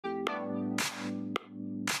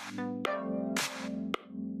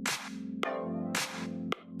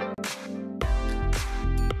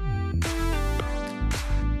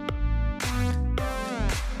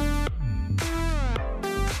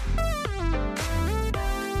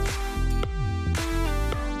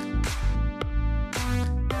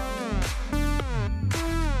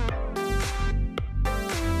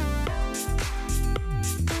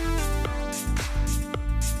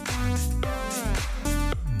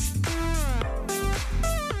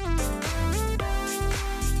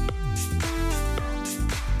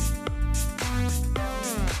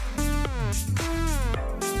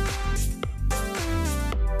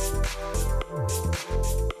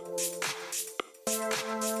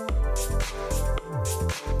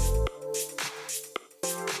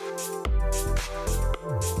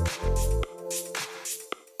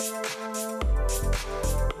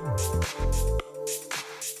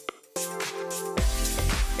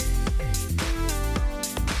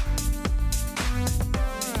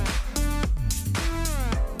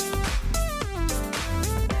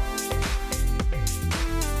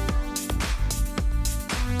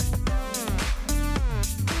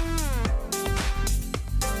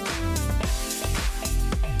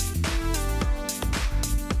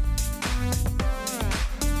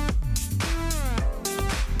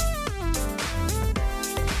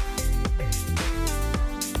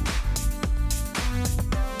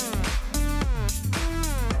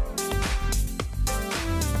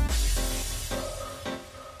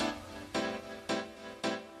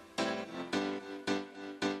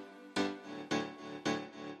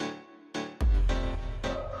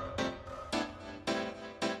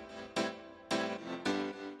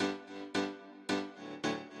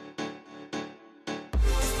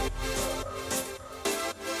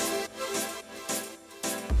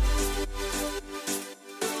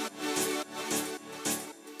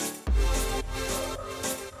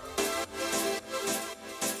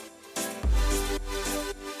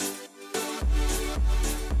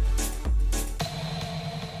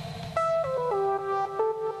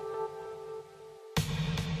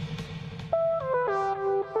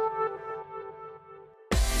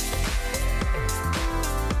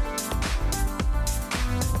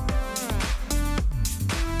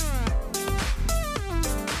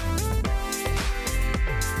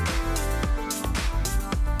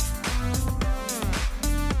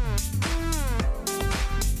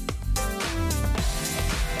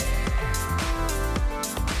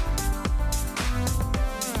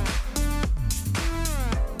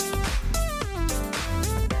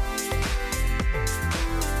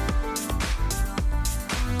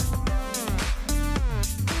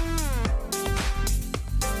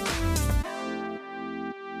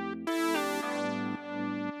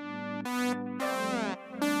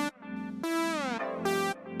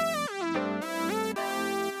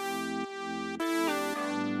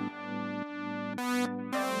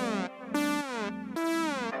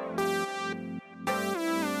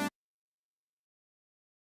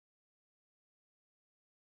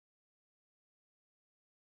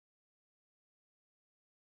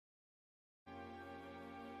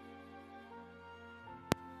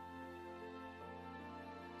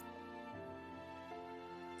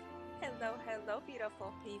Hello,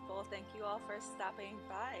 beautiful people. Thank you all for stopping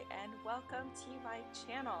by and welcome to my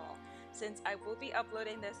channel. Since I will be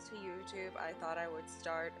uploading this to YouTube, I thought I would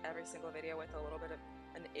start every single video with a little bit of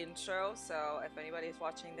an intro, so if anybody's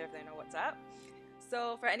watching there, they know what's up.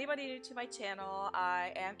 So for anybody new to my channel,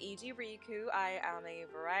 I am EG Riku. I am a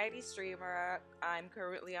variety streamer. I'm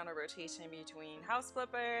currently on a rotation between House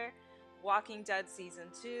Flipper, Walking Dead Season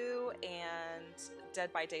 2, and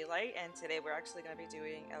Dead by Daylight. And today we're actually going to be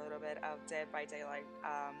doing a little bit of Dead by Daylight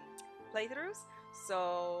playthroughs.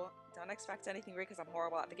 So don't expect anything weird because I'm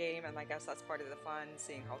horrible at the game, and I guess that's part of the fun,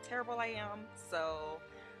 seeing how terrible I am. So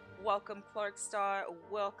welcome Clarkstar,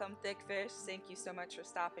 welcome Thickfish. Thank you so much for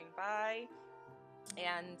stopping by.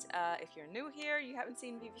 And if you're new here, you haven't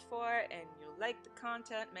seen me before, and you like the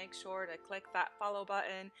content, make sure to click that follow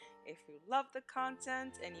button. If you love the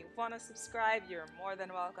content and you want to subscribe, you're more than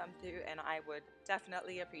welcome to, and I would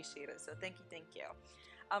definitely appreciate it. So thank you, thank you.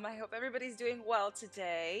 I hope everybody's doing well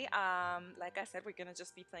today. Like I said, we're gonna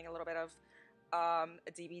just be playing a little bit of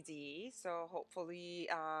a DBD. So hopefully,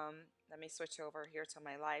 let me switch over here to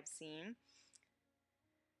my live scene.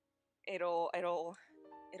 It'll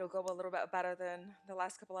go a little bit better than the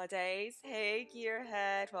last couple of days. Hey,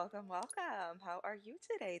 Gearhead, welcome, welcome. How are you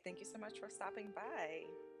today? Thank you so much for stopping by.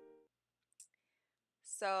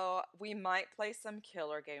 So we might play some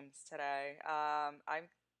killer games today. I'm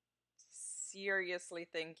seriously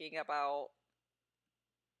thinking about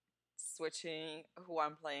switching who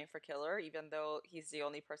I'm playing for killer, even though he's the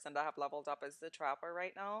only person that I have leveled up as the trapper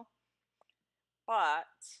right now. But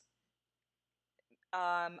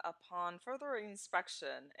upon further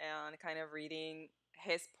inspection and kind of reading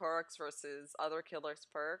his perks versus other killers'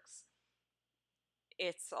 perks,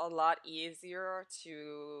 it's a lot easier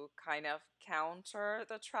to kind of counter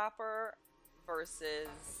the trapper versus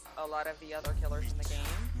a lot of the other killers in the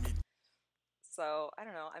game. So, I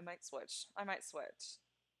don't know, I might switch. I might switch.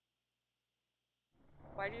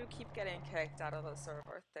 Why do you keep getting kicked out of the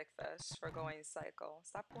server, Thickfish, for going psycho?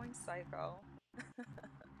 Stop going psycho.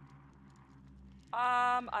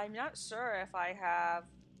 I'm not sure if I have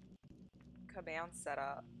commands set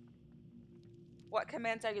up. What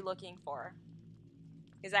commands are you looking for?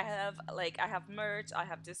 Because I have merch, I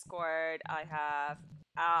have Discord, I have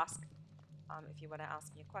ask. If you want to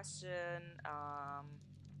ask me a question.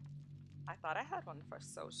 I thought I had one for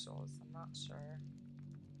socials. I'm not sure.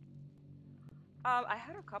 I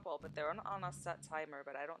had a couple, but they're on a set timer.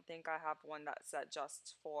 But I don't think I have one that's set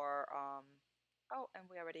just for. Oh, and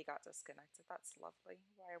we already got disconnected. That's lovely.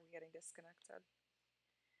 Why are we getting disconnected?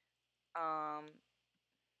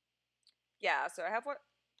 Yeah. So I have what,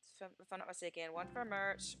 if I'm not mistaken, one for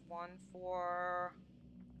merch, one for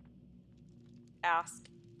ask,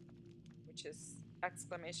 which is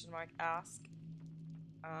exclamation mark ask.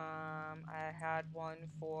 I had one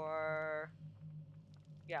for,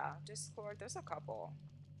 yeah, Discord. There's a couple.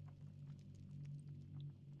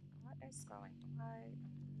 What is going on?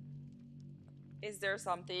 Is there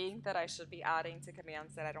something that I should be adding to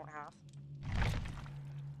commands that I don't have?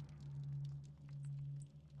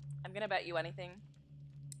 I'm gonna bet you anything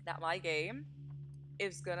that my game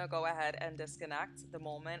is gonna go ahead and disconnect the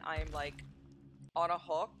moment I'm like on a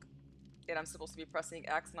hook and I'm supposed to be pressing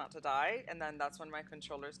X not to die, and then that's when my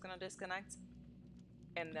controller's gonna disconnect,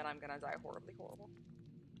 and then I'm gonna die horribly horrible.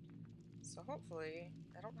 So hopefully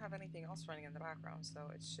I don't have anything else running in the background, so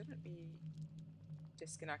it shouldn't be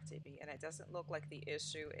disconnecting me, and it doesn't look like the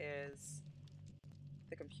issue is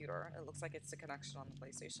the computer. It looks like it's the connection on the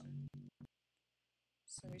PlayStation.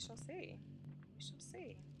 So we shall see. We shall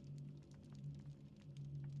see.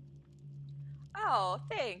 Oh,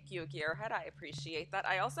 thank you, Gearhead. I appreciate that.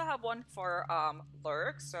 I also have one for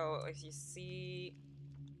Lurk. So if you see,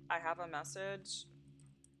 I have a message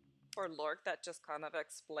for Lurk that just kind of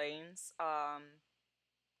explains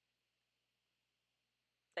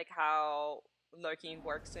like how lurking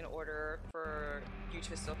works in order for you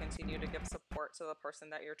to still continue to give support to the person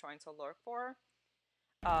that you're trying to lurk for.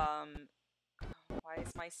 Why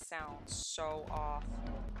is my sound so off?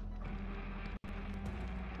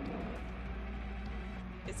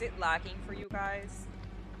 Is it lagging for you guys?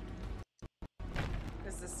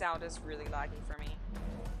 Because the sound is really lagging for me.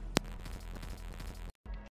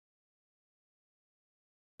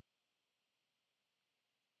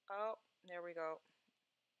 Oh, there we go.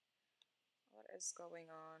 What is going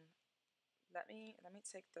on? Let me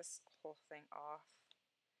take this whole thing off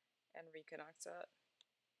and reconnect it.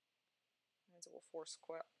 Means it will force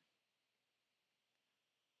quit.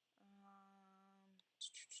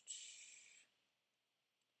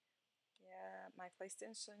 Yeah, my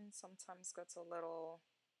PlayStation sometimes gets a little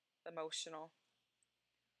emotional.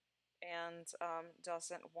 and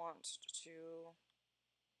doesn't want to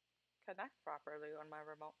connect properly on my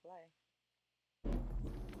remote play.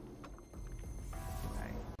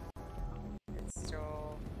 Okay.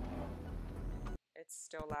 It's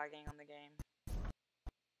still lagging on the game.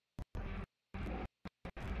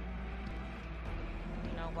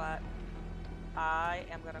 You know what? I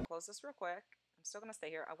am gonna close this real quick. I'm still gonna stay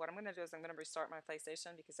here. What I'm gonna do is I'm gonna restart my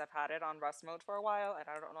PlayStation because I've had it on rest mode for a while and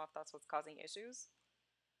I don't know if that's what's causing issues.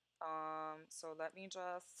 So let me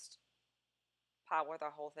just power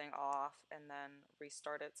the whole thing off and then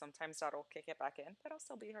restart it. Sometimes that'll kick it back in, but I'll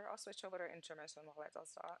still be here. I'll switch over to intermission while it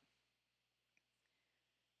does that.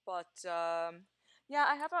 But yeah,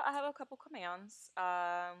 I have a couple commands.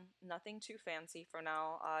 Nothing too fancy for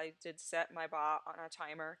now. I did set my bot on a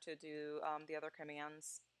timer to do the other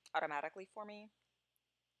commands automatically for me.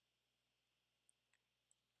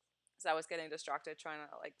 So I was getting distracted trying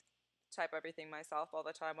to like type everything myself all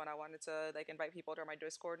the time when I wanted to like invite people to my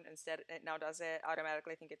Discord. Instead, it now does it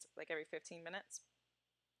automatically. I think it's like every 15 minutes.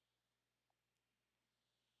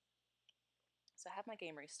 So I have my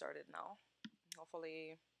game restarted now.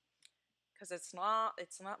 Hopefully, because it's not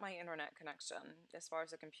my internet connection as far as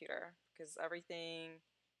the computer, because everything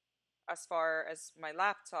as far as my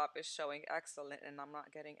laptop is showing excellent and I'm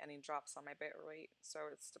not getting any drops on my bit rate. So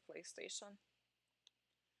it's the PlayStation.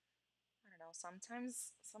 I don't know,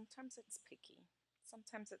 sometimes it's picky.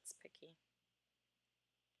 Sometimes it's picky.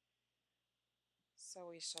 So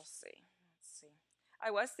we shall see. Let's see. I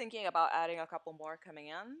was thinking about adding a couple more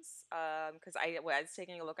commands because I was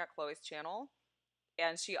taking a look at Chloe's channel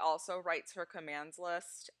and she also writes her commands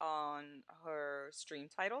list on her stream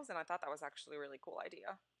titles and I thought that was actually a really cool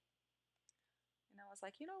idea. And I was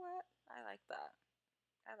like, you know what? I like that.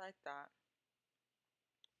 I like that.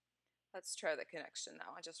 Let's try the connection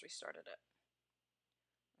now. I just restarted it.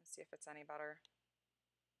 Let's see if it's any better.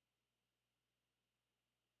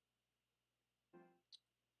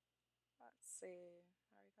 Let's see.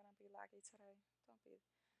 Are you gonna be laggy today?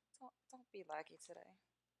 Don't be laggy today.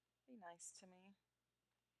 Be nice to me.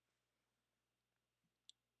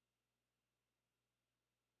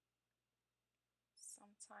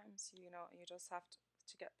 Sometimes, you know, you just have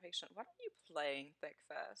to get patient. What are you playing,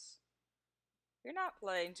 Thickfest? You're not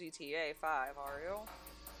playing GTA 5, are you?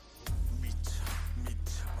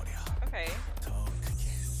 Okay.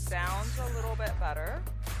 Sounds a little bit better.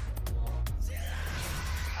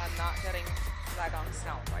 I'm not getting lag on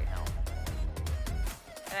sound right now.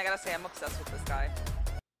 And I gotta say, I'm obsessed with this guy.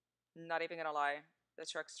 Not even gonna lie. The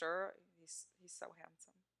trickster, he's so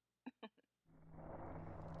handsome.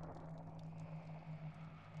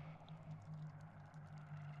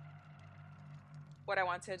 What I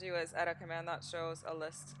want to do is add a command that shows a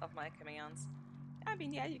list of my commands. I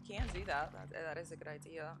mean, yeah, you can do that. That is a good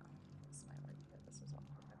idea. This my light here. This is all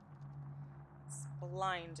crooked. It's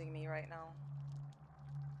blinding me right now.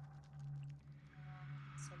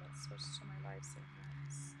 So let's switch to my live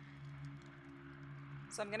settings.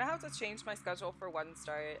 So I'm gonna have to change my schedule for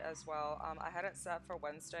Wednesday as well. I had it set for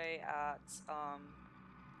Wednesday at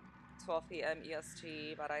 12 p.m.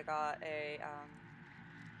 EST, but I got a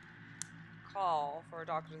call for a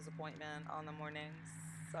doctor's appointment on the morning,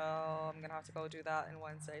 so I'm gonna have to go do that on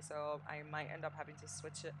Wednesday, so I might end up having to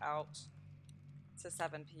switch it out to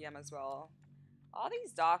 7 p.m. as well. All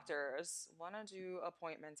these doctors want to do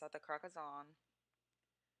appointments at the crack of dawn.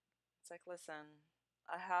 It's like, listen,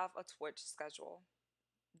 I have a Twitch schedule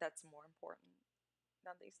that's more important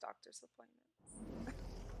than these doctor's appointments.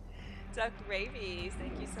 Duck Rabies,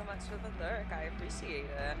 thank you so much for the lurk. I appreciate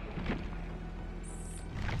it.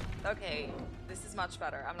 Okay, this is much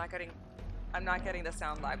better. I'm not getting the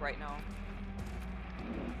sound lag right now.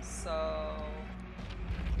 So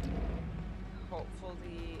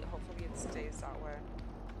hopefully it stays that way.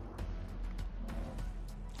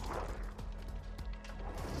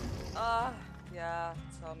 Yeah,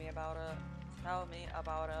 tell me about it. Tell me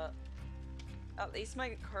about it. At least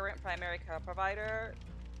my current primary care provider,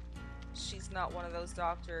 she's not one of those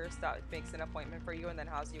doctors that makes an appointment for you and then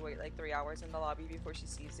has you wait like 3 hours in the lobby before she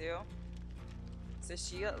sees you. So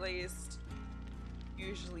she at least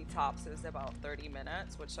usually tops is about 30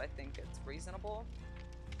 minutes, which I think is reasonable.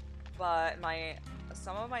 But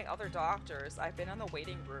some of my other doctors, I've been in the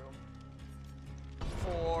waiting room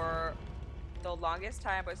for the longest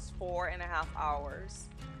time was 4.5 hours.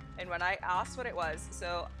 And when I asked what it was,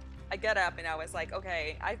 so I get up and I was like,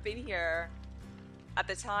 okay, I've been here, at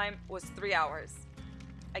the time was 3 hours.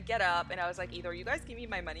 I get up and I was like, either you guys give me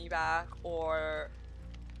my money back or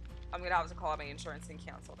I'm gonna have to call my insurance and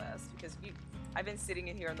cancel this because I've been sitting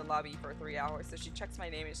in here in the lobby for 3 hours. So she checks my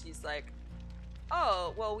name and she's like,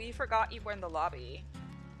 oh, well, we forgot you were in the lobby.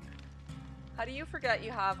 How do you forget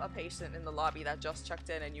you have a patient in the lobby that just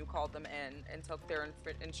checked in and you called them in and took their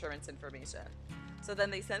insurance information? So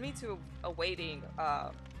then they send me to a waiting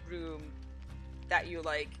room that you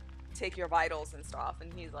like take your vitals and stuff,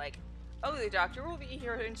 and he's like, oh, the doctor will be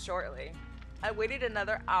here in shortly. I waited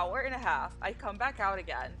another hour and a half. I come back out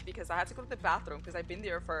again because I had to go to the bathroom because I've been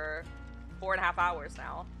there for 4.5 hours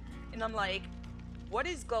now. And I'm like, what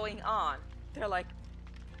is going on? They're like,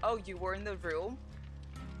 oh, you were in the room?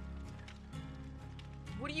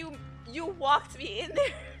 What do you walked me in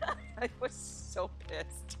there? I was so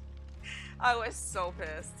pissed. I was so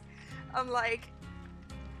pissed. I'm like,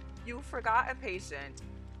 you forgot a patient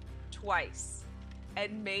twice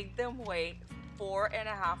and made them wait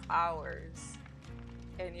 4.5 hours,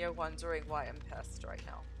 and you're wondering why I'm pissed right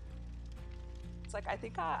now. It's like, I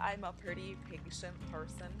think I'm a pretty patient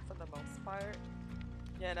person for the most part,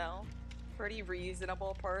 you know? Pretty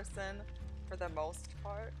reasonable person for the most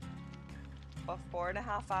part. But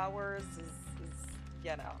 4.5 hours is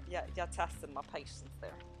you know, yeah, you're testing my patience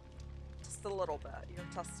there. Just a little bit. You're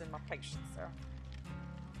testing my patience there.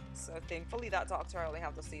 So thankfully that doctor, I only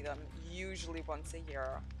have to see them usually once a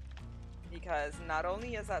year. Because not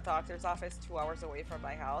only is that doctor's office 2 hours away from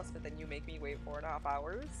my house, but then you make me wait 4.5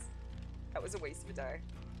 hours. That was a waste of a day.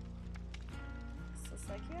 So it's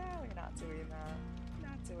like, yeah, we're not doing that. We're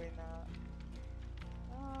not doing that.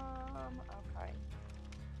 Okay.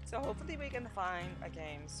 So hopefully we can find a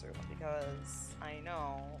game soon, because I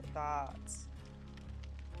know that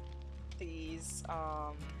these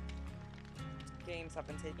games have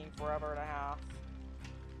been taking forever and a half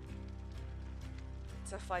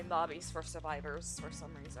to find lobbies for survivors for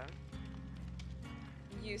some reason.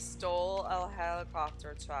 You stole a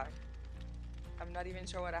helicopter truck. I'm not even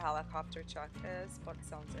sure what a helicopter truck is, but it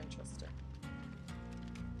sounds interesting.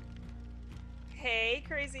 Hey,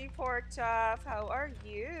 Crazy Pork Chop, how are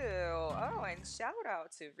you? Oh, and shout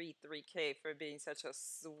out to Reed3K for being such a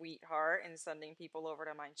sweetheart and sending people over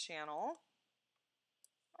to my channel.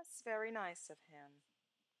 That's very nice of him.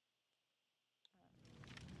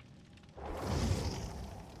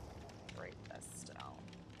 Break this down.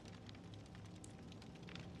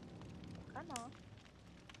 Come on.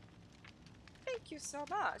 Thank you so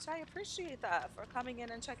much. I appreciate that for coming in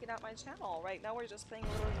and checking out my channel. Right now we're just playing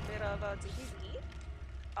a little bit of DBD.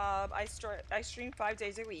 I stream 5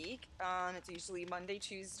 days a week. It's usually Monday,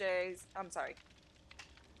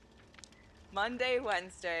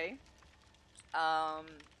 Wednesday,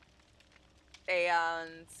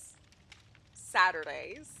 and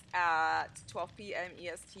Saturdays at 12 p.m.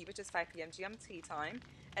 EST, which is 5 p.m. GMT time,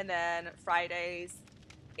 and then Fridays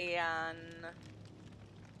and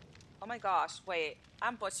oh my gosh, wait,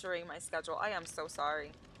 I'm butchering my schedule. I am so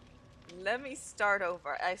sorry. Let me start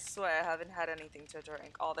over. I swear I haven't had anything to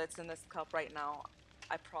drink. All that's in this cup right now,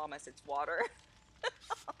 I promise it's water.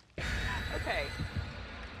 Okay.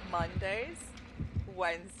 Mondays,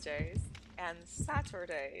 Wednesdays, and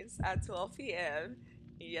Saturdays at 12 p.m.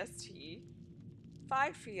 EST,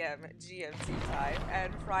 5 p.m. GMT time,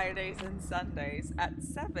 and Fridays and Sundays at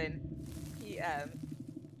 7 p.m.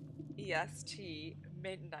 EST,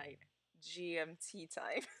 midnight GMT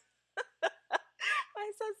time.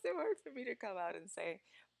 Why so hard for me to come out and say?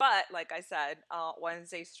 But like I said,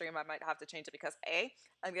 Wednesday stream I might have to change it because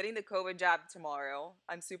I'm getting the COVID jab tomorrow.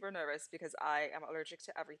 I'm super nervous because I am allergic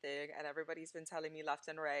to everything, and everybody's been telling me left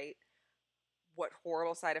and right what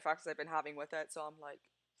horrible side effects I've been having with it. So I'm like,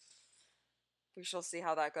 we shall see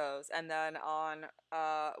how that goes. And then on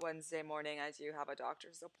Wednesday morning, I do have a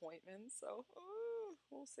doctor's appointment, so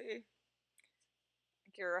we'll see.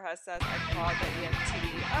 Kira says I called the EMT.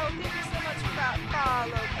 Oh, thank you so much for that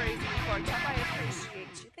follow, Crazy Pork Chop. I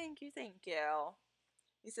appreciate you. Thank you, thank you.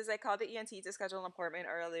 He says I called the ENT to schedule an appointment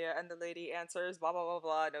earlier, and the lady answers blah blah blah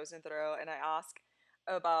blah, nose and throat, and I ask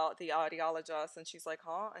about the audiologist, and she's like,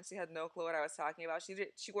 huh? And she had no clue what I was talking about.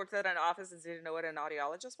 She worked at an office and didn't know what an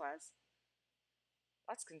audiologist was.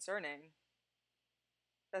 That's concerning.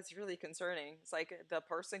 That's really concerning. It's like the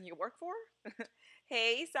person you work for.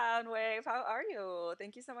 Hey, Soundwave, how are you?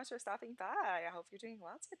 Thank you so much for stopping by. I hope you're doing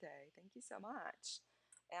well today. Thank you so much.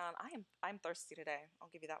 And I'm thirsty today. I'll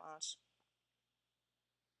give you that much.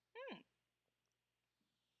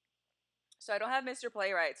 So I don't have Mr.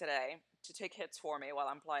 Playwright today to take hits for me while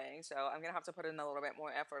I'm playing. So I'm gonna have to put in a little bit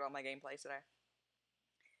more effort on my gameplay today.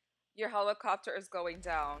 Your helicopter is going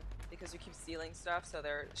down because you keep stealing stuff, so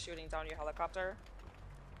they're shooting down your helicopter.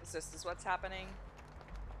 Is this what's happening?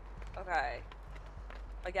 Okay.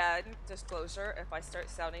 Again, disclosure, if I start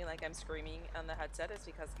sounding like I'm screaming on the headset, it's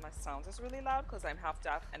because my sound is really loud because I'm half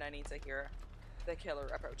deaf and I need to hear the killer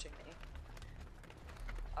approaching me.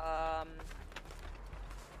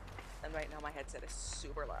 And right now my headset is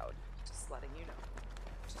super loud. Just letting you know.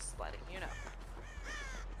 Just letting you know.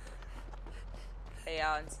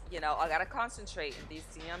 And, you know, I gotta concentrate in these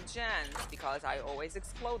DM gens because I always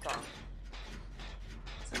explode them.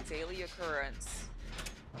 It's a daily occurrence.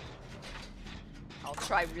 I'll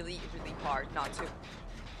try really, really hard not to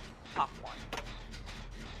pop one.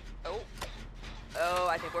 Oh. Oh,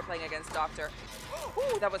 I think we're playing against Doctor.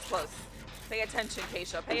 Ooh, that was close. Pay attention,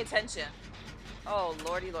 Keisha. Pay attention. Oh,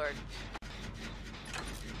 lordy lord.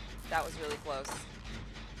 That was really close.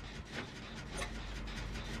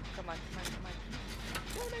 Come on, come on, come on.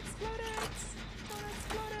 Don't explode it! Don't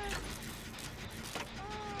explode it!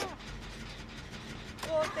 Ah.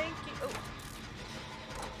 Well, thank you. Oh.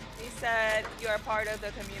 He said you are part of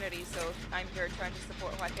the community, so I'm here trying to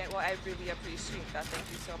support who I can. Well, I really appreciate that. Thank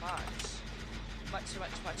you so much. Much,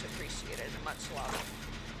 much, much appreciated and much love.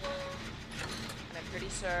 And I'm pretty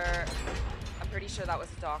sure that was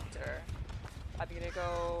a doctor. I'm gonna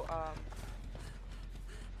go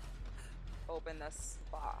open this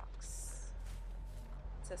box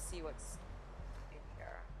to see what's in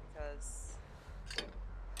here because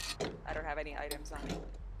I don't have any items on me.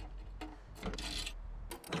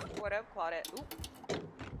 What up, Claudette? Oop.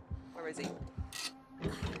 Where is he?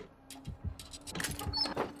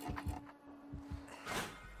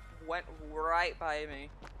 Went right by me.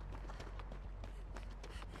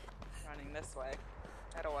 Running this way.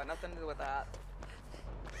 I don't want nothing to do with that.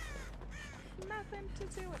 Nothing to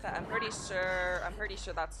do with that. I'm pretty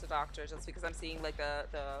sure that's the doctor just because I'm seeing like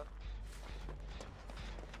the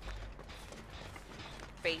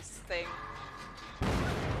face thing.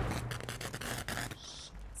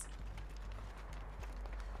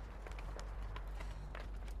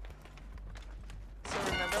 So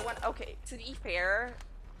remember when, okay, to be fair,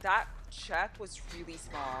 that check was really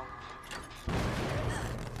small.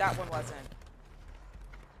 That one wasn't.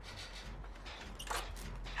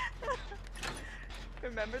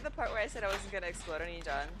 Remember the part where I said I wasn't gonna explode any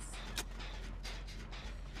gens?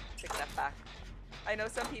 Take that back. I know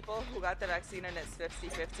some people who got the vaccine and it's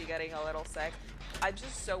 50-50 getting a little sick. I'm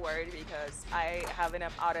just so worried because I have an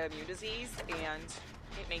autoimmune disease and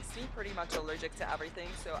it makes me pretty much allergic to everything,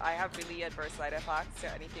 so I have really adverse side effects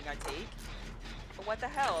to anything I take. But what the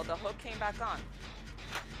hell, the hook came back on.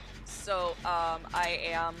 So I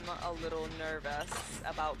am a little nervous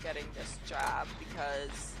about getting this jab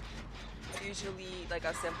because usually like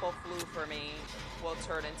a simple flu for me will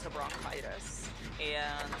turn into bronchitis,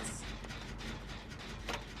 and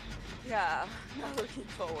yeah, not looking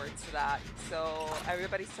forward to that. So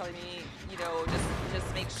everybody's telling me, you know,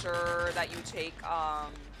 just make sure that you take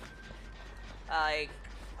like,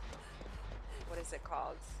 what is it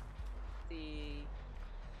called, the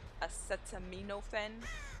acetaminophen,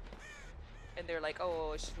 and they're like,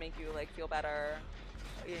 oh, it should make you like feel better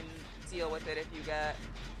and deal with it if you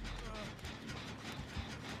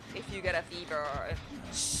get a fever.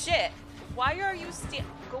 Shit! Why are you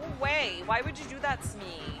go away? Why would you do that to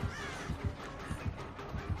me?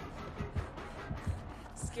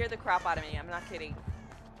 Scare the crap out of me. I'm not kidding.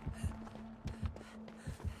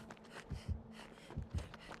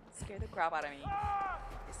 Scare the crap out of me.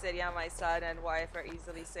 He said, yeah, my son and wife are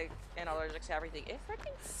easily sick and allergic to everything. It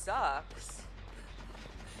freaking sucks.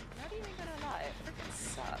 Not even gonna lie, it freaking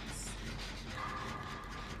sucks.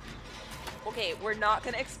 Okay, we're not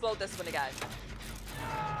gonna explode this one again.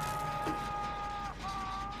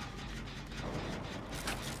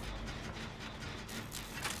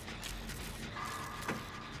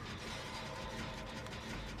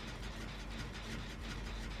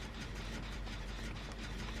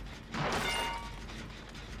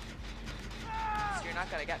 So you're not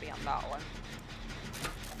gonna get me on that one.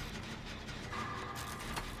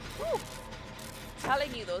 Woo!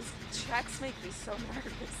 Telling you, those checks make me so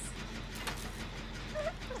nervous.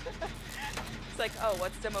 It's like, oh,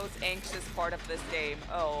 what's the most anxious part of this game?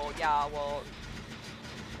 Oh, yeah, well,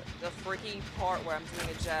 the freaking part where I'm doing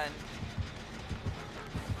a gen.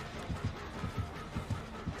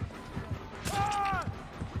 Ah!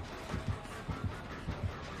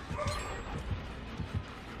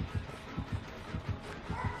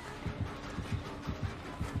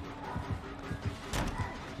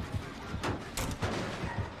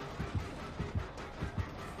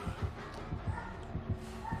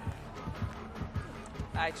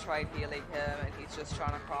 I tried healing him and he's just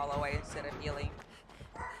trying to crawl away instead of healing.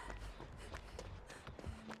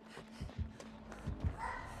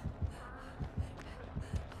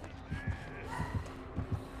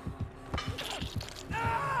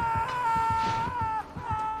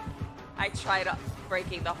 I tried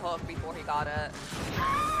breaking the hook before he got it.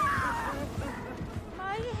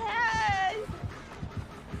 My head!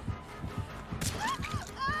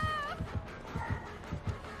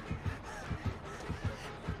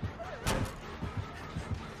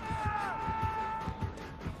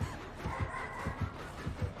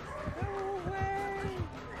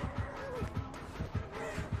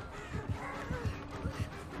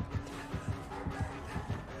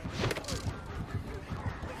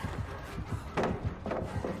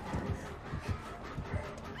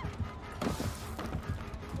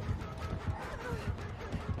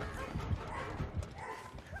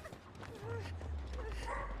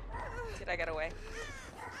 I get away?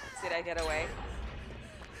 Did I get away?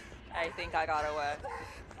 I think I got away.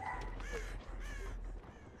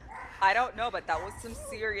 I don't know, but that was some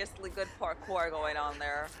seriously good parkour going on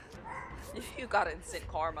there. You got instant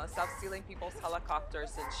karma. Stop stealing people's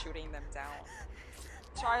helicopters and shooting them down.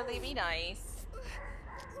 Charlie, be nice.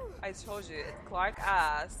 I told you, Clark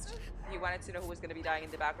asked, he wanted to know who was going to be dying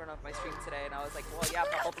in the background of my stream today, and I was like, well, yeah,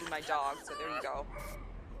 probably my dog, so there you go.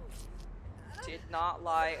 Did not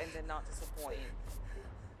lie and did not disappoint.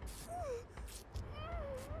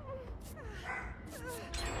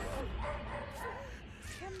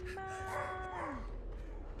 Come on!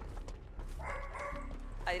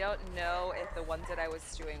 I don't know if the ones that I was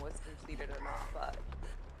doing was completed or not, but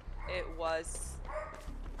it was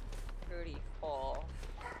pretty full.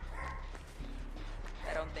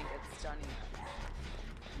 I don't think it's done yet.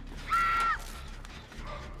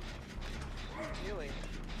 What are you doing?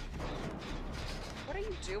 What are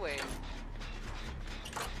you doing?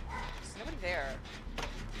 There's nobody there.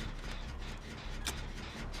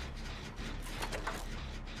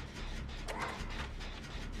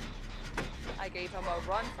 I gave him a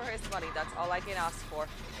run for his money. That's all I can ask for.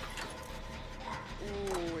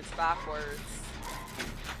 Ooh, it's backwards.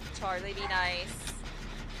 Charlie, be nice.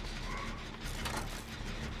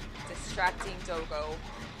 Distracting Dogo.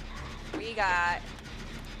 We got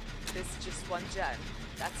this just one gen.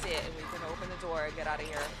 That's it, and we can open the door and get out of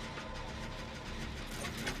here.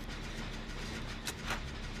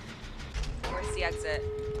 Where's the exit?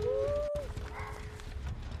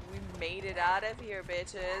 We made it out of here,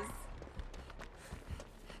 bitches.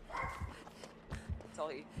 Until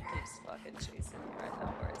he keeps fucking chasing me right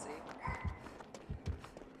now. Where is he?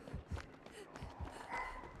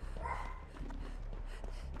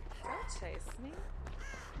 Don't chase me.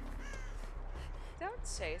 Don't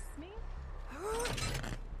chase me.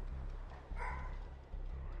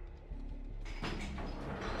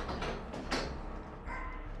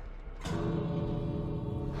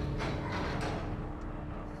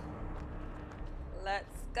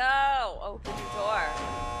 Let's go. Open the door.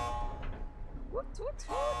 Woot, woot, woot.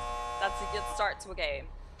 That's a good start to a game.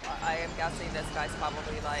 I am guessing this guy's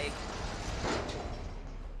probably like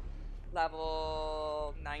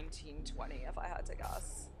level 19, 20 if I had to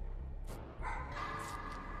guess.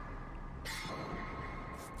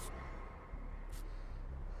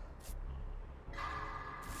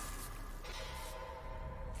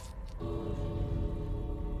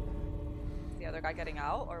 Is the other guy getting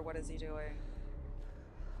out, or what is he doing?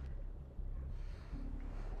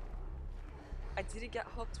 I didn't get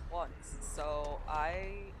hooked once, so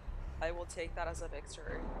I will take that as a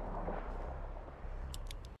victory.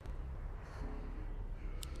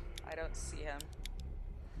 I don't see him.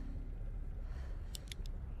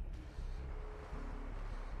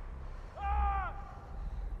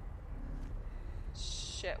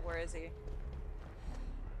 Shit, where is he?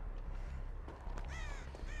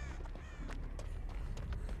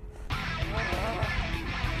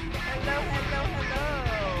 Hello, hello, hello.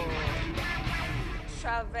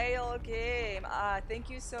 Travail game. Thank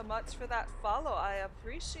you so much for that follow. I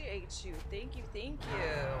appreciate you. Thank you, thank you.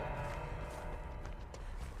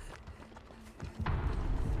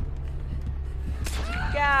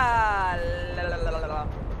 God.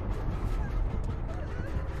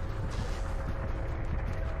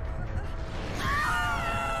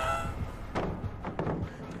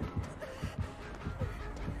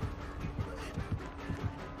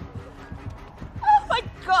 Oh my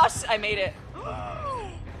gosh, I made it.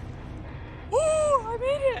 Oh, I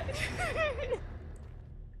made it.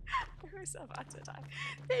 I was about to die.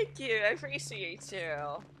 Thank you, I appreciate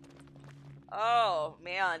you. Oh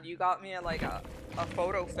man, you got me like a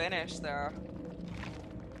photo finish there.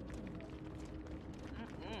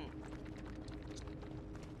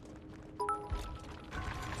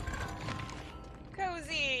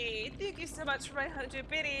 Cozy, thank you so much for my 100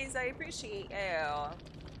 biddies. I appreciate you.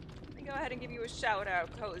 Let me go ahead and give you a shout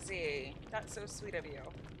out, Cozy. That's so sweet of you.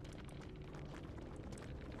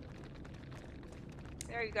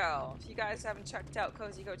 There you go. If you guys haven't checked out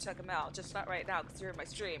Cozy, go check him out. Just not right now because you're in my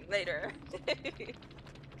stream. Later.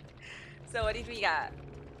 So what did we got?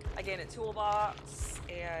 I gained a toolbox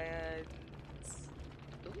and...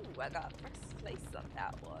 Ooh, I got first place on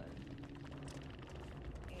that one.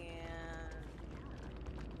 And...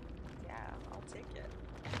 Yeah, I'll take it.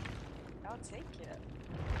 I'll take it.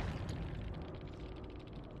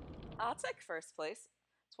 I'll take first place.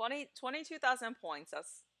 22,000 points.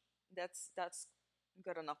 That's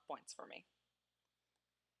good enough points for me.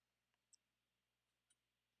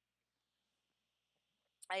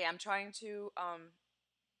 I am trying to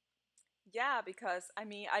yeah, because I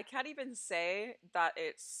mean I can't even say that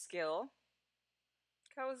it's skill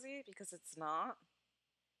cozy because it's not.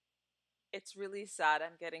 It's really sad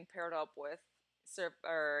I'm getting paired up with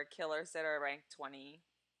killers that are ranked 20.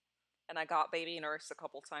 And I got baby nurse a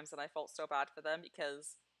couple times and I felt so bad for them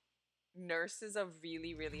because nurse is a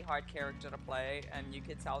really, really hard character to play, and you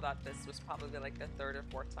could tell that this was probably like the third or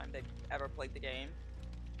fourth time they'd ever played the game.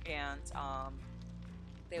 And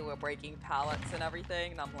they were breaking pallets and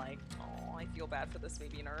everything, and I'm like, oh, I feel bad for this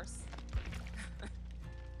baby nurse.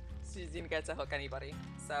 She didn't get to hook anybody.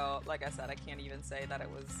 So, like I said, I can't even say that it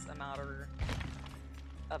was a matter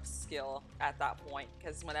of skill at that point,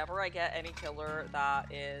 because whenever I get any killer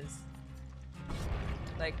that is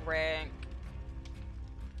like rank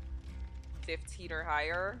 15 or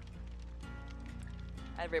higher,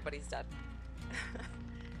 everybody's dead.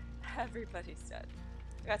 Everybody's dead.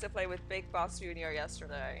 I got to play with Big Boss Jr.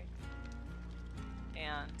 yesterday,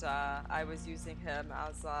 and I was using him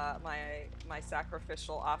as my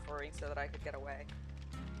sacrificial offering so that I could get away.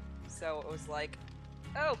 So it was like,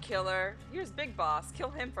 oh, killer, here's Big Boss, kill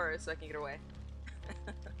him first so I can get away.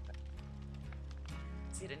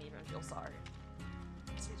 She didn't even feel sorry.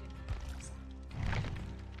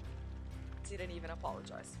 She didn't even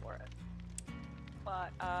apologize for it.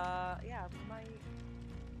 But yeah, we might,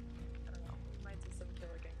 I don't know, we might do some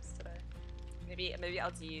killer games today. Maybe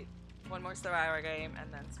I'll do one more Survivor game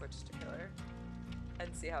and then switch to killer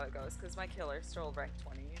and see how it goes, because my killer's still ranked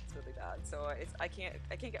 20. It's really bad. So I can't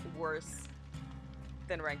get worse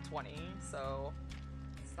than rank 20, so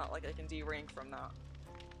it's not like I can de-rank from that.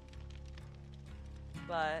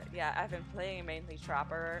 But yeah, I've been playing mainly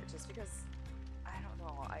Trapper just because, I don't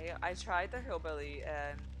know, I tried the Hillbilly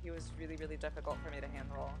and he was really, really difficult for me to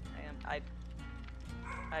handle, and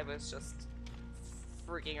I was just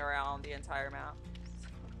freaking around the entire map.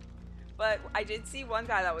 But I did see one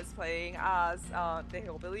guy that was playing as the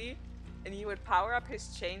Hillbilly, and he would power up his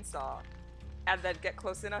chainsaw and then get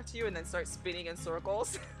close enough to you and then start spinning in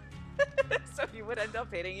circles. So he would end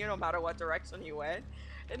up hitting you no matter what direction you went.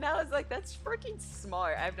 And I was like, that's freaking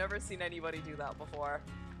smart. I've never seen anybody do that before.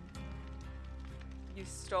 You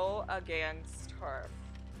stole a gang's turf.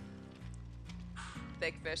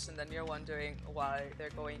 Big fish, and then you're wondering why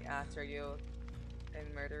they're going after you and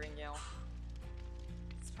murdering you.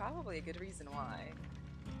 It's probably a good reason why.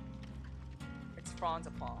 It's frowned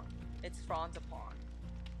upon. It's frowned upon.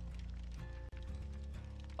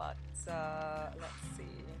 But, let's see.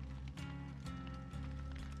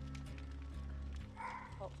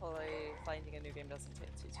 Hopefully finding a new game doesn't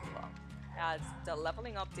take too long. Adds the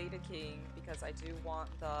leveling up Data King because I do want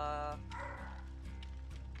the...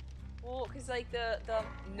 Well, because like the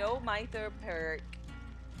No Mither perk,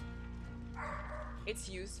 it's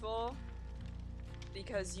useful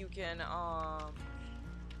because you can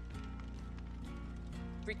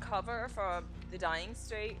recover from the dying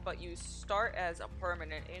state, but you start as a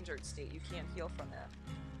permanent injured state. You can't heal from it.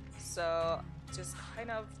 So just kind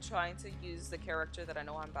of trying to use the character that I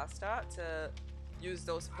know I'm best at to use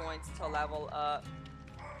those points to level up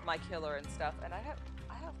my killer and stuff. And I have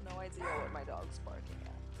no idea what my dog's barking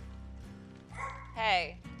at.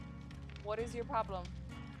 Hey, what is your problem?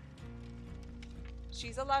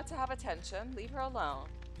 She's allowed to have attention. Leave her alone.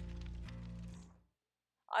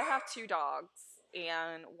 I have 2 dogs,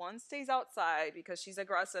 and one stays outside because she's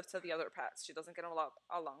aggressive to the other pets. She doesn't get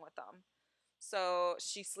along with them. So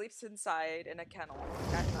she sleeps inside in a kennel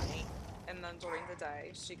at night, and then during the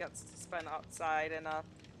day she gets to spend outside in a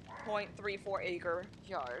 0.34 acre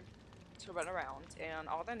yard to run around, and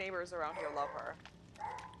all the neighbors around here love her.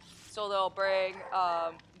 So they'll bring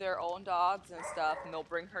their own dogs and stuff, and they'll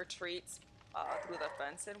bring her treats through the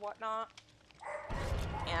fence and whatnot.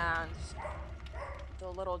 And the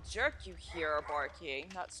little jerk you hear barking,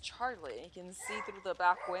 that's Charlie. You can see through the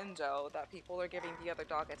back window that people are giving the other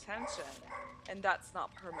dog attention, and that's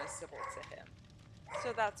not permissible to him.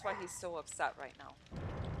 So that's why he's so upset right now.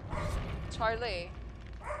 Charlie.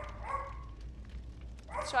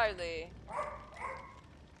 Charlie.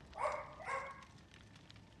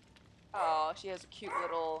 Oh, she has a cute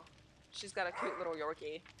little... She's got a cute little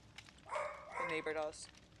Yorkie. The neighbor does.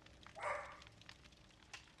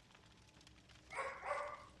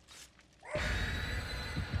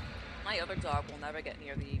 My other dog will never get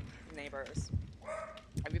near the neighbors.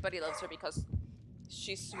 Everybody loves her because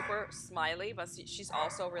she's super smiley, but she's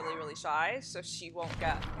also really, really shy, so she won't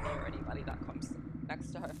get near anybody that comes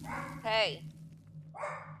next to her. Hey!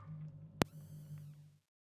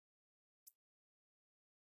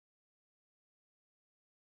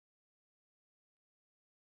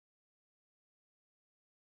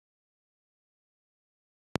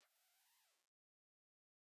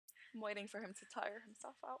 I'm waiting for him to tire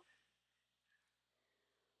himself out.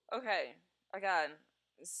 Okay, again,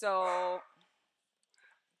 So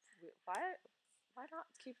why not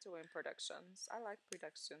keep doing predictions? I like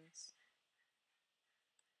predictions.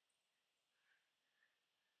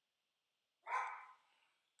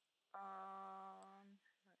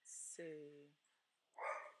 Let's see.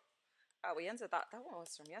 Oh, we ended that. That one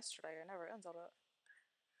was from yesterday. I never ended it.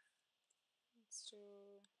 Let's do.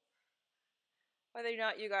 Whether or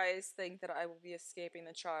not you guys think that I will be escaping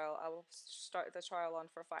the trial, I will start the trial on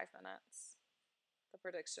for 5 minutes. The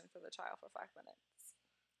prediction for the trial for 5 minutes.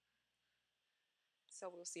 So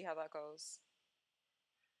we'll see how that goes.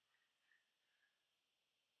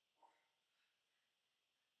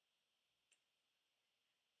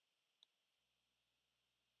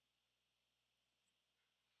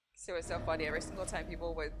 So it's so funny. Every single time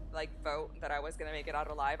people would like vote that I was gonna make it out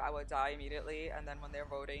alive, I would die immediately. And then when they're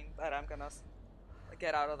voting that I'm gonna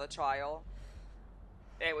get out of the trial,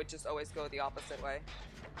 they would just always go the opposite way.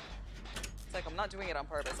 It's like I'm not doing it on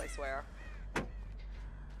purpose, I swear.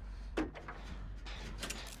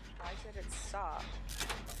 Why did it stop?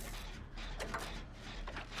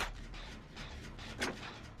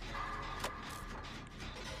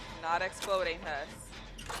 Not exploding this.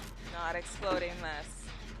 Not exploding this.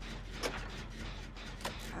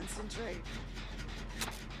 Concentrate.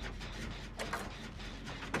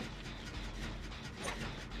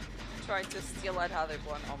 Trying to steal another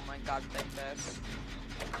one. Oh my god, thank this.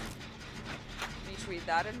 Between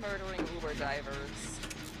that and murdering Uber drivers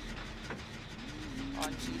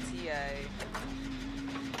on GTA.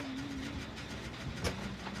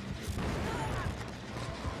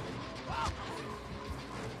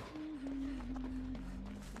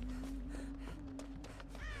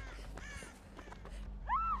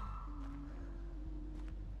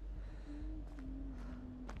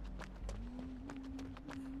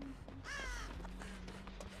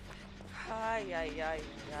 Ay, ay, ay,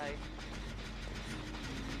 ay.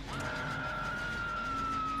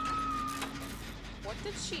 What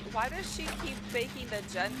did she, why does she keep making the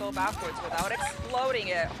gen go backwards without exploding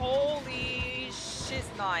it? Holy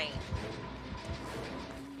shiznine.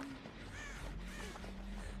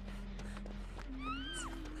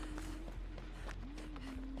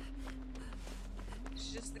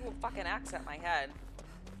 She just threw a fucking axe at my head.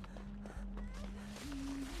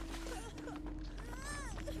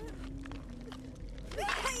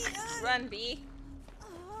 Run, B.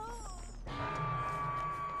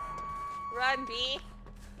 Run, B.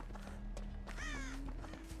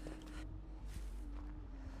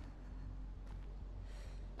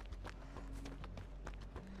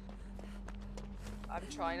 I'm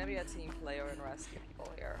trying to be a team player and rescue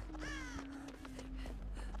people here.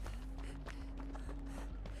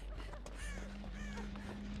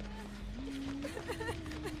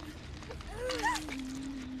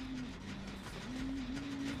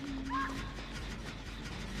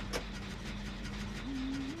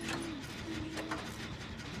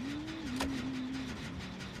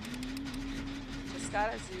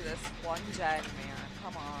 Gotta do this one gen, man.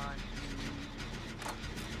 Come on.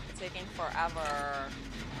 It's taking forever.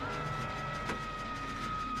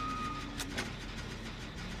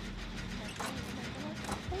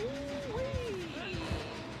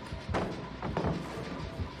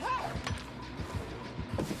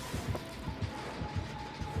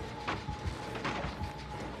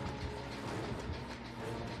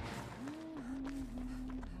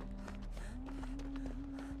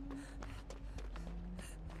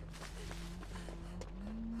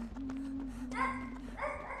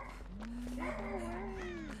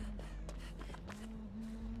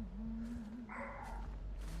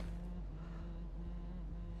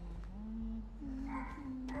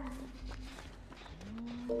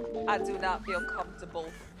 I do not feel comfortable.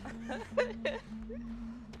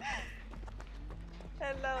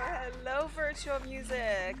 Hello, virtual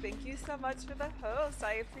music. Thank you so much for the host.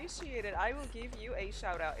 I appreciate it. I will give you a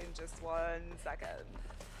shout out in just 1 second.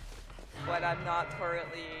 When I'm not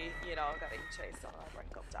currently, you know, getting chased on a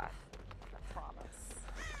brink of death. I promise.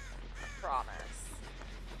 I promise.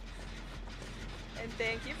 And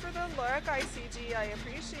thank you for the lurk, ICG. I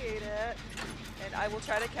appreciate it. And I will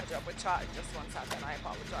try to catch up with chat in just 1 second. I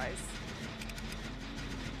apologize.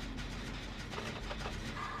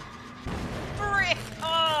 Frick!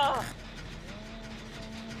 Oh!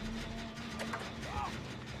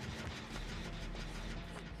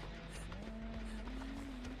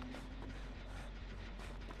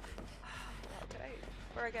 Okay.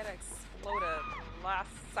 Where I get exploded last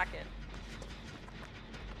second.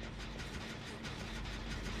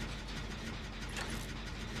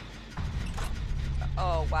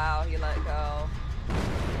 Oh wow, he let go.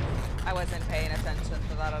 I wasn't paying attention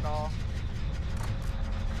to that at all.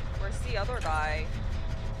 Where's the other guy?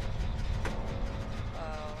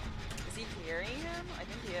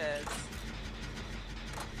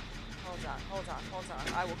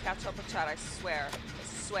 I will catch up with chat, I swear. I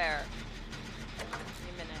swear. Give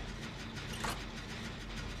me a minute.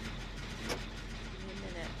 Give me a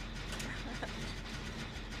minute.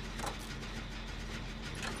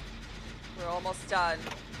 We're almost done.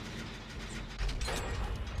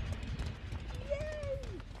 Yay!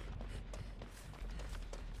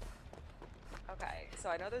 Okay, so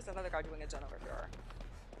I know there's another guy doing a gen over here.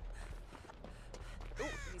 Ooh,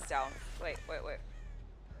 he's down. Wait.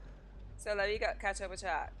 So let me catch up with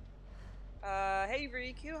chat. Hey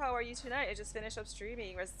Riku, how are you tonight? I just finished up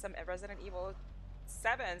streaming some Resident Evil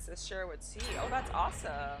 7, says sure would see. Oh, that's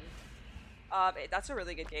awesome. That's a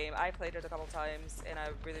really good game. I played it a couple times and I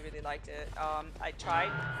really, really liked it. I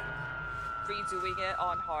tried redoing it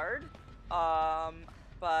on hard,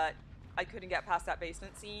 but I couldn't get past that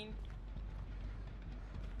basement scene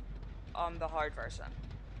on the hard version.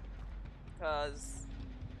 Because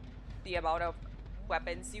the amount of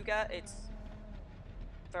weapons you get, it's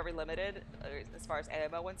very limited as far as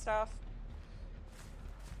ammo and stuff.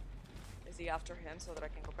 Is he after him so that I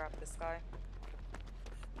can go grab this guy?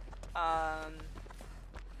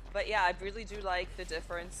 But yeah, I really do like the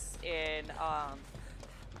difference in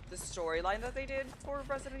the storyline that they did for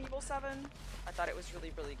Resident Evil 7. I thought it was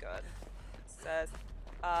really, really good. It says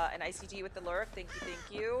an ICG with the lurk. Thank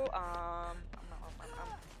you.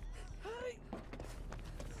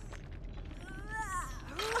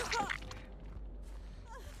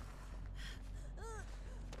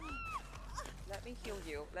 Let me heal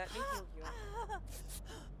you.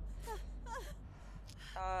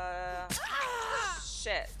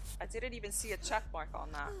 Shit. I didn't even see a check mark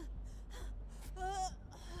on that.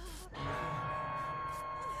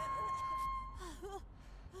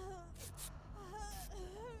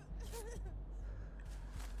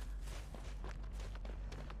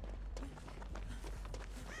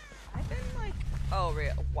 I've been like... Oh,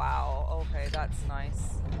 wow. Okay, that's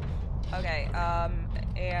nice. Okay,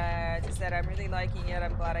 and it said I'm really liking it.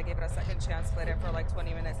 I'm glad I gave it a second chance. Played it for like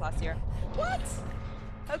 20 minutes last year. What?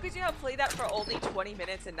 How could you have played that for only 20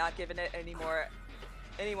 minutes and not given it any more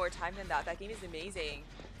time than that? That game is amazing.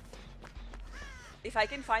 If I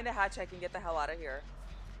can find the hatch, I can get the hell out of here.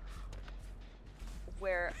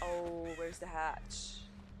 Where? Oh, where's the hatch?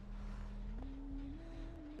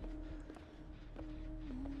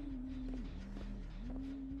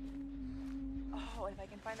 Oh, if I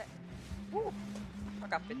can find it. Woo! I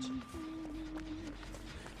got bitch.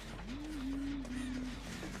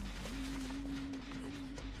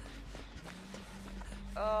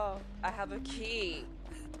 Oh, I have a key.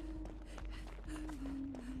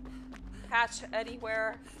 Hatch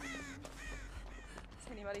anywhere. Does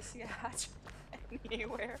anybody see a hatch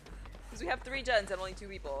anywhere? Because we have 3 gens and only 2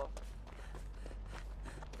 people.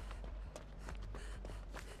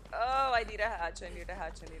 Oh, I need a hatch. I need a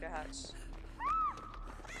hatch. Where's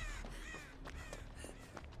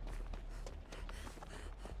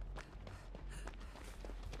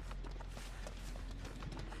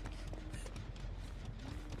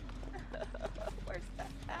that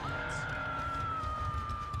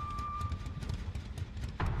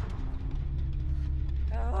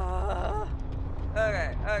hatch?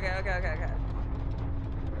 Okay.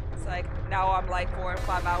 It's like, now I'm like 4 or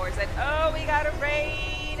 5 hours and oh, we got a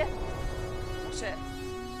raid! Oh shit.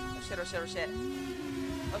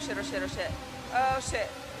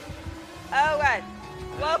 Oh god.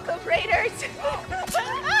 Welcome, raiders! Oh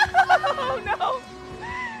no!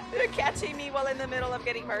 They're catching me while in the middle of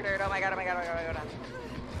getting murdered. Oh my god.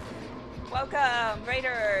 Welcome,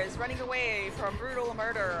 raiders, running away from brutal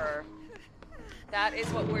murder. That is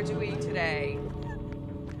what we're doing today.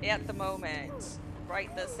 At the moment.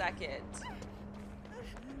 Right this second.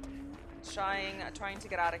 Trying to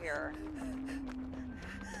get out of here.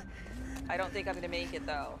 I don't think I'm gonna make it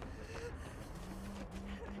though.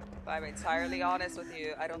 If I'm entirely honest with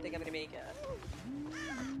you, I don't think I'm gonna make it.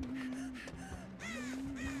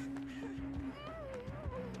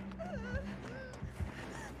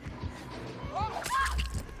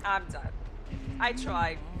 I'm done. I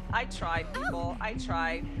tried, people. I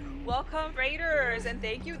tried. Welcome, raiders, and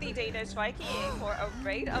thank you, the Danish Viking, for a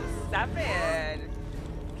raid of 7.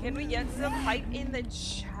 Can we get some hype in the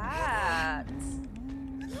chat?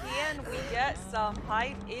 Can we get some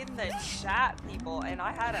hype in the chat, people? And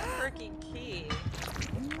I had a freaking key.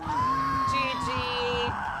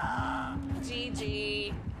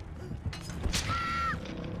 GG.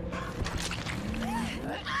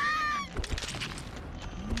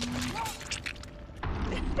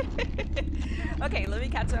 Okay, let me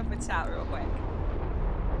catch up with chat real quick.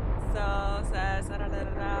 So, says,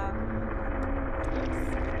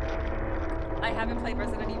 I haven't played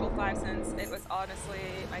Resident Evil 5 since it was honestly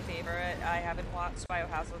my favorite. I haven't watched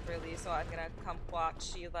Biohazard really, so I'm gonna come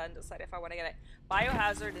watch Sheila and decide if I want to get it.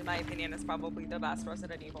 Biohazard, in my opinion, is probably the best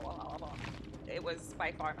Resident Evil of all of them. It was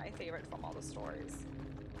by far my favorite from all the stories.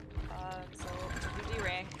 So DBD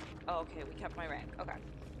rank. Oh, okay, we kept my rank. Okay.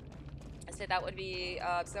 I said that would be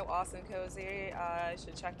so awesome, Cozy. I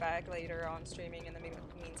should check back later on streaming in the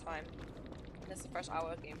meantime. This is a fresh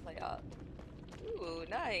hour of gameplay up. Ooh,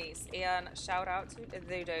 nice. And shout out to the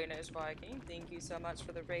Danish Viking. Thank you so much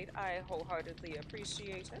for the raid. I wholeheartedly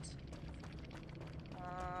appreciate it.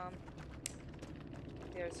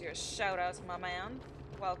 There's your shout out to my man.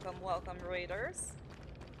 Welcome, welcome, raiders.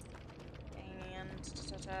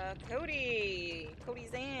 And Cody. Cody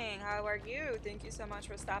Zhang, how are you? Thank you so much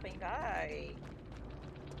for stopping by.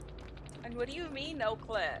 And what do you mean, no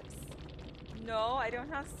clips? No, I don't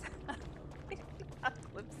have I don't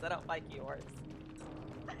have clips set up like yours.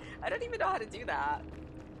 I don't even know how to do that.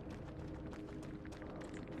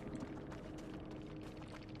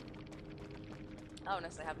 I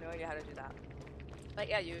honestly have no idea how to do that. But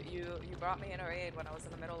yeah, you brought me in a raid when I was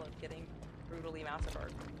in the middle of getting brutally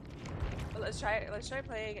massacred. But let's try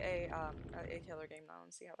playing a killer game now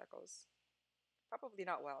and see how that goes. Probably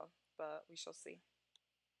not well, but we shall see.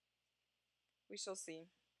 We shall see.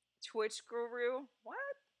 Twitch guru? What?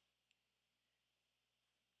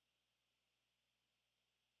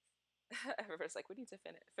 Everybody's like, we need to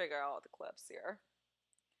figure out the clips here.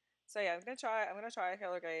 So yeah, I'm gonna try a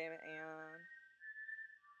killer game and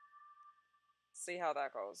see how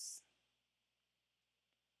that goes.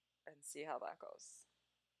 And see how that goes.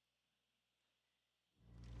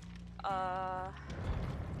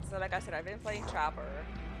 So like I said, I've been playing Trapper.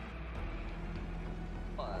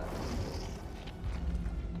 But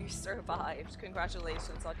you survived.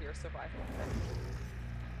 Congratulations on your survival.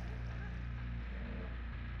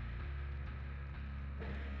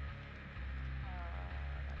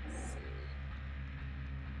 Let's see.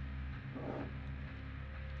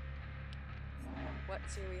 What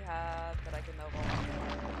do we have that I can level up?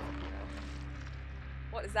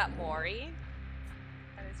 What is that, Mori?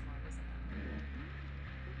 That is Mori, isn't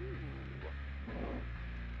it? Ooh.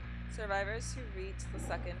 Survivors who reach the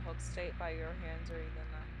second hook state by your hand during the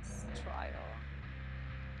next trial.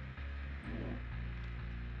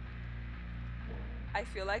 I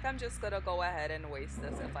feel like I'm just gonna go ahead and waste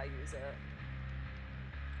this if I use it.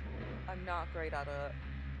 I'm not great at it.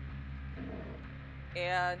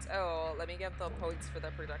 And, oh, let me get the points for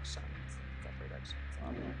the productions. The productions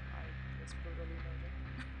on it. I was brutally murdered.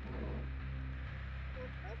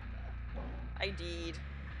 I did.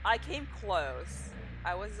 I came close.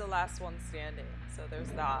 I was the last one standing, so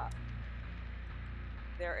there's that.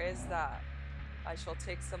 There is that. I shall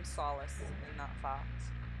take some solace in that fact.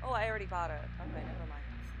 Oh, I already bought it. Okay, never mind.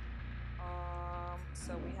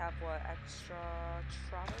 So we have what? Extra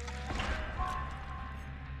travel?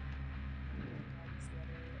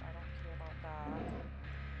 I don't care about that.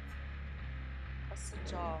 What's the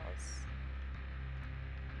jaws?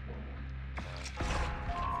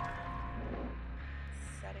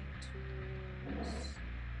 Setting tools.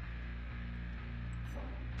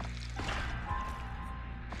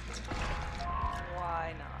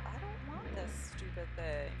 Why not? I don't want this stupid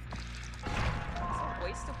thing. It's a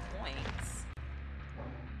waste of points.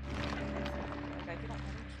 Like, I don't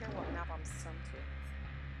care what map I'm sent to.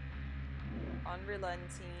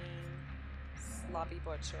 Unrelenting, Sloppy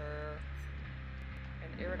Butcher,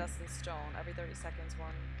 and Iridescent Stone. Every 30 seconds,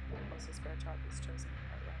 one closest spare trap is chosen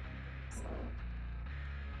at random. So.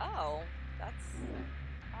 Oh, that's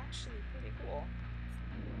actually pretty cool.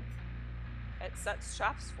 It sets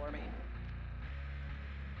traps for me.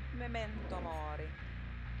 Memento Mori.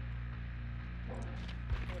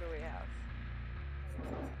 What do we have?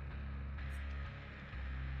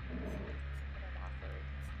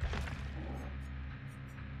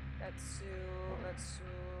 Let's do.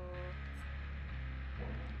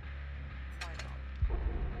 Why not?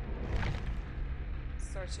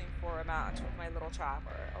 Searching for a match with my little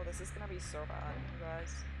trapper. Oh, this is gonna be so bad, you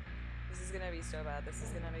guys. This is gonna be so bad. This is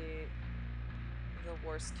gonna be the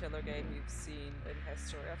worst killer game you've seen in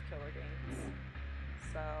history of killer games.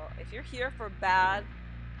 So, if you're here for bad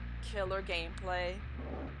killer gameplay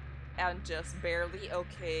and just barely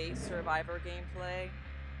okay survivor gameplay,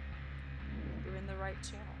 you're in the right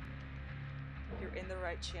channel. You're in the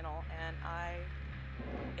right channel, and I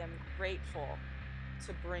am grateful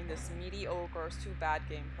to bring this mediocre to bad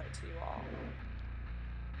gameplay to you all.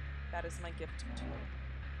 That is my gift to you.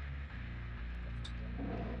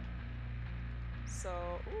 So,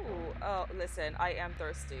 ooh, oh, listen, I am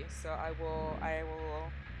thirsty, so I will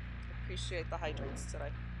appreciate the hydrates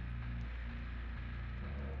today.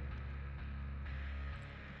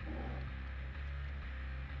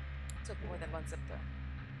 Took more than one zip through.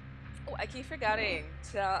 Oh, I keep forgetting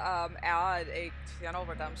to add a channel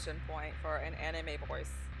redemption point for an anime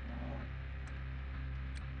voice.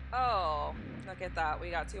 Oh, look at that. We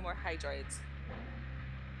got 2 more hydrates.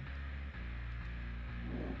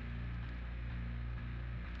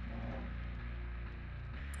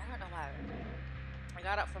 I don't know why. I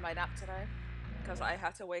got up from my nap today because I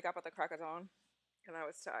had to wake up at the crack of dawn and I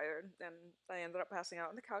was tired and I ended up passing out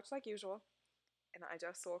on the couch like usual and I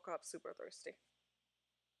just woke up super thirsty.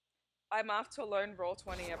 I'm off to learn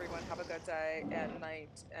Roll20. Everyone have a good day and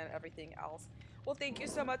night and everything else. Well, thank you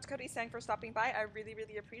so much, Cody Sang, for stopping by. I really,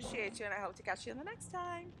 really appreciate you and I hope to catch you in the next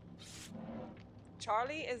time.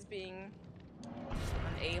 Charlie is being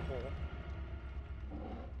unable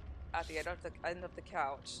at the end of the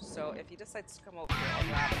couch, so if he decides to come over here, I'll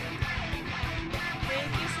grab him.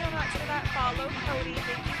 Thank you so much for that follow, Cody.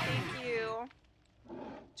 Thank you.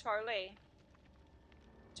 Charlie.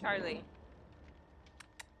 Charlie.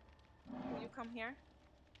 Will you come here?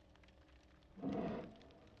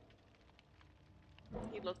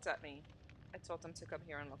 He looked at me. I told him to come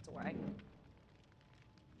here and looked away.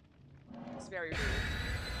 He's very rude.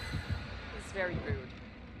 He's very rude.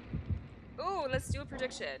 Ooh, let's do a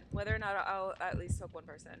prediction. Whether or not I'll at least hook one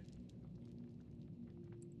person.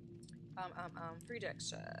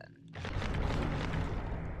 Prediction.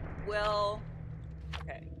 Will.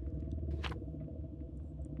 Okay.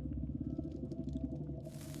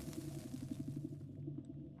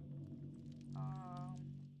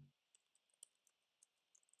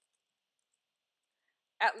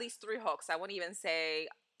 At least 3 hooks. I wouldn't even say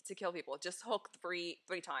to kill people. Just hook three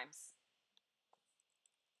times.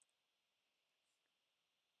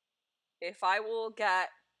 If I will get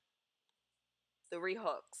 3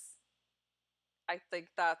 hooks, I think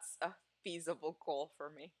that's a feasible goal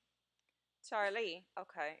for me. Charlie.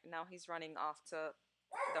 Okay, now he's running off to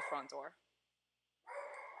the front door.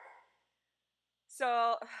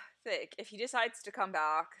 So, think, if he decides to come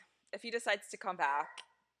back,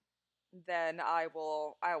 then I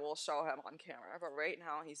will show him on camera. But right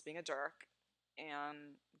now he's being a jerk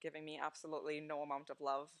and giving me absolutely no amount of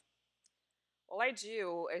love. All I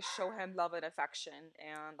do is show him love and affection,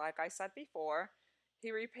 and like I said before,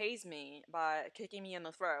 he repays me by kicking me in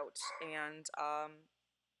the throat and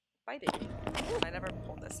biting me. I never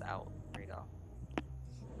pulled this out. There you go.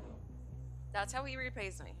 That's how he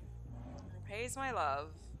repays me. He repays my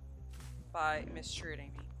love by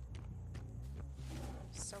mistreating me.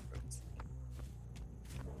 So rude.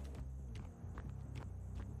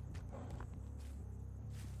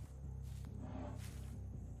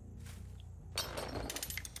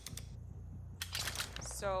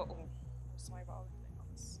 So, where's my volume thing on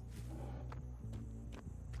this?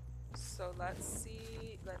 So let's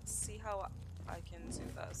see how I can do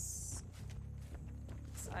this.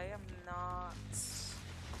 I am not.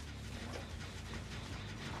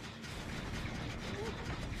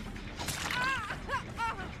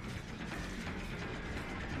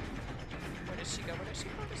 Where does she go?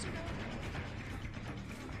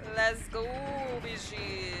 Let's go,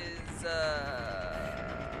 bitches.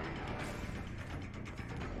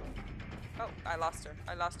 Oh, I lost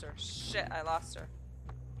her. Shit, I lost her.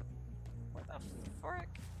 Where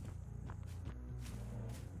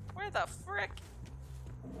the frick?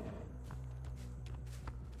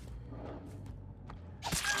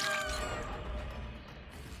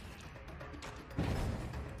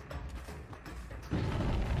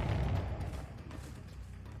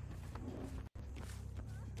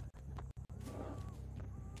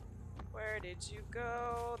 Where did you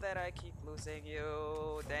go that I keep losing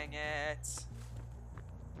you? Dang it.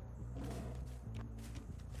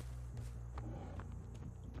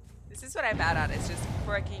 This is what I'm bad at. It's just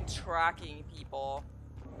freaking tracking people.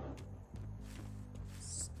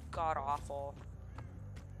 It's god awful.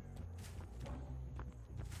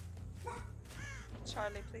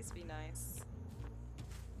 Charlie, please be nice.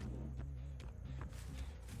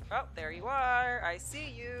 Oh, there you are. I see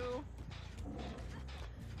you.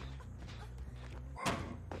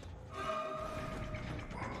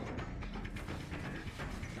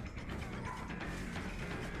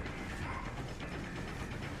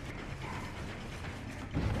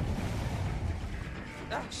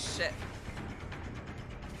 Oh, shit.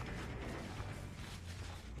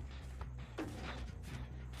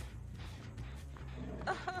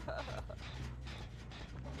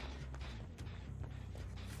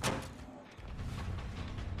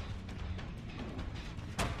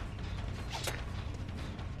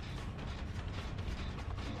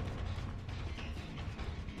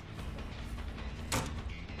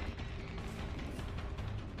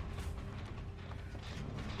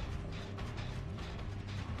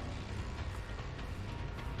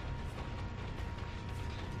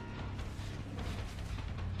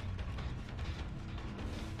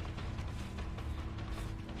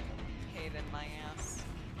 in my ass.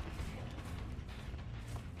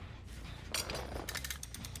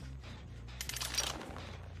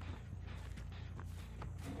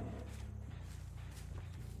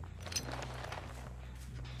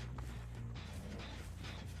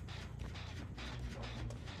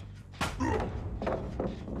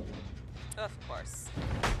 Of course.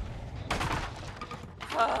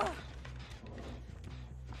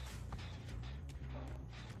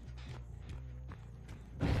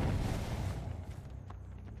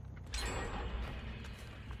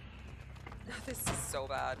 This is so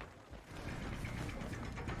bad.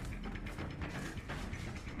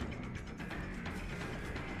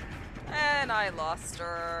 And I lost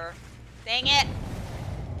her. Dang it!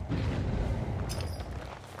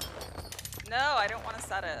 No, I don't want to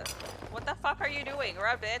set it. What the fuck are you doing?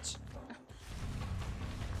 Run, bitch.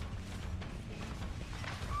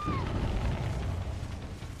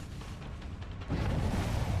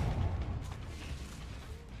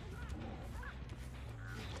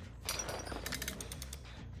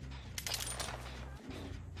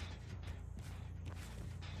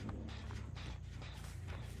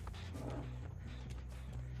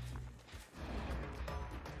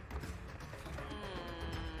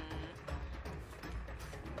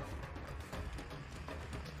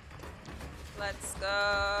 Let's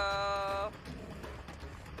go.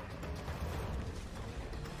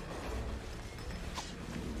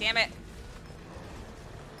 Damn it.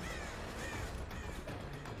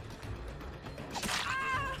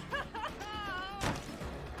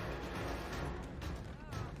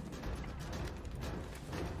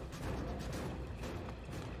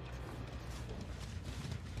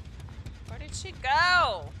 Where did she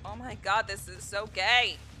go? Oh my god, this is so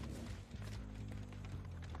gay.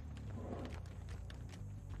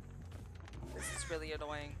 Really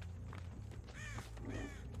annoying.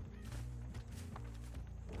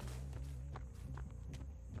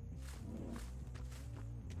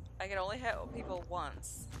 I can only hit people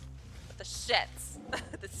once. But the shits.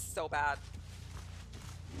 This is so bad.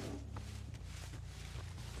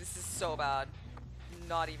 This is so bad.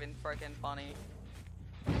 Not even freaking funny.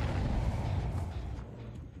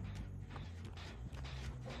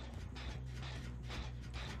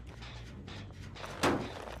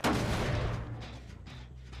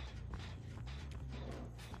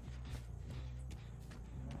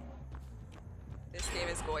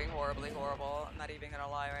 Going horribly horrible. I'm not even gonna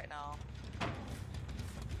lie right now.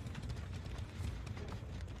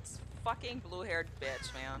 This fucking blue-haired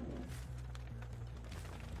bitch, man.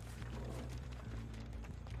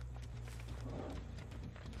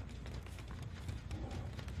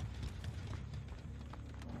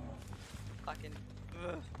 Fucking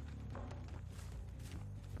ugh.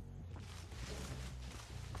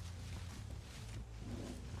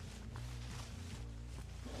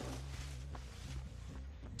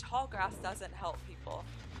 Tall grass doesn't help people.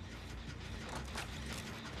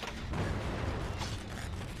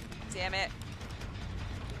 Damn it.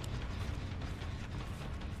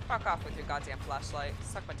 Fuck off with your goddamn flashlight.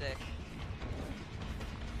 Suck my dick.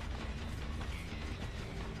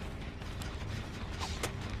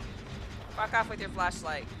 Fuck off with your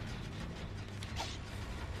flashlight.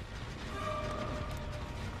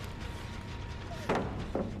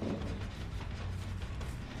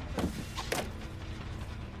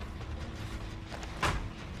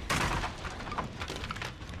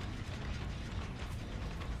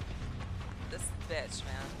 Bitch,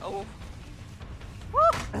 man. Oh. Woo!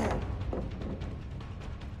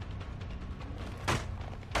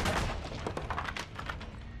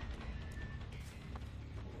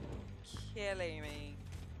 Killing me.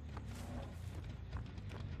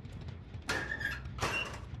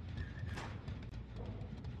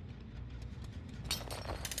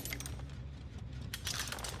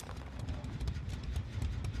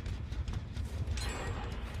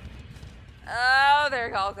 Oh,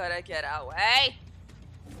 they're all gonna get away.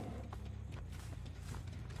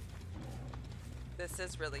 This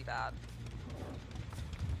is really bad.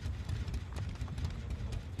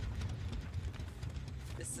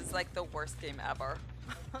 This is like the worst game ever.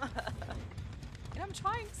 And I'm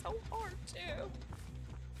trying so hard too.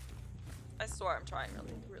 I swear I'm trying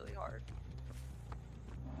really, really hard.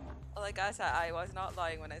 Like I said, I was not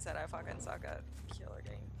lying when I said I fucking suck at killer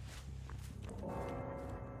game.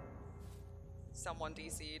 Someone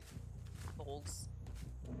DC'd. Bolts.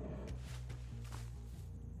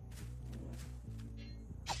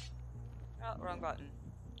 Oh, wrong button.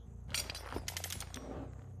 Look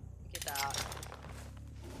at that.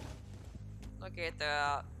 Look at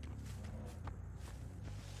that.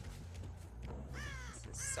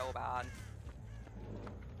 This is so bad.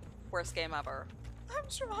 Worst game ever. I'm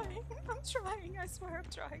trying. I'm trying. I swear I'm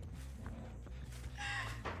trying.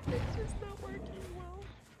 It's just not working well.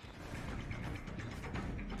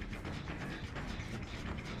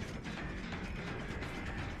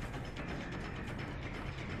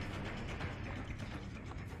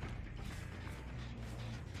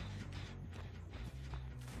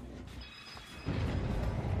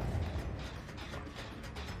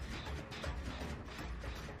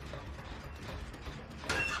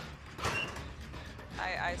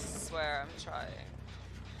 I swear I'm trying.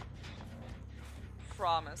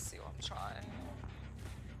 Promise you I'm trying.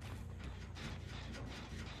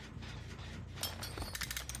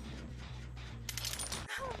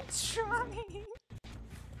 I'm trying.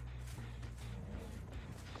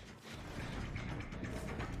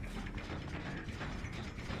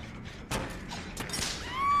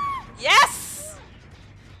 Yes!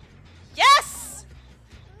 Yes!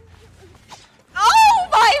 Oh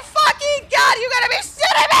my fucking god, you gotta be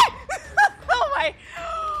shitting me! Oh my...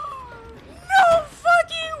 No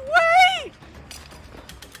fucking way!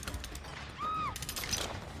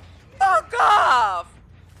 Fuck off!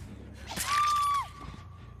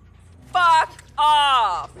 Fuck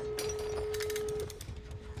off!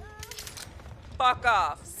 Fuck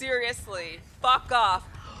off. Seriously. Fuck off.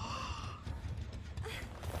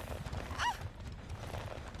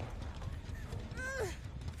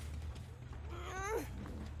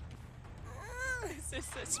 This is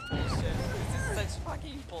such bullshit. This is such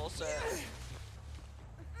fucking bullshit.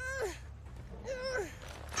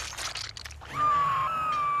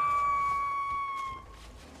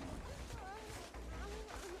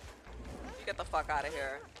 You get the fuck out of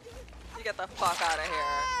here. You get the fuck out of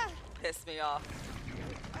here. Piss me off.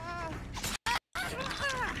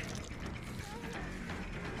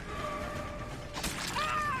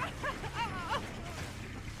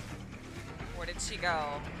 Where did she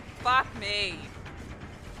go? Fuck me.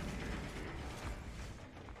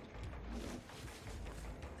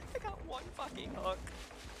 I got one fucking hook.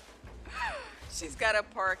 She's gotta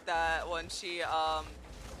perk that when she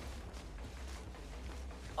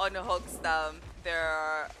unhooks them,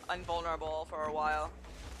 they're invulnerable for a while.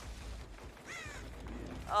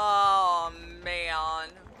 Oh man.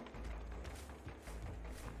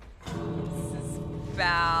 This is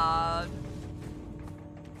bad.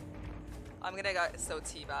 I'm gonna get so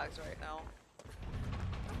teabagged right now.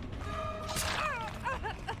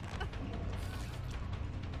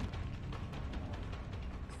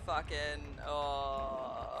 Fucking,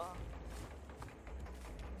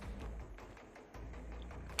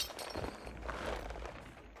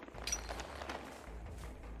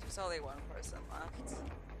 There's only one person left.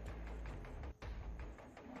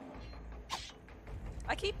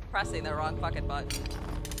 I keep pressing the wrong fucking button.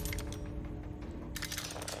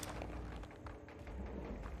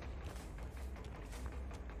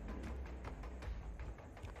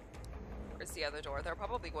 Where's the other door? They're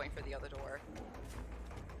probably going for the other door.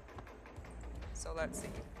 So let's see.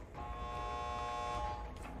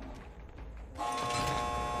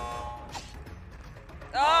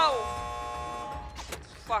 Oh!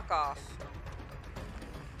 Fuck off.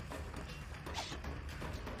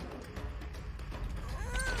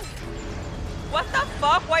 What the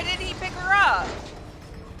fuck? Why didn't he pick her up?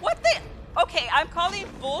 What the? Okay, I'm calling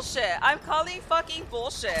bullshit. I'm calling fucking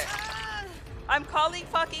bullshit. I'm calling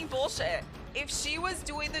fucking bullshit. If she was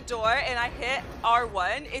doing the door and I hit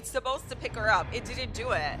R1, it's supposed to pick her up. It didn't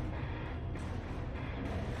do it.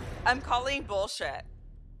 I'm calling bullshit.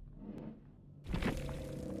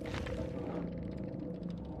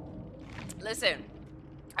 Listen,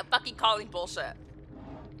 I'm fucking calling bullshit.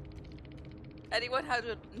 Anyone how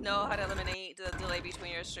to know how to eliminate the delay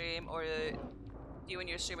between your stream or you and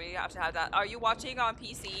your streamer? You have to have that. Are you watching on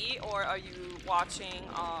PC or are you watching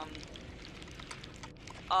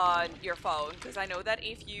on your phone? Because I know that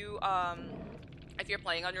if you're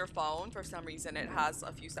playing on your phone, for some reason it has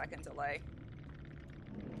a few second delay.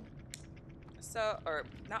 So, or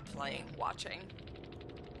not playing, watching.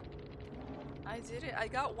 I did it. I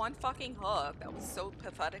got one fucking hook. That was so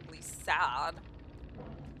pathetically sad.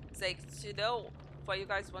 It's like, you know, why you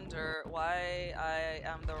guys wonder why I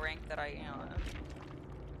am the rank that I am.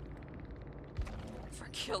 For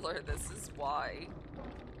killer, this is why.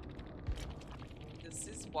 This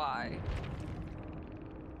is why.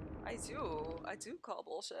 I do call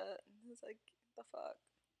bullshit. It's like, the fuck?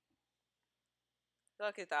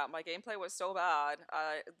 Look at that. My gameplay was so bad.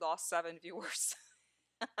 I lost 7 viewers.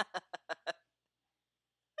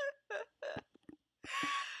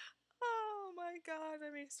 Oh my god,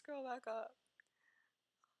 let me scroll back up.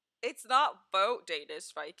 It's not vote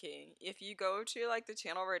Danish Viking. If you go to like the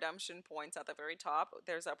channel redemption points at the very top,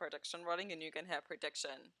 there's a prediction running and you can hit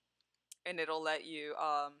prediction and it'll let you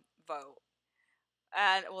vote.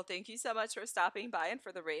 And well, thank you so much for stopping by and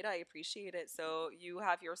for the raid. I appreciate it. So you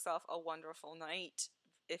have yourself a wonderful night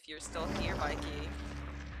if you're still here, Mikey.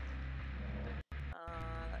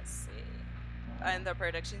 Let's see. And the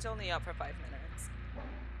prediction's only up for 5 minutes.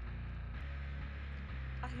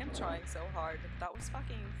 I am trying so hard. That was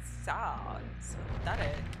fucking sad. So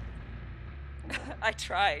pathetic. I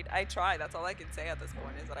tried. That's all I can say at this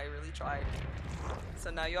point is that I really tried. So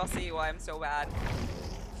now you all see why I'm so bad.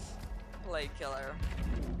 Plague killer.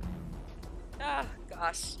 Ah,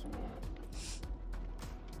 gosh.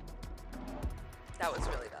 That was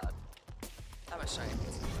really bad. That was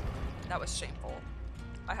shameful. That was shameful.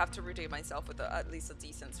 I have to redeem myself with at least a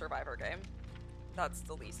decent Survivor game. That's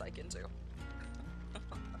the least I can do.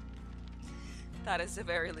 That is the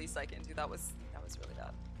very least I can do. That was really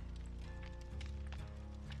bad.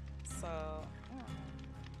 So,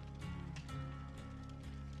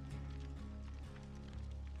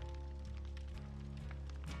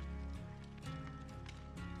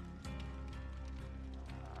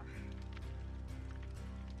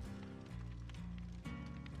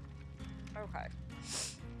 okay.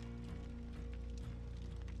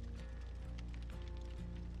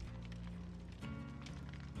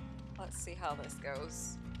 Let's see how this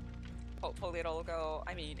goes. Hopefully it'll go,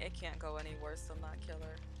 I mean, it can't go any worse than that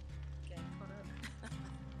killer. Can't put it.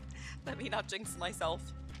 Let me not jinx myself.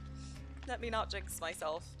 Let me not jinx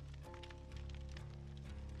myself.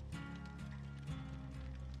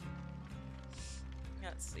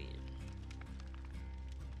 Let's see.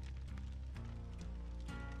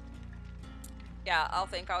 Yeah, I'll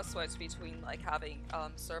switch between like having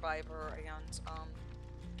Survivor and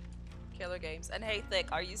killer games. And hey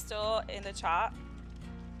Thick, are you still in the chat?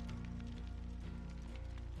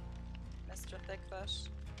 Mr. Thickfish.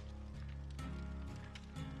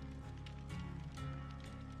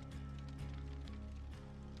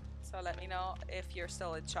 So let me know if you're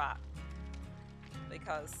still in chat.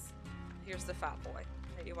 Because here's the fat boy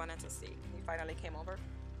that you wanted to see. He finally came over.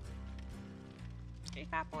 Hey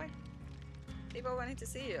fat boy. People wanting to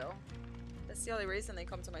see you. That's the only reason they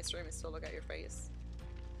come to my stream is to look at your face.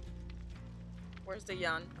 Where's the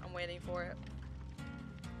yawn? I'm waiting for it.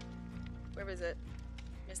 Where is it?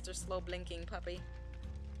 Mr. Slow Blinking Puppy.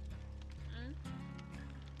 Hmm?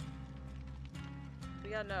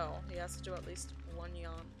 Yeah, no. He has to do at least one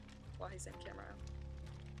yawn while he's in camera.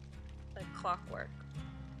 Like clockwork.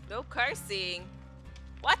 No cursing!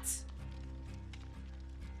 What?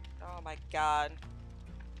 Oh my god.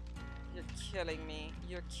 You're killing me.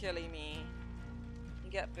 You're killing me. You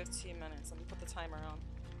get 15 minutes. Let me put the timer on.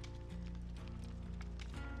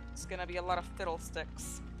 It's gonna be a lot of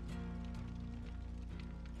fiddlesticks.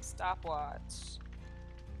 Stopwatch.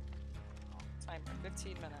 Oh, timer.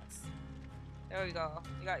 15 minutes. There we go.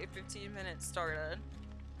 You got your 15 minutes started.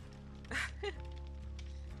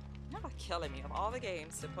 You're not killing me. Of all the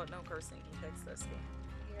games to put no cursing, he picks this game.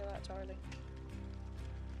 You hear that, Charlie?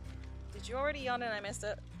 Did you already yawn and I missed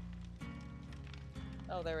it?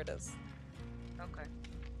 Oh, there it is. Okay.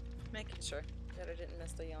 Making sure that I didn't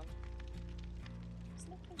miss the yawn. Just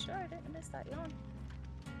making sure I didn't miss that yawn.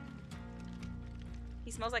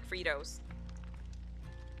 He smells like Fritos.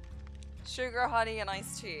 Sugar, honey, and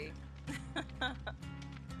iced tea.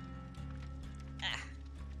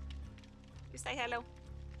 You say hello.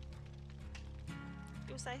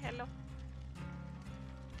 You say hello.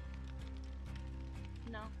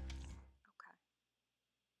 No.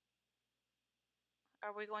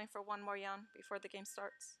 Are we going for one more yawn before the game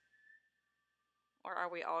starts? Or are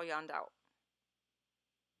we all yawned out?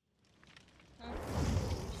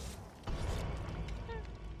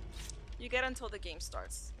 You get until the game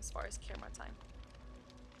starts, as far as camera time.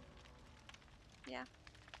 Yeah.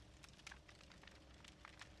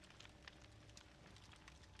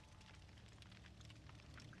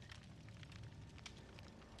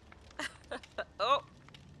 Oh!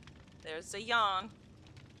 There's a yawn.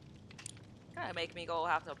 Gonna make me go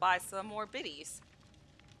have to buy some more biddies.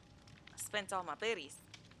 I spent all my biddies.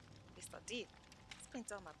 Yes, I did.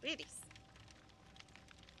 Spent all my biddies.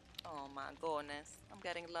 Oh my goodness. I'm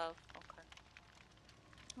getting love. Okay.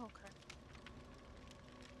 Okay.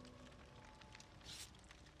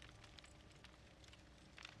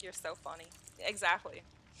 You're so funny. Exactly.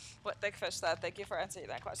 What Thickfish said. Thank you for answering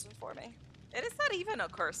that question for me. It is not even a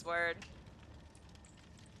curse word.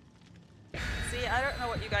 See, I don't know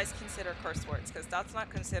what you guys consider curse words, because that's not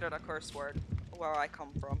considered a curse word where I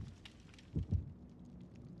come from.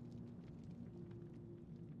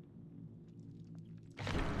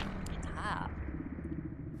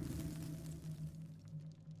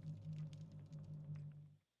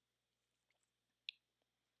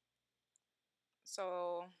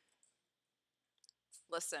 So,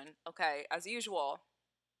 listen, okay, as usual.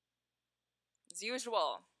 As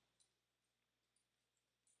usual.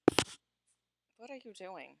 What are you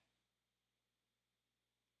doing?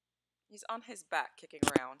 He's on his back kicking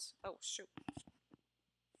around. Oh, shoot.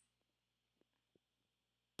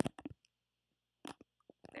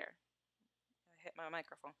 There. I hit my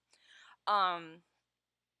microphone.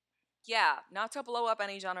 Yeah, not to blow up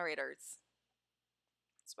any generators.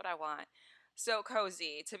 That's what I want. So,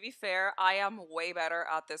 Cozy, to be fair, I am way better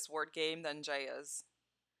at this word game than Jay is.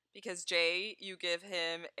 Because Jay, you give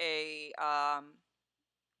him a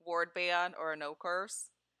word ban or a no curse,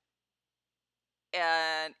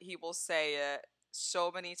 and he will say it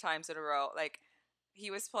so many times in a row. Like,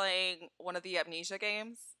 he was playing one of the Amnesia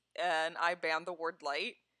games, and I banned the word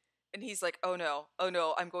light, and he's like, oh no,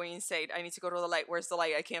 I'm going insane. I need to go to the light. Where's the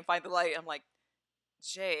light? I can't find the light. I'm like,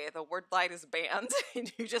 Jay, the word light is banned,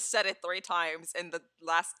 and you just said it 3 times in the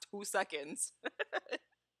last 2 seconds.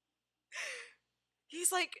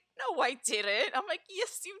 He's like, no, I didn't. I'm like,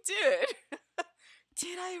 yes, you did.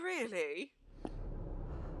 Did I really?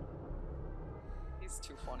 He's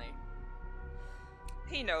too funny.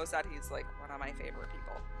 He knows that he's like one of my favorite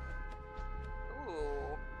people.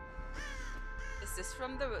 Ooh. Is this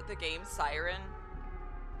from the game Siren?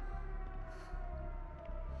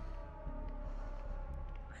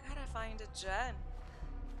 I gotta find a gen.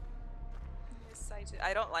 Yes, I do.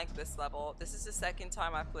 I don't like this level. This is the second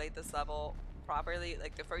time I've played this level properly.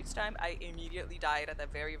 Like, the first time I immediately died at the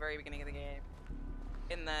very, very beginning of the game.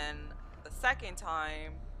 And then the second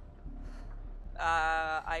time,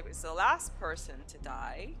 I was the last person to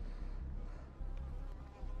die.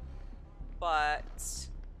 But...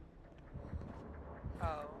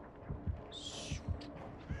 oh.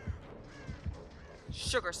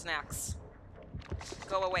 Sugar snacks.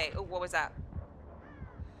 Go away. Oh, what was that?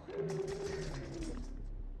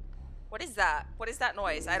 What is that? What is that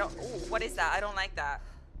noise? I don't... ooh, what is that? I don't like that.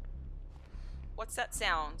 What's that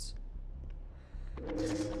sound?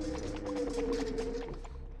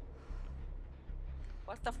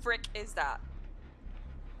 What the frick is that?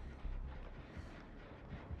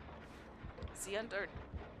 Is he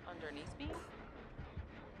underneath me?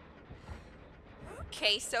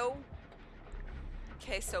 Queso?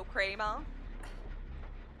 Queso crema?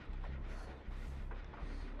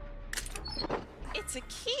 It's a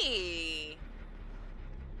key!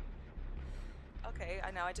 Okay,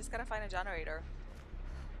 I know, I just gotta find a generator.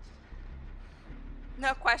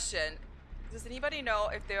 No question. Does anybody know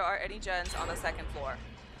if there are any gens on the 2nd floor?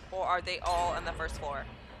 Or are they all on the 1st floor?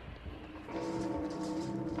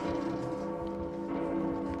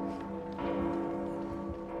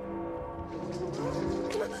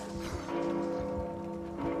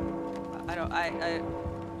 I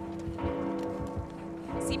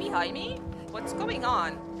see behind me? What's going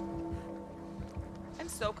on? I'm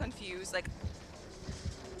so confused, like...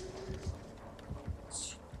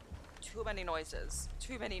 too many noises.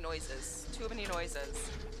 Too many noises. Too many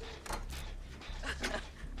noises.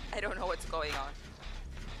 I don't know what's going on.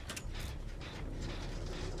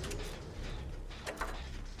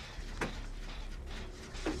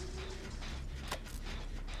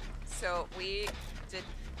 So we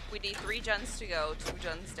need 3 gens to go, 2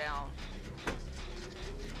 gens down.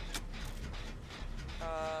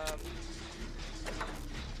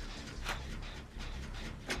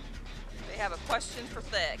 They have a question for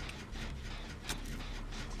Thick.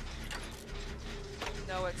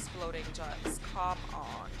 No exploding gens. Come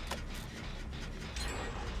on.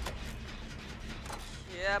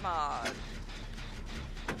 Come on.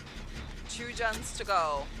 2 gens to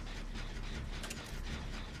go.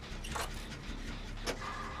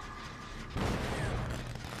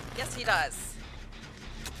 Yes, he does.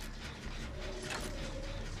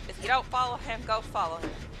 If you don't follow him, go follow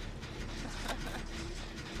him.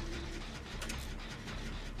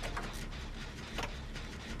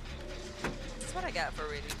 That's what I get for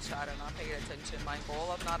reading chat and not paying attention. My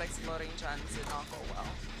goal of not exploding gens did not go well.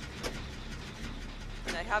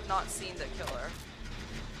 And I have not seen the killer.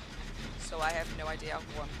 So I have no idea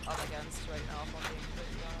who I'm up against right now, if I'm being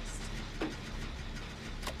completely honest.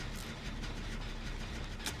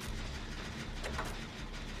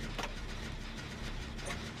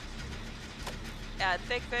 Yeah,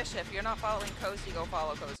 Big Fish, if you're not following Cozy, go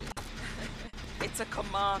follow Cozy. It's a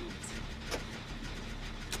command.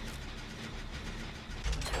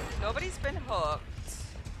 Nobody's been hooked.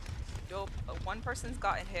 Nope. One person's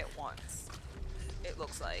gotten hit once. It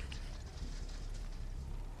looks like.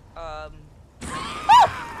 I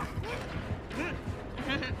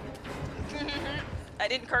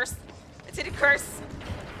didn't curse. I didn't curse.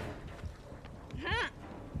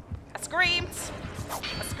 That's screamed!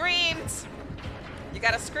 I screamed! You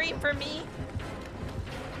gotta scream for me.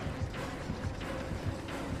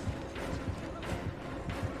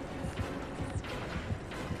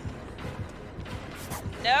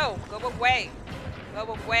 No! Go away!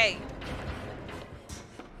 Go away!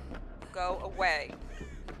 Go away.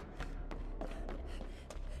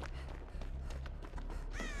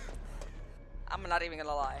 I'm not even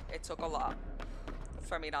gonna lie. It took a lot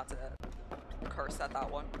for me not to curse at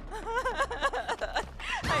that one.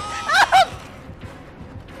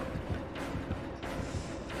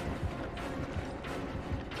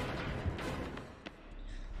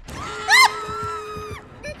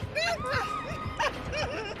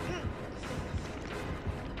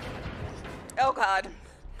 Oh god.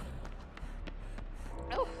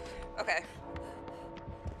 Oh, okay.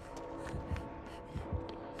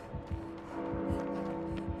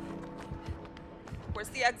 Where's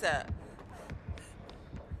the exit?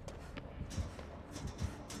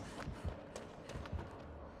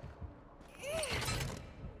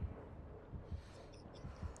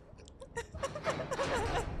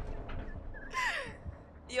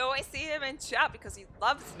 You always see him in chat because he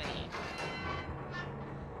loves me.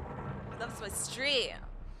 He loves my stream.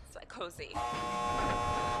 It's my cozy.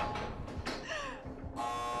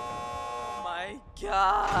 Oh my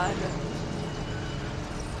god.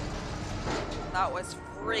 That was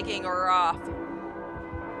freaking rough.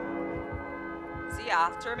 Is he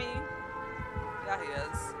after me? Yeah, he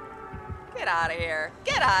is. Get out of here.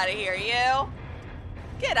 Get out of here, you.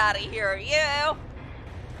 Get out of here, you.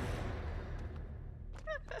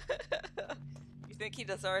 You think he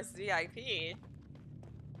deserves VIP?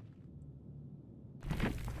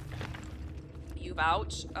 You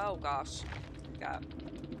vouch? Oh gosh. Got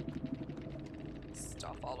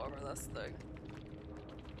stuff all over this thing.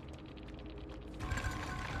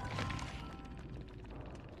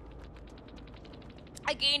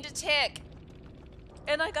 I gained a tick!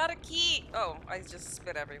 And I got a key! Oh, I just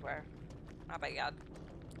spit everywhere. My bad.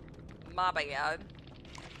 My bad.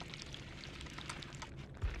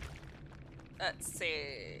 Let's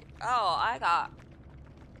see. Oh, I got...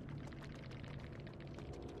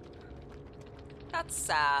 That's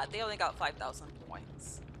sad. They only got 5,000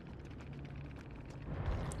 points.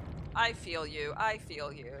 I feel you. I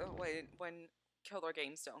feel you. When killer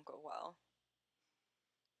games don't go well.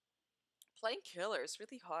 Playing killer is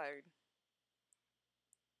really hard.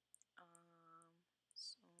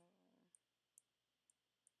 So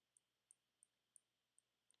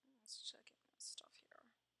let's check in my stuff here.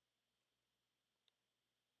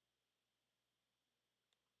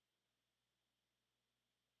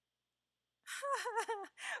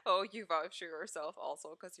 Oh, you vouch for yourself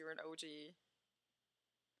also because you're an OG.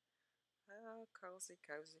 Oh, cozy,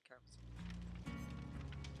 cozy, cozy.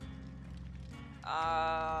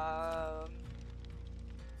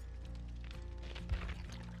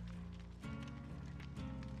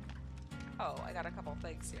 Oh, I got a couple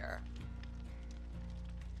things here.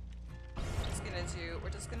 We're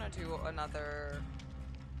just gonna do another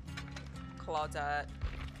Claudette.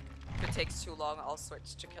 If it takes too long, I'll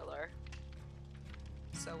switch to killer.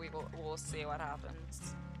 So we'll see what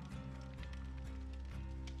happens.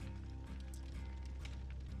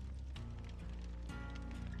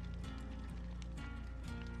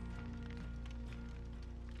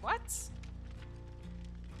 What?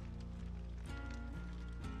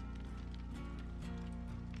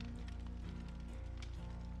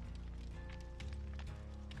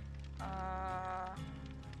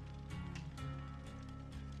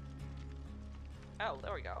 Oh,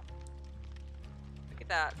 there we go. Look at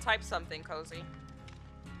that. Type something, Cozy.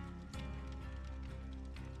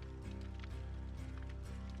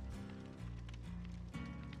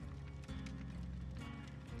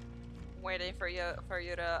 Waiting for you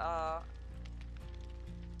to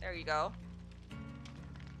there you go.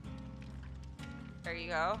 There you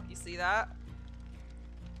go. You see that?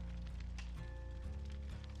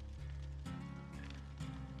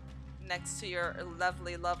 Next to your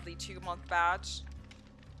lovely, lovely 2-month badge.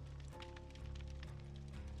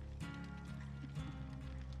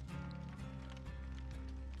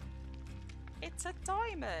 It's a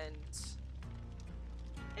diamond.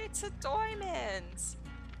 It's a diamond.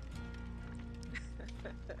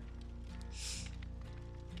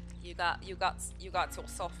 you got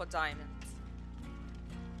yourself a diamond.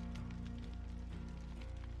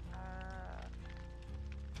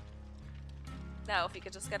 Now, if you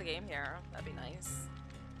could just get a game here, that'd be nice.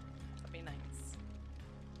 That'd be nice.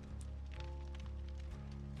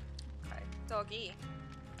 Okay, doggy,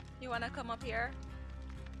 you wanna come up here?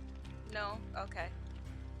 No? Okay.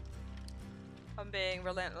 I'm being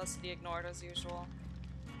relentlessly ignored as usual.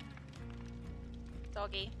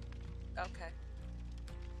 Doggy. Okay.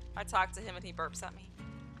 I talked to him and he burps at me.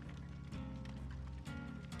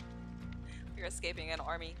 You're escaping an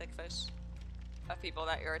army, thick fish, of people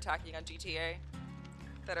that you're attacking on GTA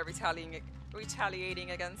that are retaliating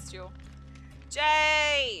against you.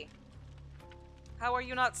 Jay! How are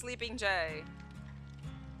you not sleeping, Jay?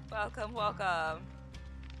 Welcome, welcome.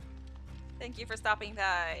 Thank you for stopping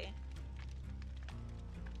by.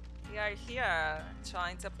 We are here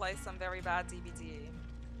trying to play some very bad DBD.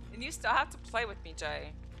 And you still have to play with me,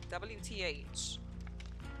 Jay. WTH.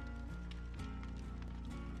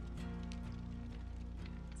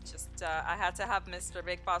 Just, I had to have Mr.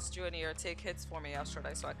 Big Boss Jr. take hits for me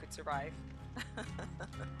yesterday so I could survive.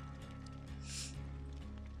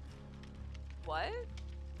 What?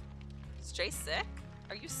 Is Jay sick?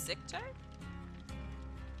 Are you sick, Jay?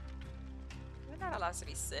 You're not allowed to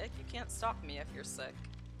be sick. You can't stop me if you're sick.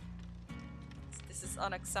 This is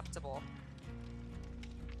unacceptable.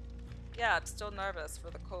 Yeah, I'm still nervous for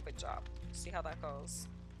the COVID job. See how that goes.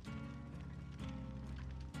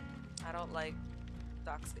 I don't like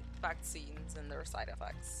vaccines and their side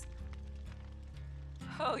effects.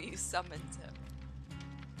 Oh, you summoned him.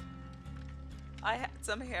 I had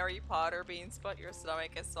some Harry Potter beans, but your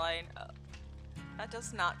stomach is fine. That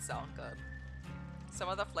does not sound good. Some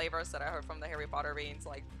of the flavors that I heard from the Harry Potter beans,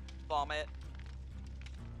 like vomit.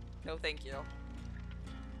 No thank you.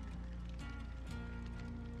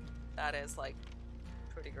 That is like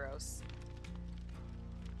pretty gross.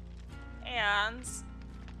 And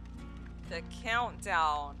the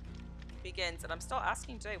countdown begins, and I'm still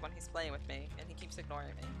asking Jay when he's playing with me, and he keeps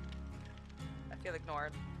ignoring me. I feel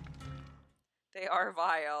ignored. They are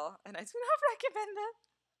vile, and I do not recommend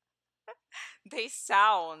them. They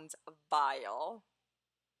sound vile.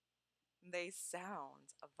 They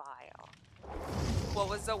sound vile. What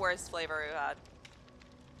was the worst flavor you had?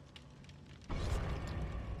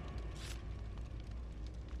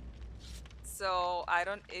 So, I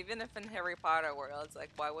don't, even if in Harry Potter worlds,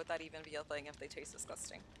 like, why would that even be a thing if they taste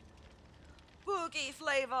disgusting? Boogie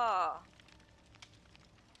flavor!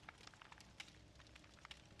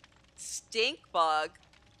 Stink bug?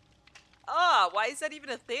 Ah, why is that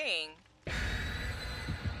even a thing?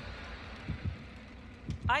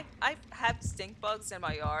 I've had stink bugs in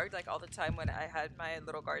my yard, like all the time when I had my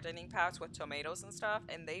little gardening patch with tomatoes and stuff,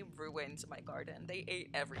 and they ruined my garden. They ate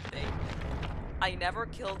everything. I never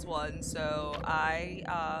killed one, so I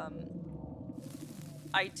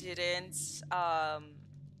didn't,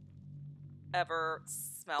 ever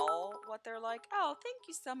smell what they're like. Oh, thank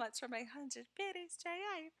you so much for my 100 biddies, Jay.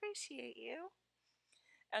 I appreciate you.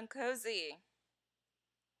 And Cozy.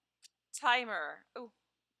 Timer. Ooh.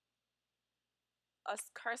 Us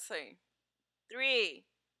cursing. 3,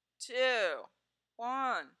 2,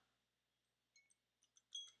 1.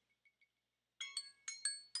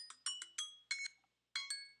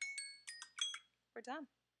 We're done.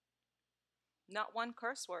 Not one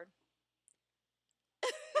curse word.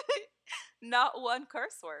 Not one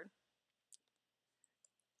curse word.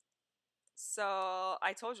 So,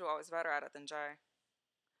 I told you I was better at it than Jay.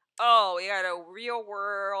 Oh, we got a real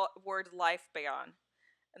word life ban.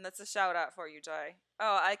 And that's a shout out for you, Jay.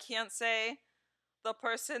 Oh, I can't say the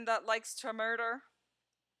person that likes to murder.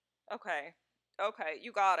 Okay. Okay,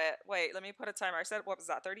 you got it. Wait, let me put a timer. I said, what was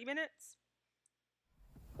that, 30 minutes?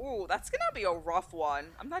 Ooh, that's gonna be a rough one.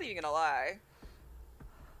 I'm not even gonna lie.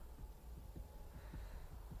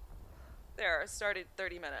 There, started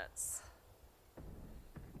 30 minutes.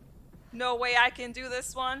 No way I can do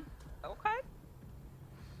this one. Okay.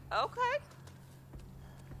 Okay.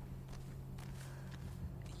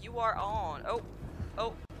 You are on. Oh.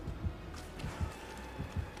 Oh.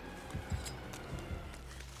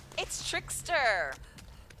 It's Trickster.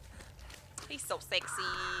 He's so sexy.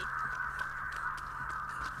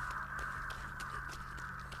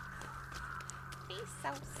 He's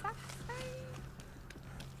so sexy.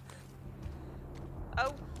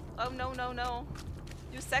 Oh. Oh, no, no, no.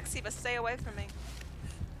 You're sexy, but stay away from me.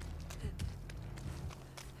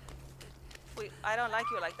 Wait, I don't like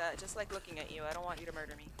you like that. I just like looking at you. I don't want you to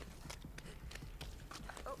murder me.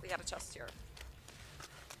 Oh, we got a chest here.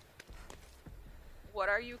 What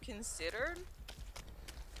are you considered?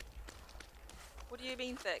 What do you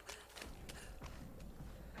mean thick?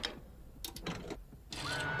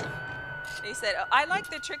 He said, I like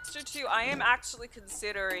the Trickster too. I am actually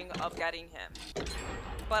considering of getting him.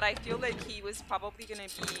 But I feel like he was probably gonna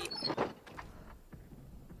be...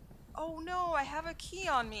 Oh no, I have a key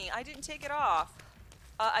on me. I didn't take it off.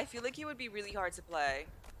 I feel like he would be really hard to play.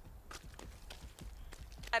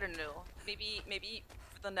 I don't know. Maybe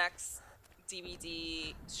for the next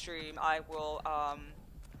DBD stream, I will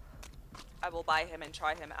I will buy him and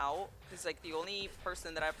try him out. Because like the only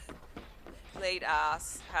person that I've played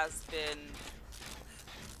as has been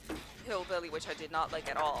Hillbilly, which I did not like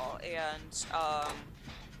at all, and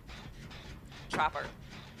Trapper.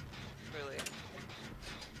 Really.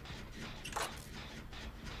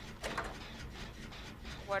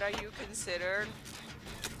 What are you considered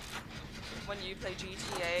when you play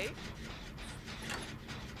GTA?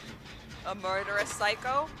 A murderous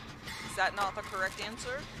psycho? Is that not the correct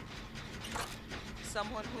answer?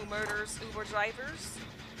 Someone who murders Uber drivers?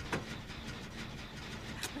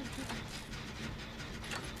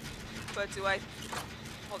 But do I...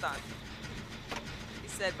 Hold on. He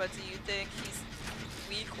said, but do you think he's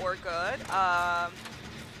weak or good?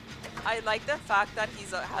 I like the fact that he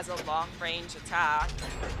has a long-range attack.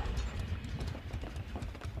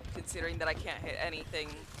 Considering that I can't hit anything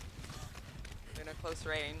in a close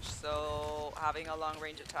range, so having a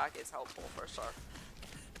long-range attack is helpful for sure.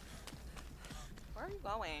 Where are you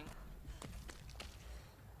going?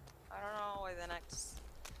 I don't know where the next...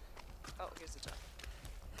 Oh, here's a gen.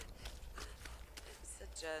 It's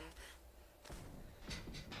a gen.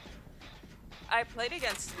 I played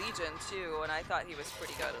against Legion too, and I thought he was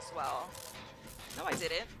pretty good as well. No, I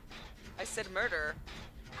didn't. I said murder.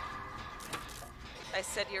 I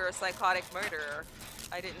said you're a psychotic murderer.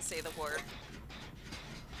 I didn't say the word.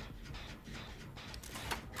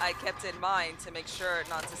 I kept in mind to make sure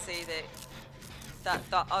not to say that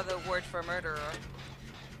the other word for murderer.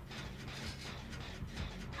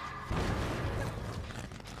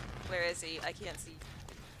 Where is he? I can't see.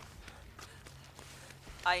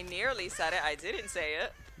 I nearly said it. I didn't say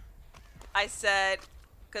it. I said,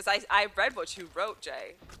 because I read what you wrote,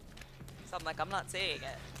 Jay. So I'm like, I'm not saying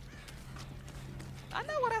it. I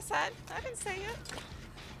know what I said. I didn't say it.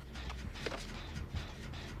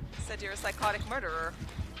 I said you're a psychotic murderer.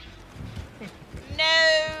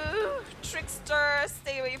 No! Trickster,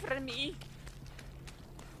 stay away from me.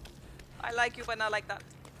 I like you, but not like that.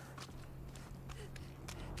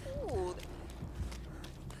 Ooh.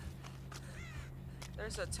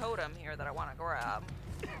 There's a totem here that I want to grab.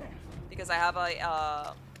 Because I have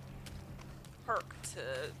a perk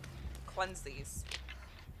to cleanse these.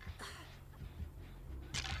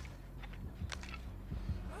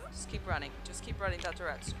 Just keep running. Just keep running that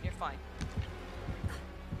direction. You're fine.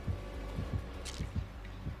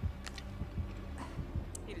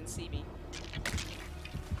 He didn't see me.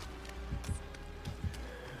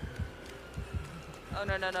 Oh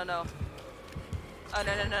no no no no. Oh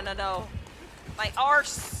no no no no no. My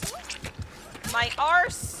arse! My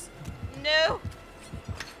arse! No!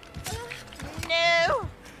 No!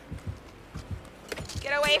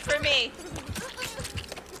 Get away from me!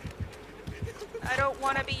 I don't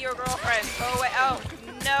want to be your girlfriend. Oh wait, oh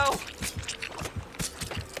no!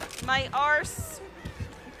 My arse!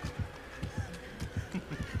 You're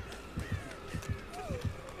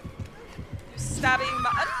stabbing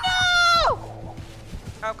my— no!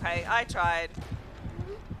 Okay, I tried.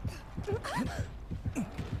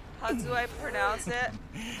 How do I pronounce it?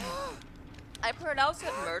 I pronounce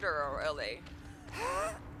it murderer, really.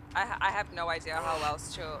 I have no idea how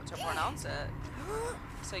else to pronounce it.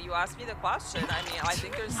 So you asked me the question. I mean, I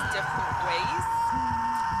think there's different ways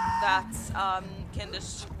that can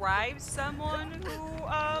describe someone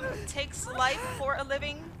who takes life for a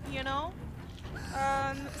living, you know?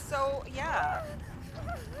 So yeah.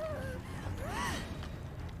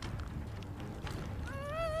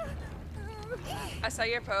 I saw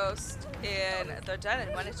your post in the den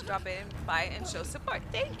and wanted to drop in by and show support.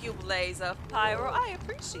 Thank you, Blaze of Pyro. I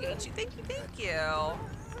appreciate you. Thank you, thank you.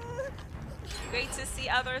 Great to see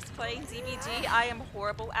others playing DBD. I am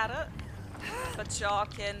horrible at it, but y'all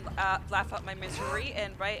can laugh at my misery.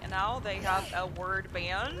 And right now they have a word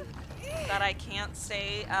ban that I can't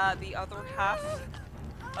say the other half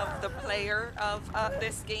of the player of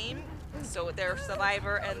this game. So there's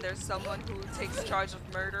survivor and there's someone who takes charge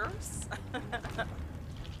of murders.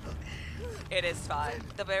 It is fun.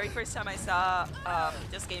 The very first time I saw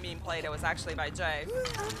this game being played, it was actually by Jay.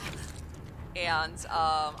 And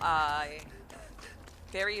I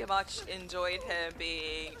very much enjoyed him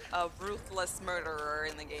being a ruthless murderer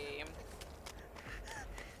in the game.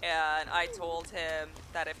 And I told him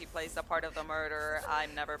that if he plays the part of the murderer,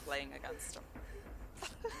 I'm never playing against him.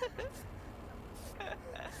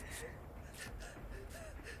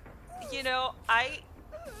 You know, I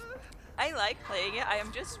like playing it. I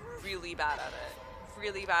am just really bad at it.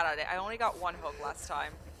 Really bad at it. I only got one hook last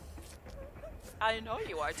time. I know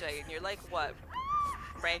you are, Jay, and you're like, what,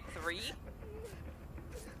 rank 3?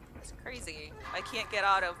 It's crazy. I can't get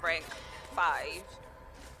out of rank 5.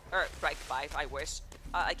 Or rank 5, I wish.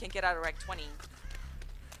 I can't get out of rank 20.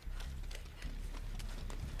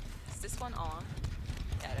 this one on?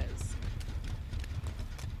 Yeah, it is.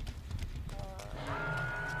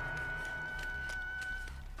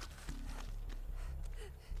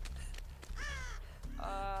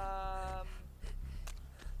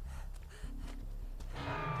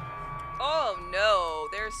 Oh no,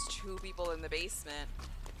 there's 2 people in the basement.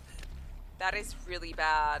 That is really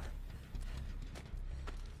bad.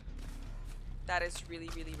 That is really,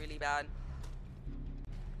 really, really bad.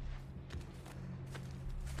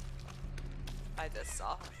 I just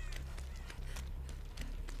saw her.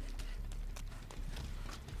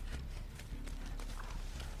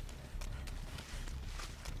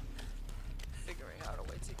 Figuring out a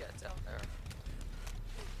way to get down there.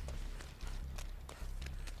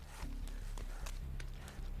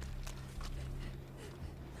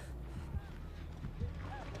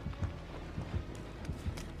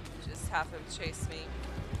 Just have him chase me.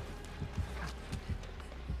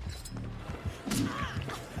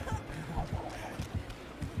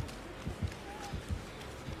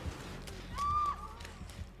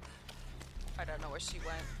 I don't know where she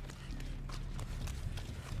went.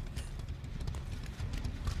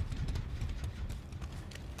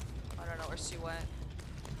 I don't know where she went.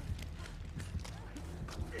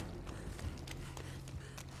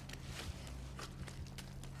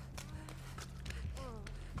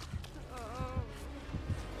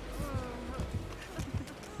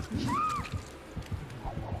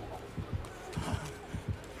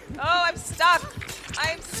 Oh, I'm stuck!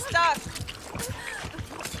 I'm stuck!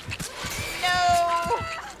 No!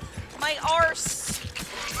 My arse!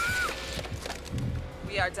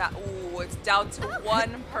 We are down. Ooh, it's down to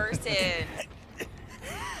 1 person. This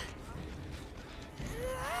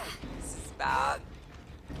is bad.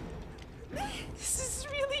 This is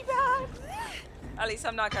really bad. At least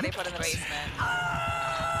I'm not getting put in the basement. This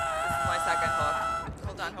is my second hook.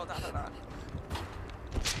 Hold on, hold on, hold on.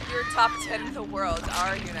 You're top 10 in the world,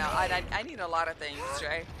 are you now? I need a lot of things,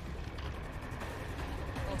 Jay.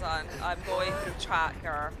 Hold on, I'm going through chat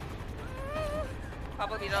here.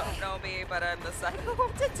 Probably don't know me, but I'm the second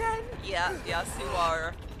up to 10. Yeah, yes you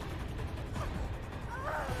are.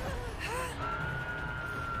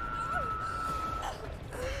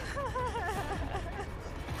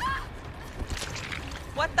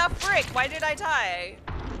 What the frick? Why did I die?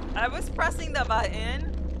 I was pressing the button.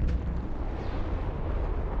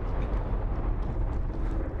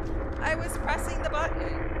 I was pressing the button.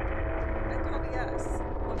 I called yes.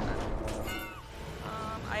 Hold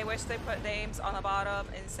on. I wish they put names on the bottom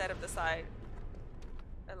instead of the side.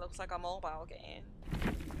 It looks like a mobile game.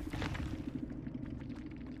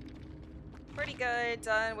 Pretty good.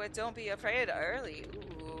 Done with Don't Be Afraid early.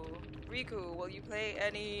 Ooh. Riku, will you play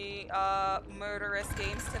any murderous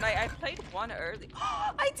games tonight? I played one early.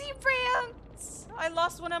 I deranked! I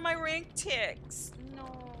lost one of my rank ticks. No.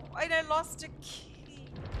 And I lost a key.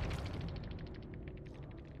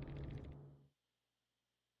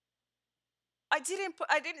 I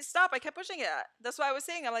didn't stop. I kept pushing it. That's why I was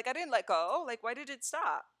saying. I'm like, I didn't let go. Like, why did it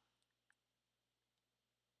stop?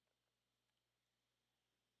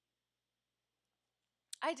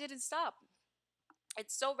 I didn't stop.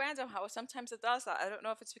 It's so random how sometimes it does that. I don't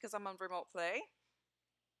know if it's because I'm on remote play.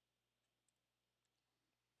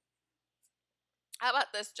 How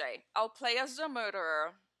about this, Jay? I'll play as the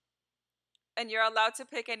murderer. And you're allowed to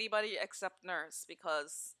pick anybody except Nurse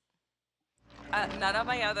because none of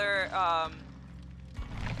my other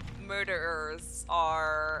murderers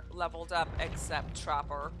are leveled up except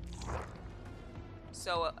Trapper.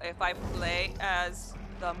 So if I play as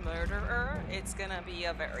the murderer, it's gonna be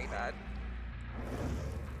a very bad,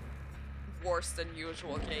 worse than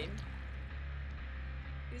usual game.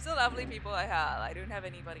 These are lovely people I have. I don't have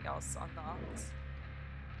anybody else unlocked.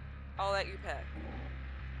 I'll let you pick.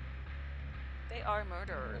 They are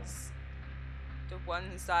murderers. The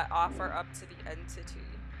ones that offer up to the entity.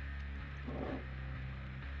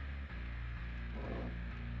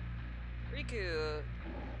 Riku.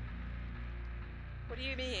 What do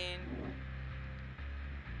you mean?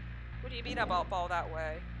 What do you mean about ball that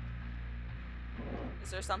way? Is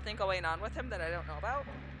there something going on with him that I don't know about?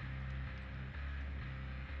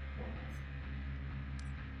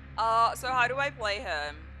 So how do I play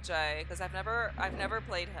him, Jay? Because I've never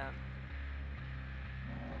played him.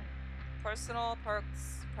 Personal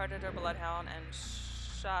perks, Predator, Bloodhound, and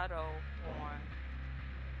Shadowborn.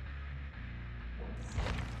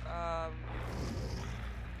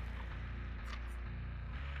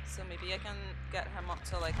 So maybe I can get him up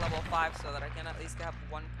to like level 5 so that I can at least have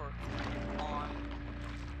 1 perk on.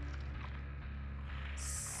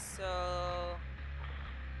 So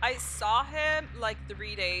I saw him like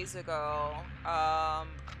 3 days ago.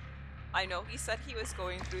 I know he said he was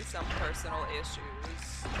going through some personal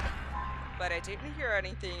issues, but I didn't hear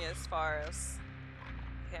anything as far as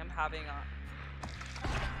him having a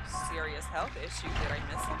serious health issue. Did I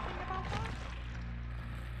miss something about that?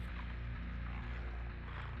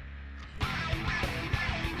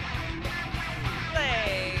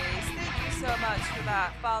 Blaze, thank you so much for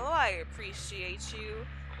that follow. I appreciate you.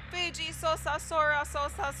 Fiji Sosa Sora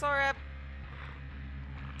Sosa Sora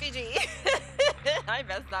Fiji. I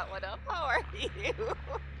messed that one up. How are you?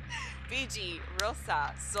 Fiji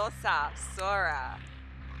Rosa Sosa Sora.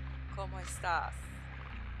 ¿Cómo estás?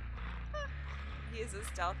 He is a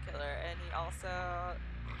stealth killer, and he also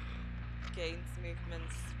gains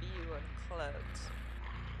movement speed when cloaked.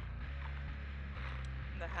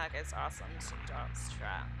 The hack is awesome. She drops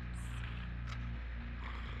traps.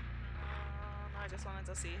 I just wanted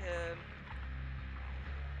to see him.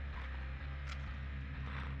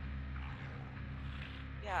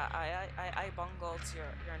 Yeah, I bungled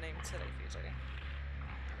your name today, Fiji.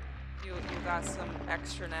 You got some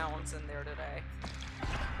extra nouns in there today.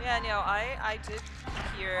 Yeah, no, I did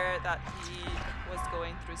hear that he was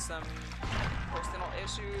going through some personal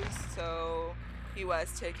issues, so he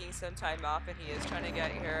was taking some time off, and he is trying to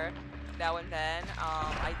get here now and then.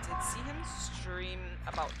 I did see him stream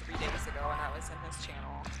about 3 days ago, and I was in his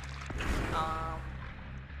channel.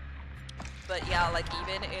 But yeah, like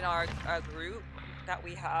even in our group that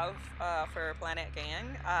we have for Planet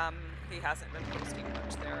Gang, he hasn't been posting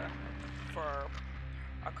much there for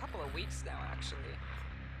a couple of weeks now, actually.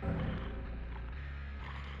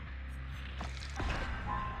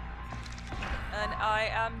 And I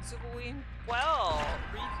am doing well.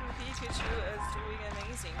 Riku Pikachu is doing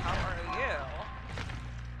amazing. How are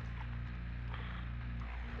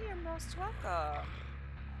you? You're most welcome.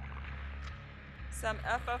 Some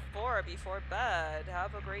FF4 before bed.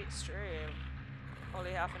 Have a great stream.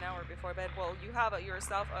 Only half an hour before bed. Well, you have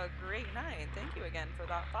yourself a great night. Thank you again for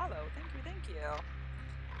that follow. Thank you, thank you.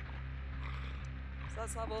 So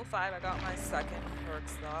that's level 5. I got my second perk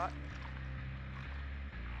slot.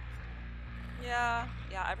 Yeah,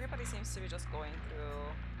 everybody seems to be just going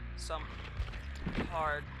through some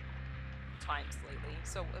hard times lately.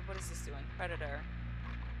 So what is this doing? Predator.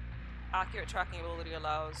 Accurate tracking ability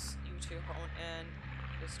allows you to hone in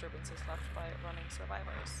disturbances left by running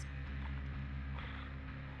survivors.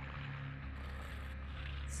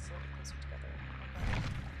 So closer together. Okay.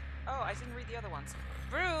 Oh, I didn't read the other ones.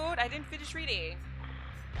 Rude! I didn't finish reading.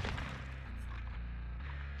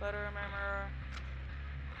 Better remember.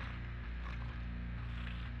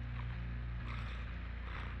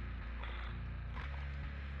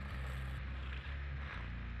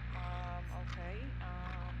 Okay.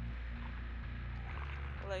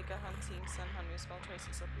 Like a hunting sun honey smell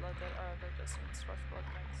traces of blood that are very distant. Fresh blood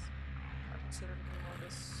mix are considered to be more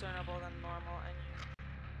discernible than normal, and you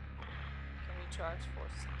can recharge for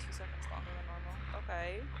 2 seconds longer than normal.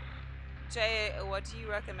 Okay. Jay, what do you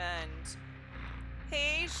recommend?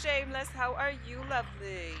 Hey, Shameless, how are you,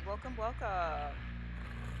 lovely? Welcome, welcome.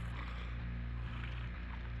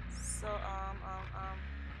 So,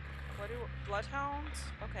 what do Bloodhound?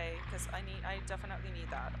 Okay, because I definitely need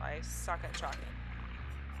that. I suck at tracking.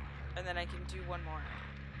 And then I can do one more.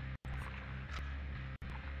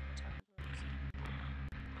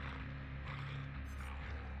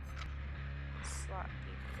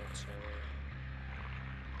 Slappy Butcher.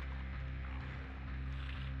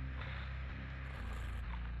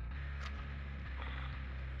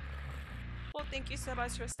 Well, thank you so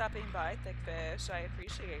much for stopping by, Thickfish. I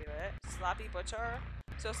appreciate it. Slappy Butcher.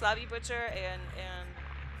 So Slappy Butcher and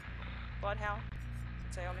Bloodhound.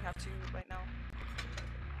 Since I only have 2 right now.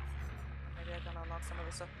 Maybe I can unlock some of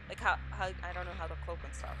the stuff. Like how I don't know how to cloak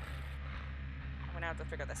and stuff. I'm gonna have to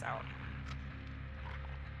figure this out.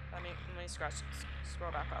 Let me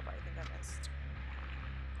scroll back up. I think I missed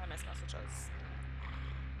messages.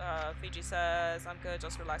 Fiji says, I'm good,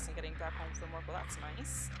 just relaxing, getting back home from work. Well, that's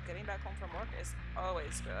nice. Getting back home from work is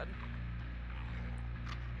always good.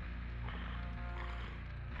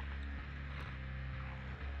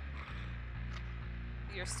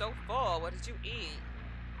 You're so full. What did you eat?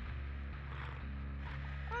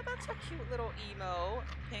 Oh, that's a cute little emo.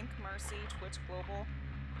 Pink Mercy, Twitch Global.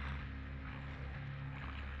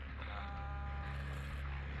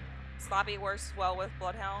 Sloppy works well with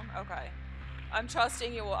Bloodhound? Okay. I'm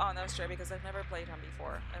trusting you on this stream because I've never played him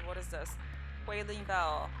before. And what is this? Wailing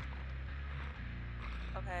Bell.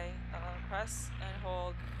 Okay, press and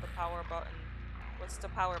hold the power button. What's the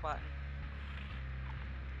power button?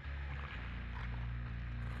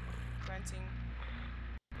 Granting.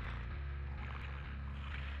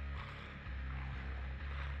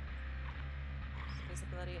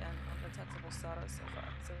 Visibility and undetectable status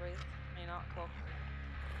effects. The wraith may not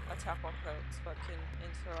attack while cloaked, but can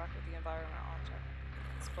interact with the environment object.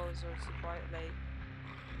 Exposure to bright light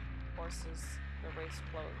forces the wraith's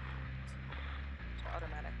cloak to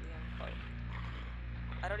automatically uncloak.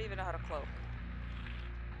 I don't even know how to cloak.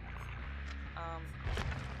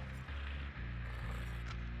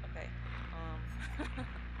 Okay.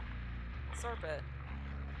 Sorbet.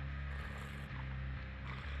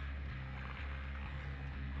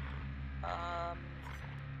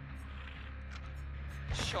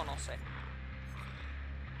 Yo no sé.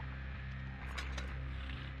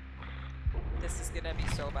 This is gonna be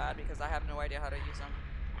so bad because I have no idea how to use them.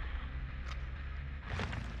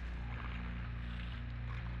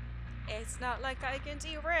 It's not like I can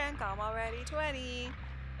D-rank, I'm already 20.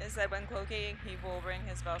 It said when cloaking, he will ring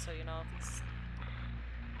his bell so you know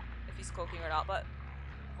if he's cloaking or not, but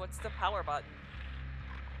what's the power button?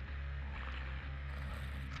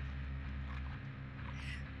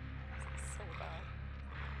 So bad.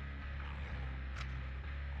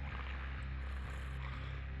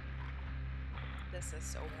 This is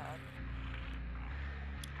so bad.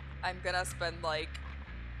 I'm gonna spend like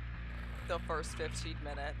the first 15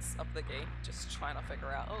 minutes of the game just trying to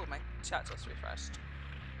figure out. Oh, my chat just refreshed.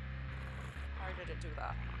 Why did it do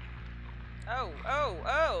that?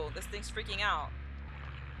 Oh, this thing's freaking out.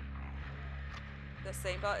 The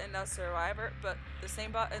same button that Survivor, but the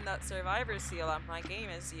same button that Survivor seal on my game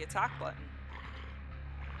is the attack button.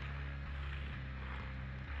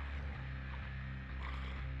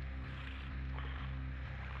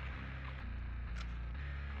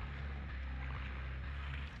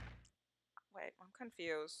 Wait, I'm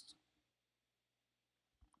confused.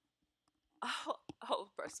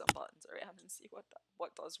 I'll press some buttons around and see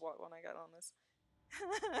what does what when I get on this.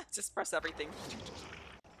 Just press everything.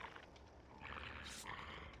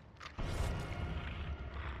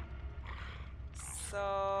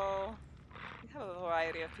 So we have a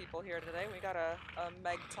variety of people here today. We got a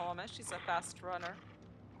Meg Thomas. She's a fast runner.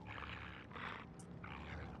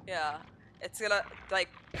 Yeah, it's gonna like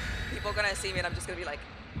people gonna see me and I'm just gonna be like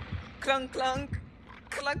clunk clunk.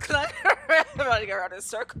 Clunk clunk, running around in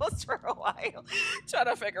circles for a while, trying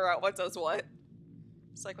to figure out what does what.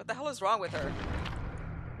 It's like, what the hell is wrong with her?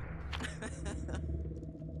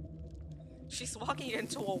 She's walking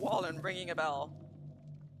into a wall and ringing a bell.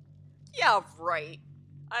 Yeah, right.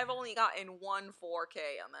 I've only gotten one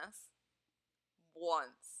 4K on this.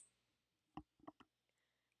 Once.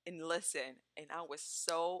 And listen, and I was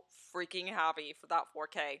so freaking happy for that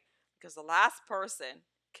 4K because the last person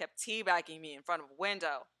kept teabagging me in front of a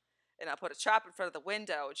window, and I put a trap in front of the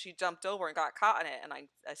window, and she jumped over and got caught in it, and I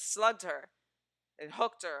slugged her and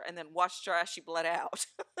hooked her, and then watched her as she bled out.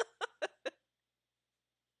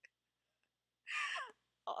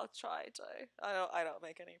 I'll try to. I don't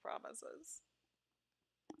make any promises.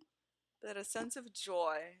 But a sense of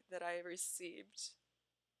joy that I received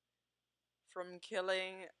from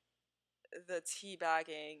killing the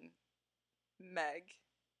teabagging Meg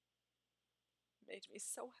made me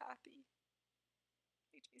so happy.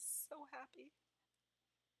 Made me so happy.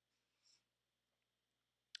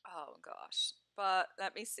 Oh gosh. But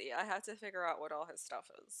let me see. I had to figure out what all his stuff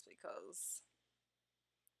is because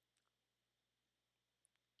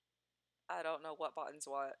I don't know what buttons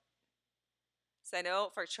what. So I know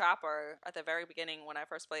for Trapper, at the very beginning when I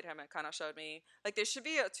first played him, it kind of showed me, like there should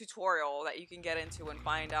be a tutorial that you can get into and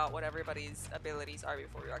find out what everybody's abilities are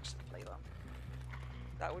before you actually play them.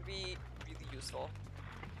 That would be really useful.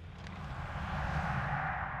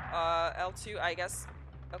 L2, I guess.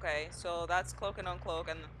 Okay, so that's cloak and uncloak,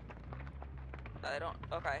 and I don't.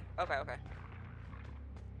 Okay.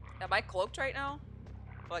 Am I cloaked right now?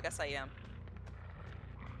 Well, I guess I am.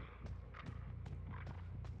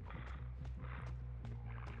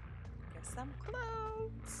 Guess I'm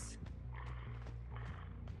cloaked.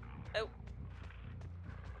 Oh.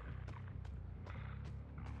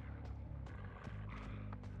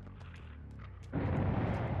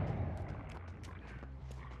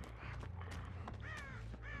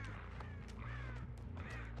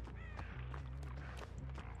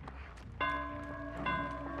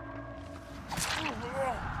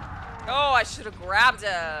 Oh, I should have grabbed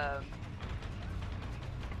him.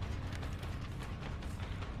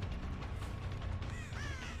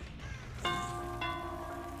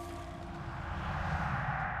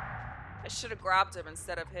 I should have grabbed him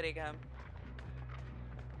instead of hitting him.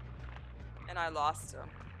 And I lost him.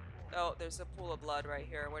 Oh, there's a pool of blood right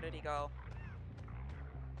here. Where did he go?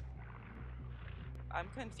 I'm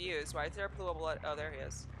confused. Why is there a pool of blood? Oh, there he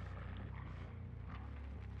is.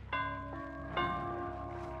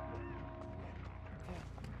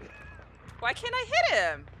 Why can't I hit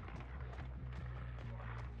him?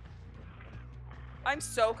 I'm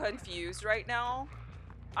so confused right now.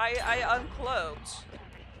 I uncloaked.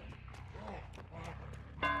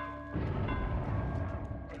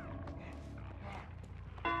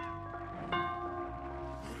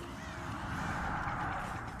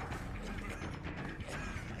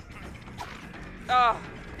 Oh,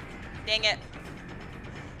 dang it.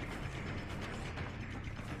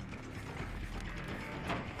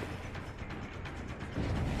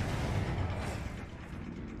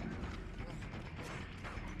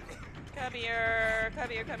 Come here, come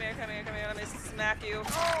here, come here, come here, come here. Let me smack you.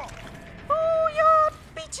 Oh, yeah,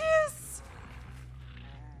 bitches.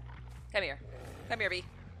 Come here. Come here, B.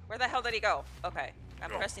 Where the hell did he go? Okay,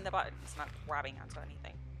 I'm pressing the button. It's not grabbing onto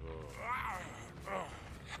anything.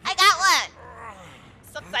 I got one!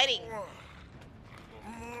 So exciting.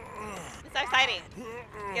 It's so exciting.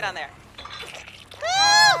 Get on there.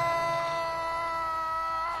 Woo!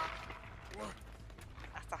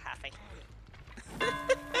 I'm so happy.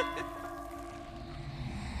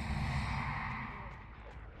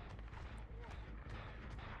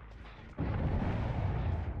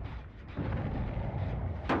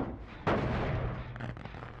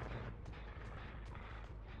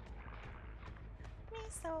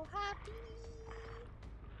 So happy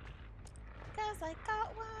because I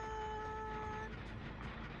got one.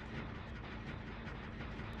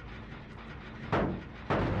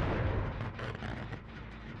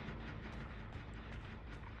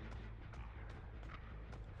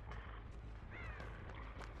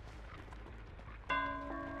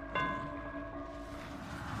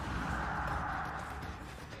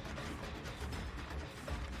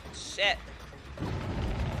 Shit.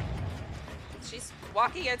 She's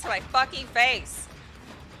walking into my fucking face.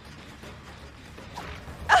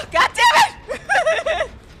 Oh, god damn it!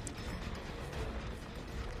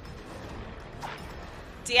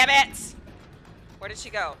 Damn it! Where did she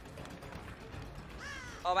go?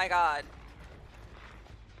 Oh my god.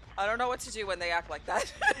 I don't know what to do when they act like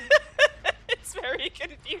that. It's very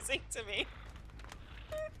confusing to me.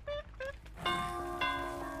 It's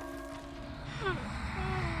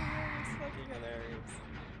fucking hilarious.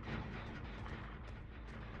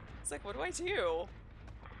 It's like, what do I do?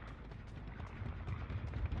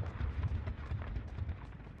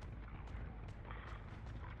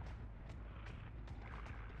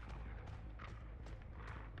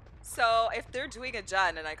 So if they're doing a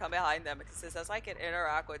gen and I come behind them, because it says I can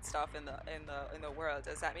interact with stuff in the world,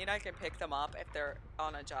 does that mean I can pick them up if they're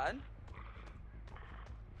on a gen?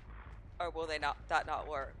 Or will they not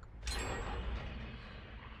work?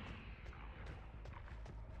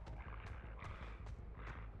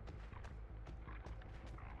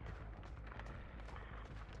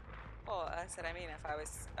 Oh, that's what I mean. If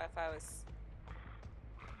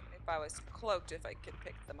I was cloaked, if I could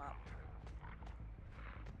pick them up.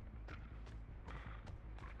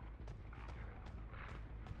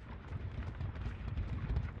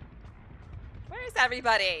 Where's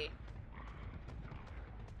everybody?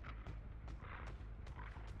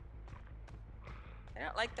 I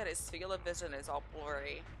don't like that his field of vision is all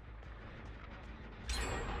blurry.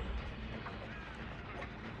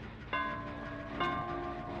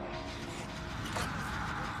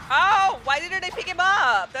 Oh, why didn't I pick him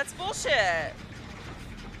up? That's bullshit.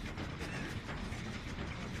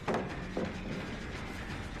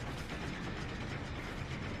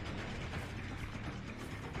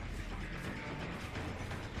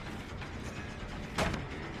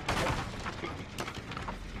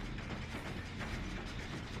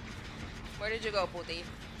 Where did you go, Pooty?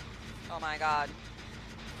 Oh my god.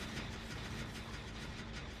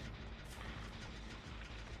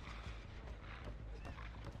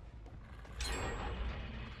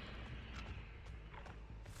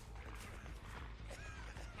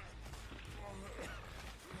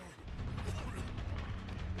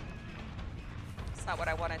 It's not what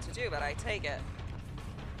I wanted to do, but I take it.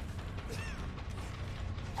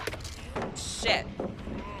 Shit.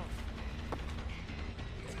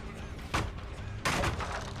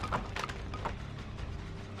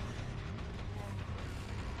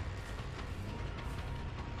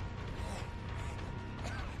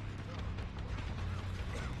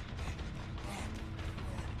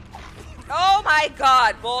 Oh my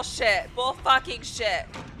god, bullshit. Bull fucking shit.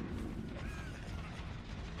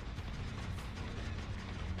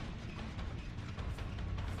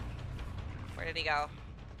 Where did he go?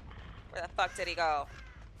 Where the fuck did he go?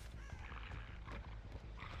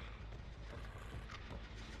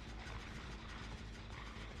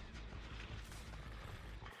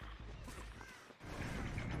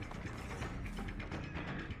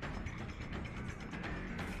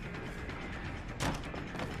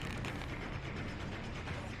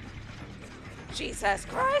 Jesus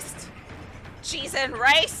Christ! Cheese and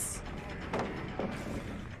rice!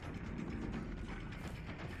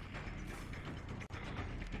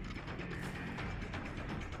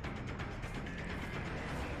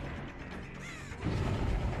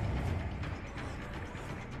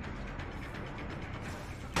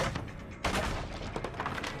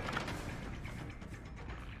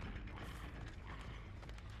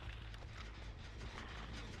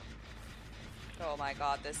 Oh my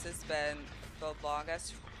god, this has been the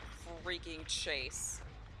longest freaking chase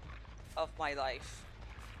of my life.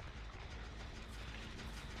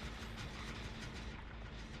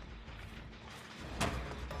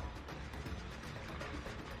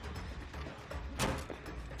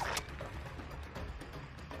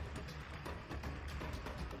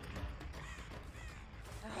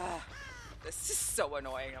 This is so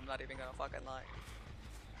annoying, I'm not even gonna fucking lie.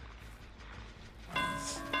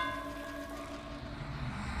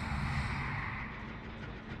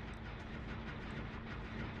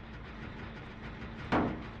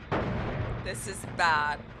 This is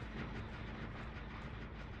bad.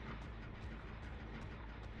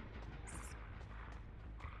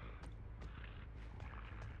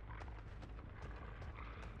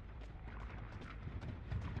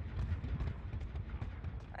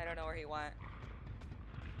 I don't know where he went.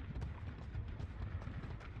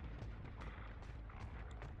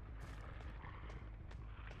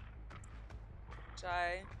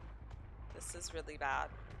 Jai, this is really bad.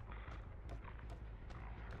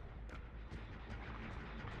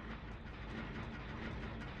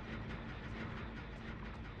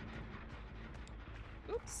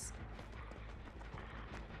 Oops.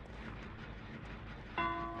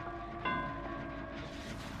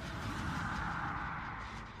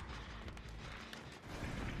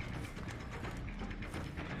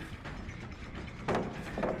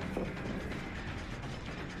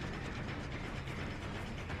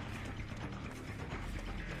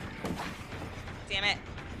 Damn it.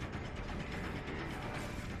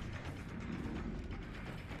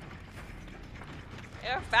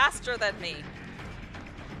 You're faster than me.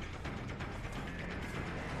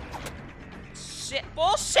 Shit.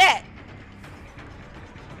 Bullshit!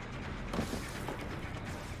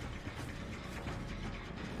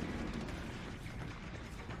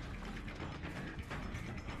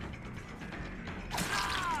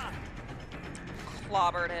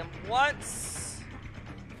 Clobbered him once.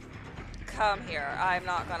 Come here. I'm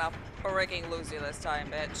not gonna frigging lose you this time,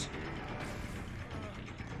 bitch.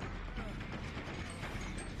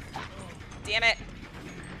 Damn it.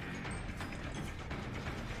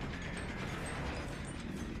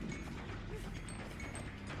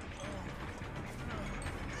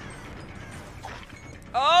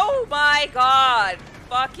 Oh my god.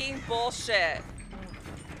 Fucking bullshit.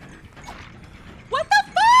 What the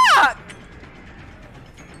fuck?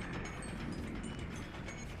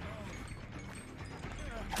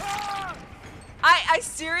 I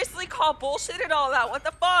seriously call bullshit and all that. What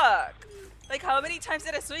the fuck? Like, how many times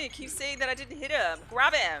did I swing? It keeps saying that I didn't hit him.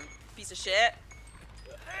 Grab him, piece of shit.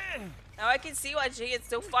 Now I can see why Jay gets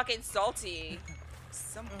so fucking salty.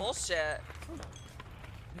 Some bullshit.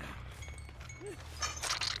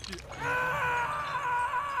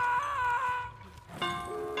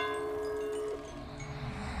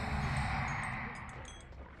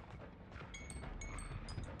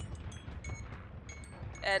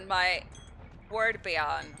 And my word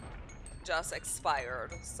ban just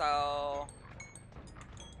expired, so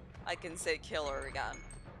I can say killer again.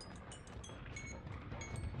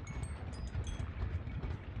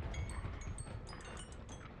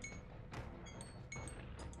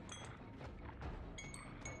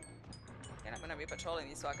 And I'm gonna be patrolling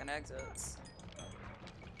these fucking exits.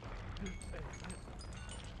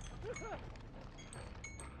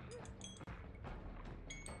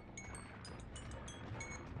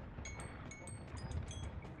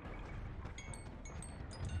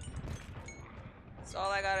 That's all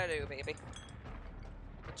I gotta do, baby.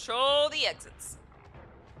 Patrol the exits.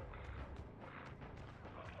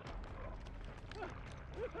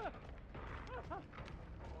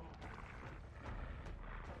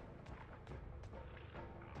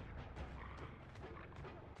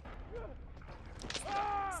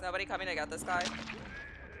 Is nobody coming to get this guy?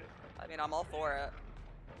 I mean, I'm all for it.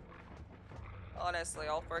 Honestly,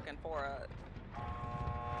 all freaking for it.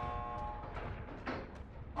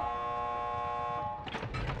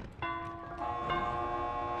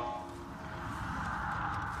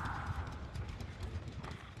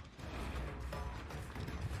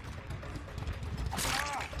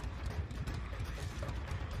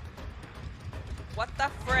 What the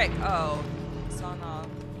frick? Oh, it's on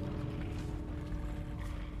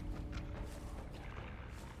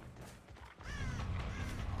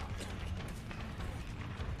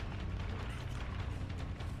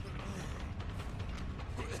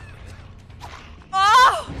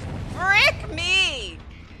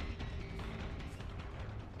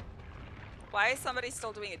Why is somebody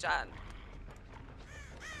still doing a gen? I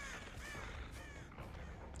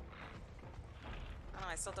don't know,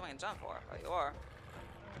 I still doing a gen for, but you are.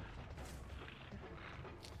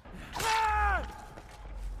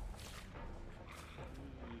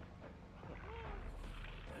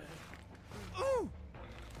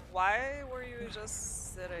 Why were you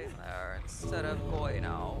just sitting there instead of going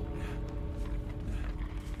out?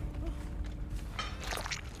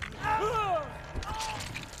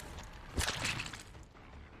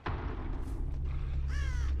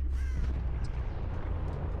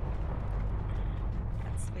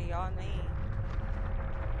 That's beyond me.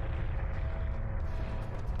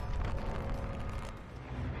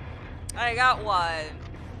 I got one.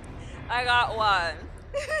 I got one.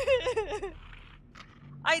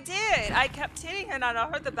 I did! I kept hitting him and I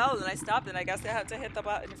heard the bell and I stopped and I guess I had to hit the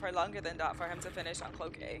button for longer than that for him to finish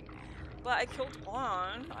uncloaking. But I killed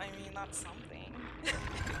one. I mean, that's something.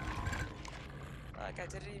 Like, I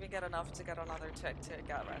didn't even get enough to get another tick to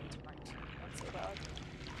get ranked. Not so bad.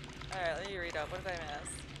 Alright, let me read up. What did I miss?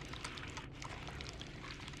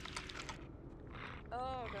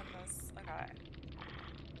 Oh, goodness. Okay.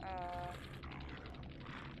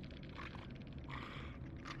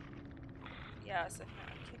 Yeah, so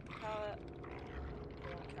kick the pallet.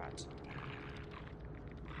 We won't catch.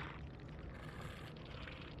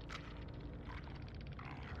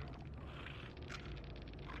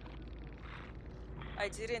 I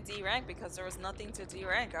didn't D-rank because there was nothing to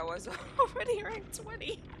D-rank. I was already ranked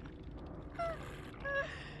 20.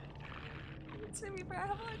 To be fair, I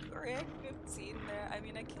have like rank 15 there. I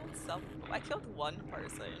mean, I killed one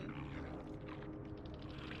person.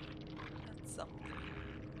 That's something.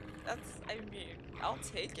 I mean, I'll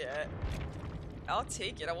take it. I'll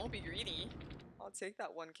take it. I won't be greedy. I'll take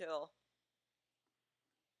that one kill.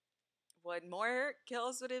 Would more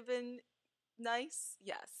kills would have been nice?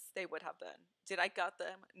 Yes, they would have been. Did I got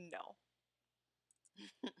them? No.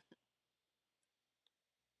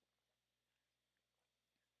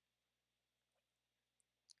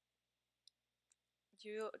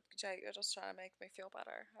 Jay, you're just trying to make me feel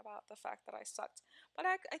better about the fact that I sucked. But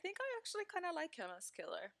I think I actually kind of like him as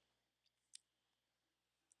killer.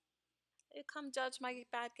 You come judge my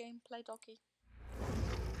bad gameplay, doggy.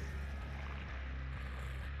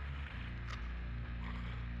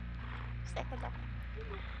 Second look.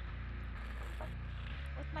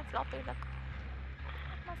 With my floppy look.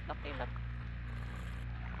 With my floppy look.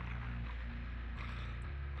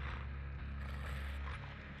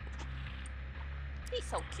 He's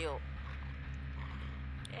so cute.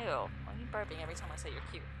 Ew. Why are you burping every time I say you're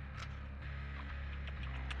cute?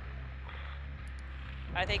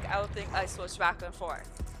 I think I switch back and forth.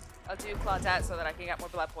 I'll do Claudette so that I can get more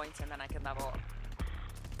blood points and then I can level up.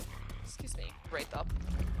 Excuse me. Break up.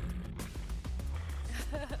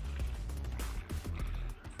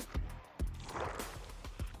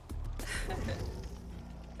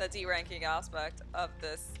 The D-ranking aspect of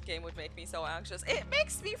this game would make me so anxious. It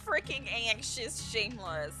makes me freaking anxious,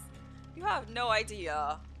 shameless. You have no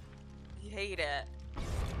idea. I hate it.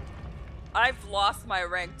 I've lost my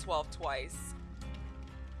rank 12 twice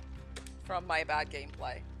from my bad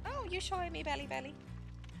gameplay. Oh, you showing me belly belly.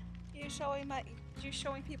 You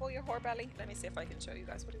showing people your whore belly. Let me see if I can show you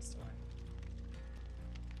guys what he's doing.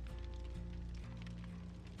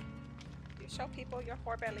 You show people your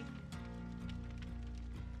whore belly.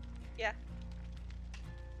 Yeah.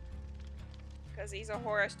 Because he's a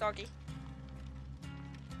whorish doggy.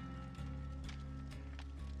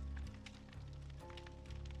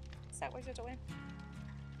 Is that what you're doing?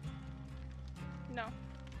 No.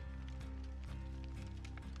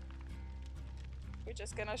 We're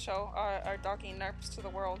just gonna show our doggy nerfs to the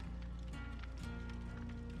world.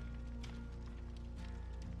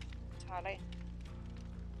 Charlie.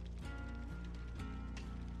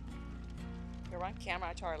 You're on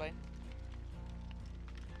camera, Charlie.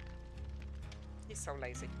 He's so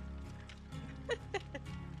lazy.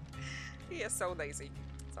 He is so lazy.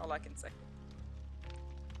 That's all I can say.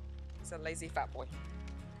 He's a lazy fat boy.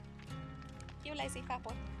 You lazy fat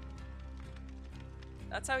boy.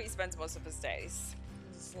 That's how he spends most of his days.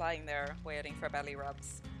 Just lying there waiting for belly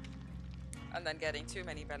rubs. And then getting too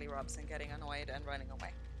many belly rubs and getting annoyed and running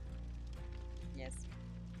away. Yes.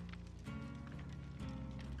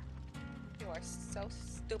 You are so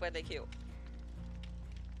stupidly cute.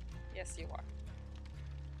 Yes, you are.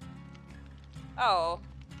 Oh,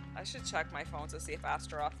 I should check my phone to see if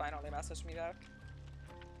Astra finally messaged me back.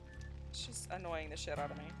 She's annoying the shit out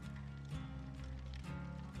of me.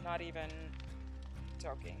 Not even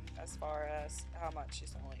joking as far as how much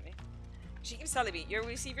she's annoying me. She keeps telling me, you'll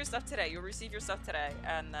receive your stuff today, you'll receive your stuff today,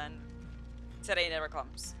 and then today never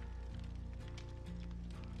comes.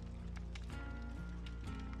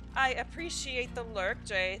 I appreciate the lurk,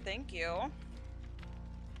 Jay. Thank you.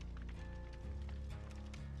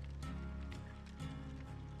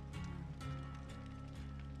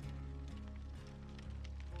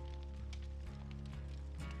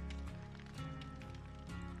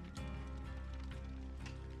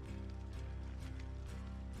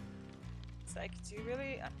 It's like, do you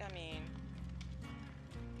really? I mean,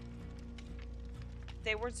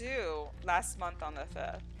 they were due last month on the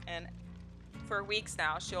 5th, and for weeks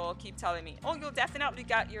now, she'll keep telling me, "Oh, you'll definitely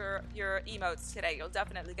get your emotes today. You'll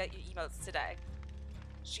definitely get your emotes today."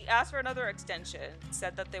 She asked for another extension,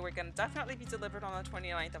 said that they were going to definitely be delivered on the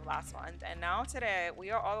 29th of last month, and now today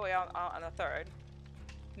we are all the way on the 3rd.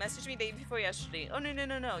 Messaged me day before yesterday. "Oh, no, no,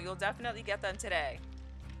 no, no, you'll definitely get them today."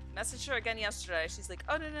 Messaged her again yesterday. She's like,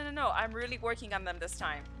 "Oh, no, no, no, no, I'm really working on them this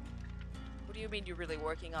time." What do you mean you're really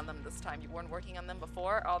working on them this time? You weren't working on them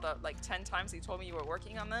before? All the, like, 10 times you told me you were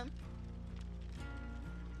working on them?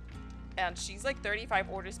 And she's like 35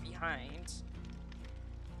 orders behind.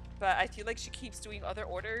 But I feel like she keeps doing other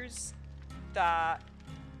orders that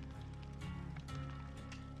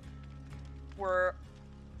were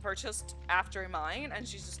purchased after mine, and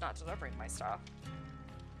she's just not delivering my stuff.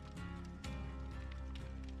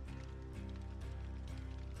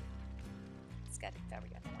 It's getting very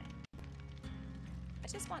annoying. I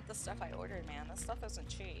just want the stuff I ordered, man. This stuff isn't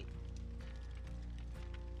cheap.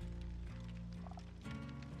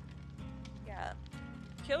 Yeah.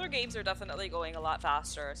 Killer games are definitely going a lot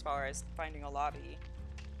faster as far as finding a lobby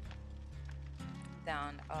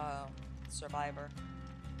than Survivor.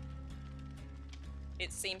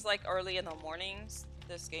 It seems like early in the mornings,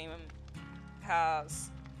 this game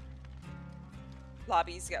has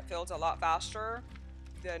lobbies get filled a lot faster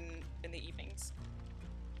than in the evenings.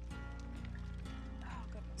 Oh,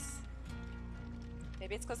 goodness.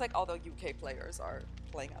 Maybe it's because, like, all the UK players are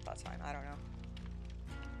playing at that time. I don't know.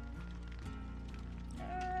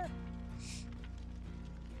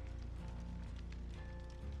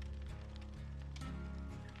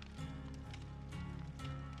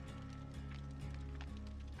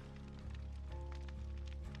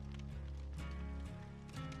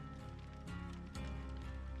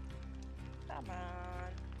 Come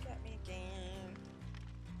on, get me a game.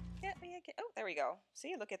 Get me a game. Oh, there we go.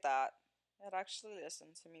 See, look at that. It actually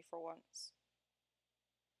listened to me for once.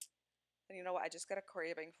 And you know what? I just got a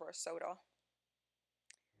craving for a soda.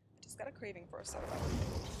 I just got a craving for a soda.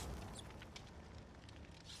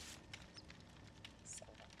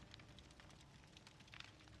 Soda.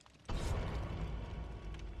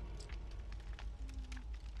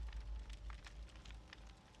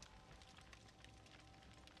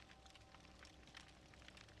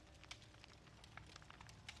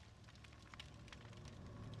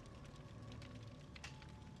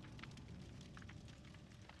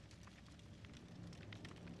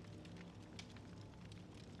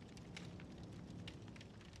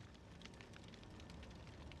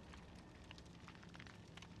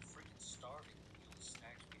 Starving. The only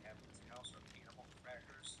snacks we have in this house are animal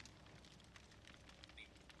crackers.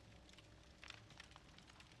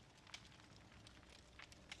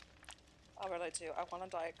 I really do. I want a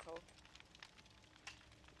Diet Coke.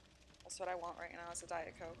 That's what I want right now is a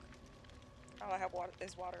Diet Coke. All I have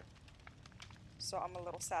is water. So I'm a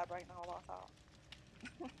little sad right now about that.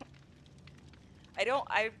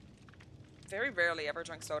 I very rarely ever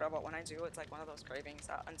drink soda, but when I do, it's like one of those cravings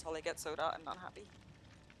that until I get soda, I'm not happy.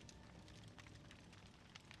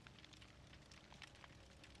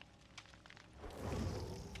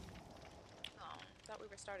 Oh, thought we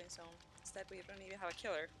were starting soon. Instead, we don't even have a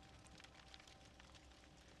killer.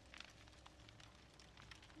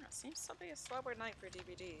 Yeah, seems to be a slower night for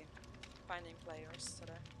DBD. Finding players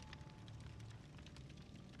today.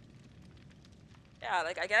 Yeah,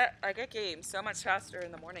 like I get games so much faster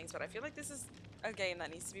in the mornings, but I feel like this is a game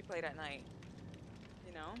that needs to be played at night.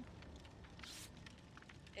 You know?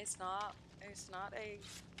 It's not a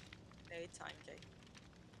daytime game.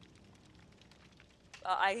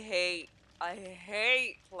 I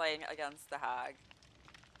hate playing against the hag.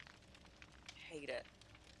 Hate it.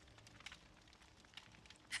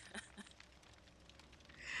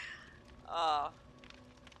 Uh,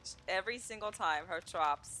 every single time her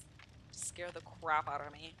traps scare the crap out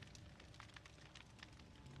of me.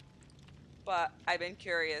 But I've been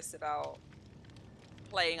curious about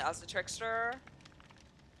playing as a trickster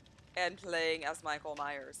and playing as Michael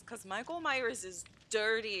Myers, because Michael Myers is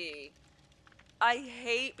dirty. I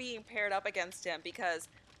hate being paired up against him because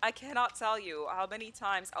I cannot tell you how many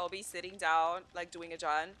times I'll be sitting down, like doing a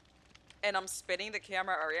John, and I'm spinning the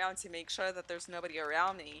camera around to make sure that there's nobody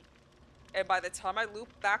around me. And by the time I loop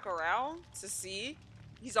back around to see,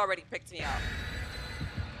 he's already picked me up.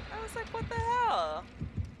 I was like, what the hell?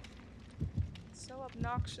 So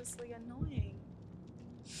obnoxiously annoying.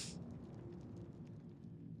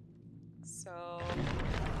 So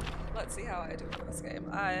let's see how I do in this game.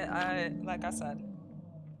 Like I said,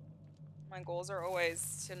 my goals are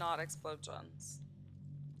always to not explode gens.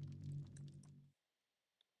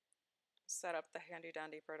 Set up the handy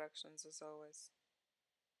dandy productions as always.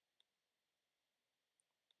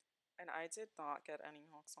 And I did not get any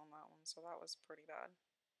hooks on that one, so that was pretty bad.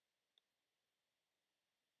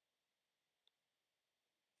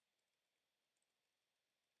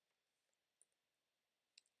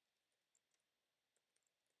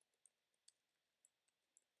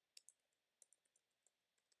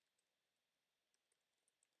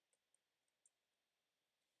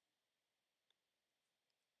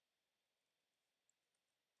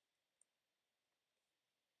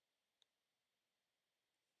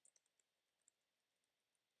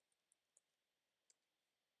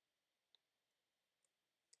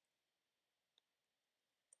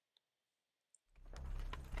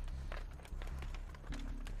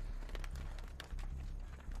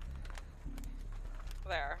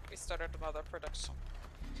 There, we started another production.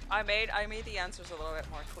 I made the answers a little bit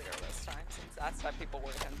more clear this time, since last time people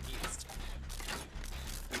were confused.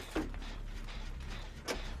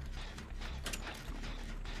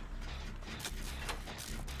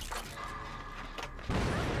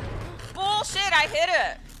 Bullshit! I hit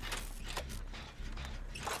it.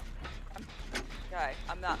 Okay,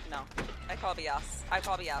 I'm not. No, I call BS. I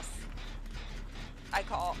call BS. I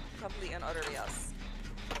call complete and utter BS.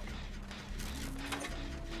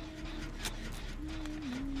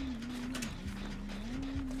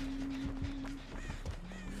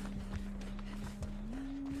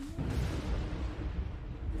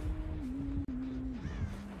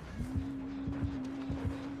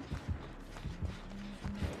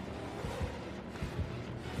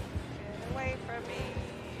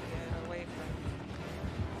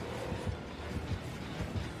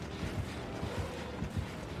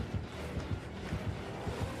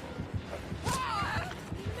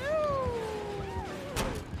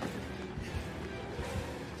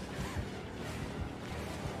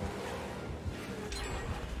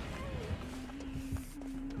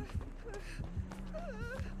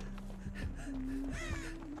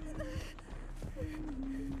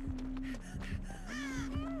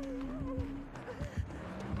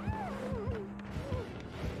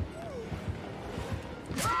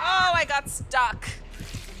 I got stuck.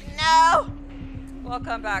 No!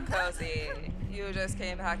 Welcome back, Cozy. You just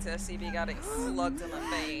came back to see me getting slugged in the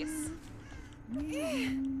face.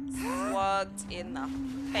 Slugged in the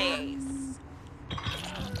face.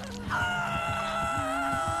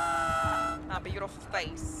 My beautiful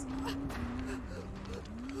face.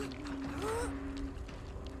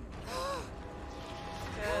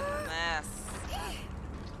 Goodness.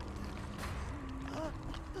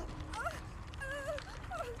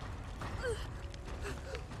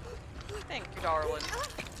 Thank you, darling.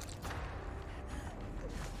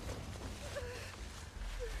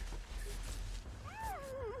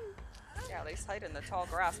 Yeah, at least hide in the tall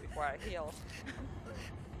grass before I heal.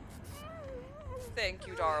 Thank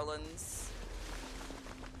you, darlings.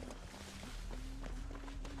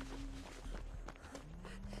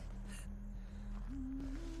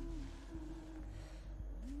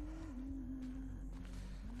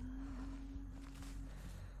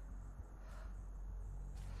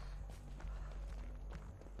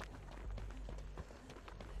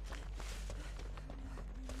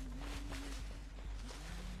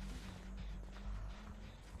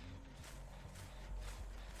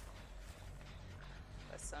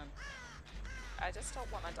 I just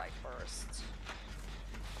don't want to die first.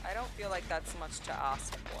 I don't feel like that's much to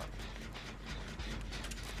ask for.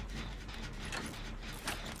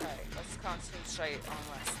 Okay, let's concentrate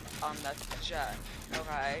on the jet.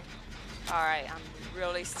 Okay. Alright, I'm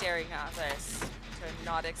really staring at this to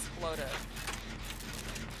not explode it.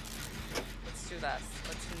 Let's do this.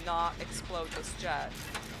 Let's not explode this jet.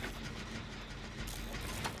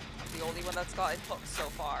 I'm the only one that's gotten hooked so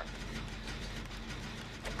far.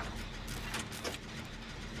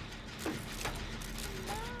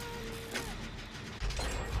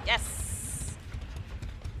 Yes!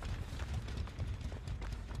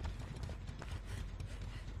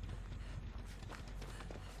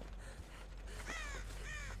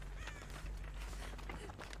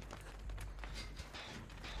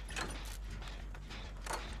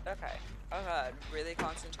 Okay. Oh god, really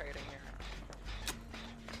concentrating here.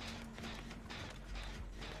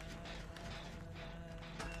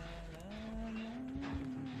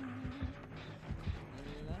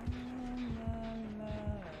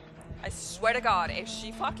 I swear to God, if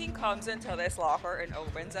she fucking comes into this locker and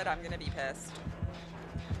opens it, I'm gonna be pissed.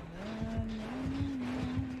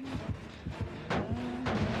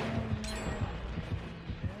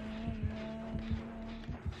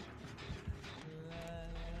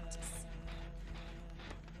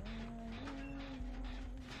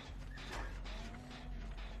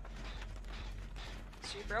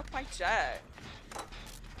 She broke my jet.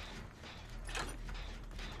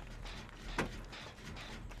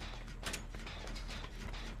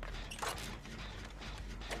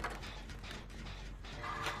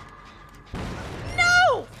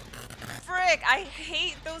 No! Frick, I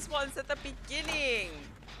hate those ones at the beginning.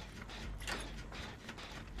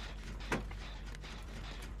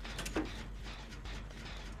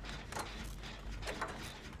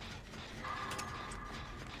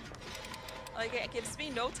 Like, it gives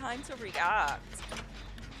me no time to react.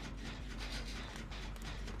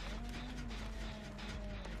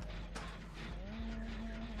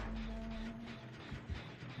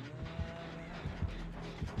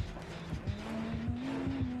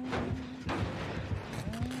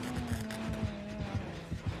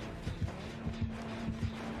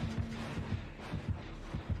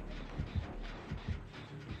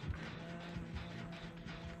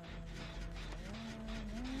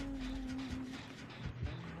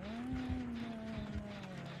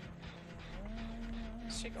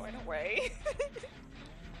 Is she going away?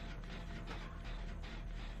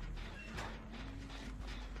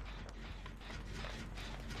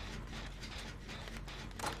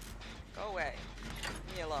 Go away.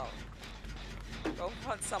 Leave me alone. Go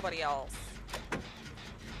hunt somebody else. A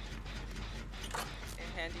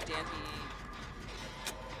handy dandy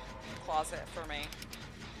closet for me.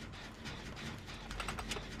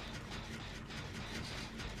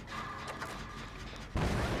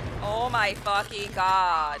 Oh my fucking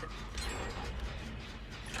God.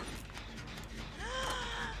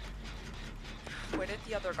 Where did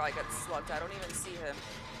the other guy get slugged? I don't even see him.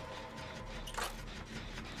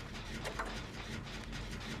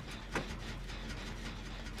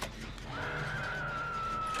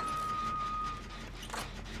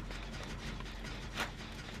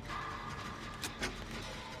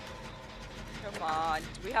 Come on.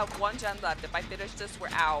 We have one gen left. If I finish this, we're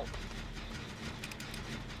out.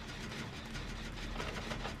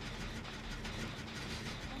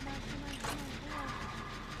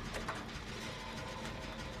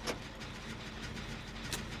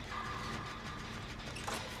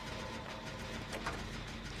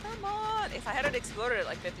 Come on. If I hadn't exploded it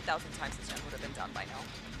like 50,000 times, this gen would have been done by now.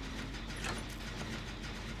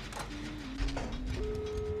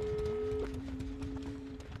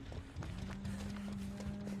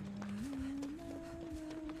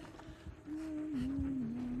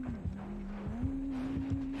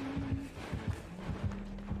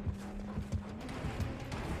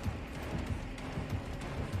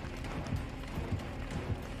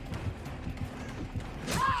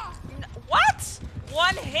 What?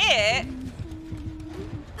 One hit?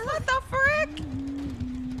 What the frick?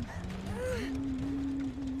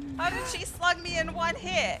 How did she slug me in one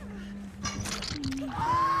hit?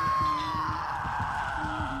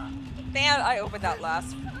 Man, I opened that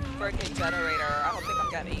last freaking generator. I don't think I'm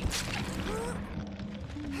getting.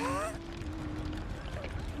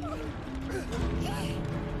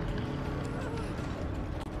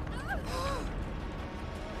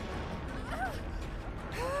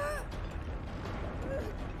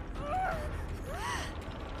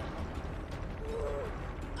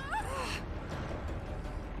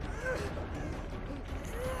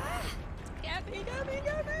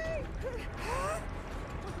 Get me!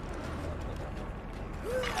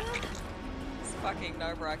 It's fucking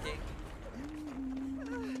nerve-wracking.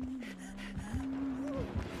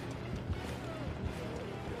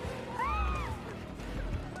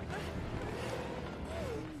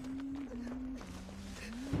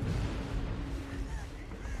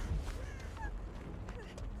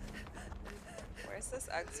 Where's this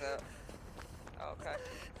exit? Oh, okay.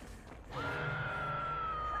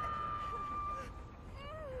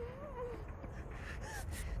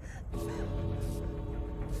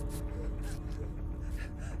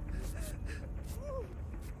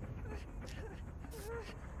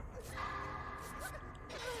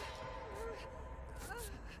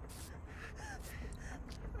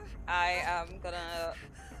 I am gonna,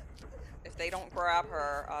 if they don't grab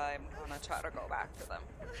her, I'm gonna try to go back to them.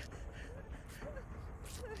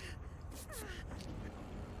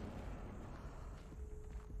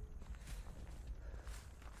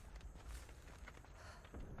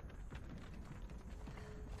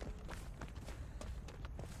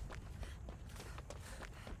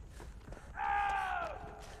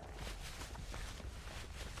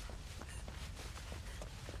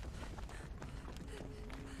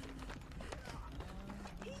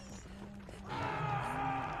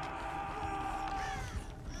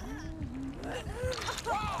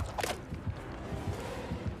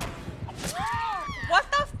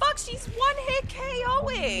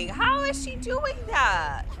 doing? How is she doing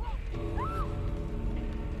that?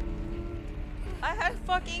 I had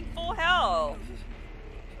fucking full health.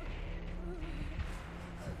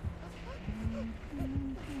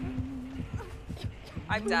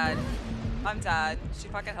 I'm dead. I'm dead. She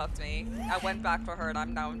fucking hooked me. I went back for her and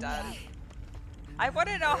I'm now dead. I want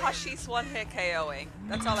to know how she's one hit KOing.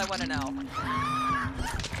 That's all I want to know.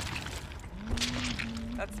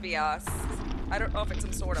 That's BS. I don't know if it's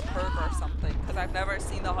some sort of perk or something, because I've never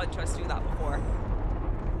seen the Huntress do that before.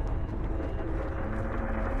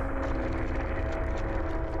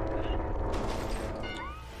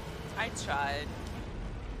 I tried.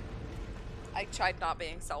 I tried not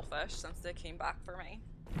being selfish since they came back for me.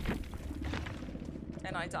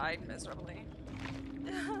 And I died miserably.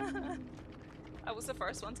 I was the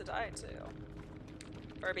first one to die too.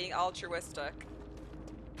 For being altruistic.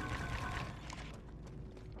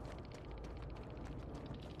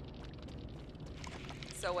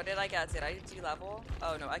 So what did I get? Did I de-level?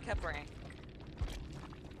 Oh no, I kept rank.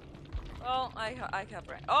 Well, I kept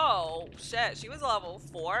rank. Oh shit, she was level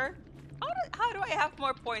 4? How do I have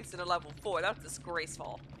more points than a level 4? That's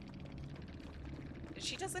disgraceful.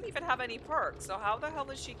 She doesn't even have any perks, so how the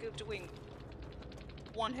hell is she doing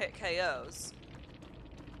one-hit KOs?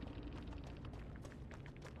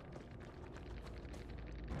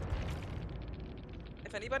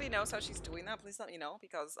 If anybody knows how she's doing that, please let me know,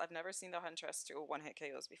 because I've never seen the Huntress do one-hit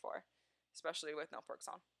KOs before, especially with no perks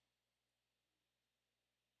on.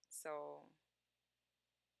 So,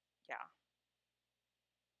 yeah.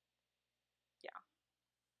 Yeah.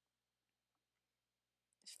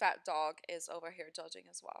 Fat dog is over here judging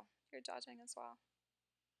as well. You're judging as well.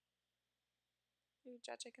 You're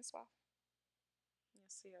judging as well.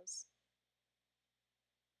 Yes, he is.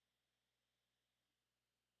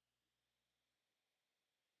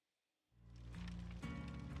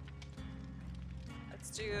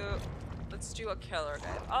 Let's do a killer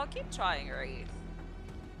game. I'll keep trying, Wraith.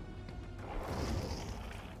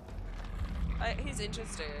 He's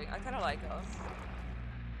interesting. I kind of like him.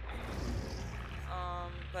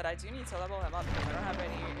 But I do need to level him up because I don't have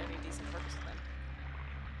any decent perks with him.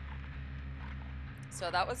 So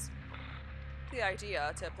that was the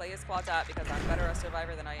idea, to play as Claudette because I'm better a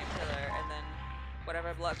survivor than I am killer, and then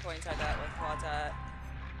whatever blood points I get with Claudette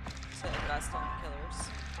to invest on killers.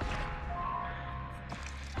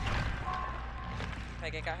 If I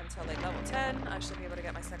can get him to like level 10, I should be able to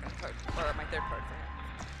get my second perk, or my third perk for him.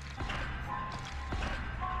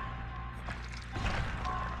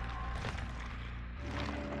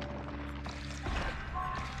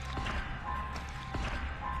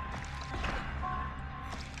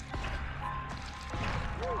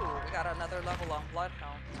 Another level on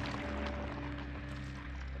Bloodhound.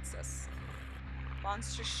 What's this?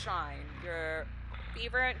 Monster Shrine. Your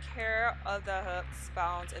fervent care of the hooks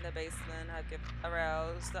found in the basement have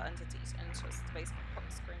aroused the entity's interest. The basement hook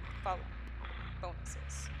screen following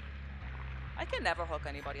bonuses. I can never hook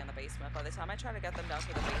anybody in the basement. By the time I try to get them down to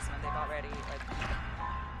the basement, they've already like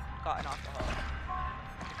gotten off the hook.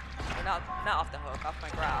 Or not off the hook, off my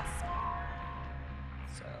grasp.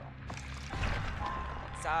 So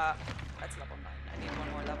that's level 9. I need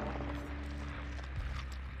one more level.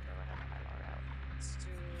 Let's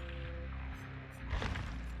do...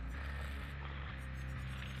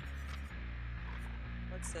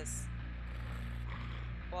 What's this?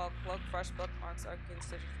 While cloak fresh bookmarks are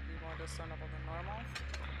considered to be more discernible than normal.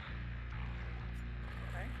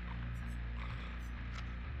 Okay.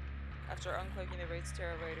 After uncloaking the raid's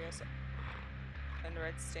terror radius, and the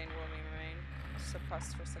red stain will remain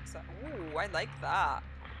suppressed for success. Ooh, I like that.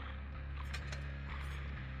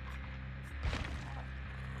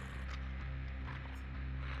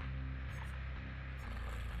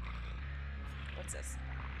 What's this?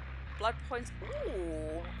 Blood points.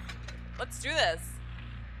 Ooh. Let's do this.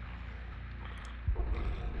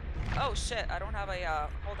 Oh shit, I don't have a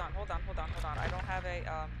hold on. I don't have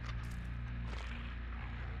a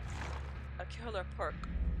killer perk.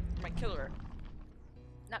 My killer.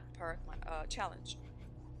 Not perk, my challenge.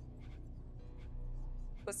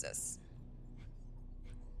 What's this?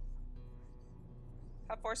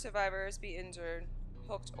 Have 4 survivors be injured,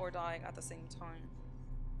 hooked, or dying at the same time.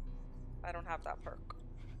 I don't have that perk.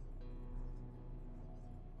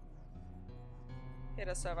 Hit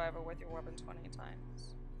a survivor with your weapon 20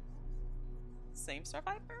 times. Same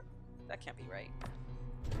survivor? That can't be right.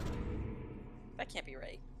 That can't be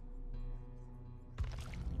right.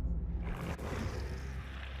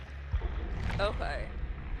 Okay.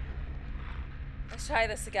 Let's try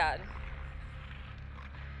this again.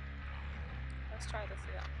 Let's try this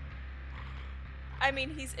again. I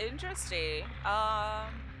mean, he's interesting.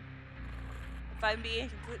 If I'm being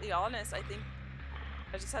completely honest, I think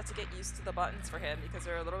I just have to get used to the buttons for him because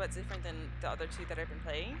they're a little bit different than the other two that I've been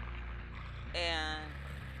playing.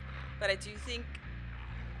 But I do think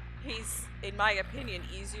he's, in my opinion,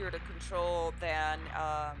 easier to control than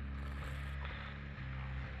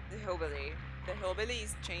the hillbilly. The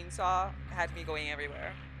hillbilly's chainsaw had me going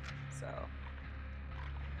everywhere. So I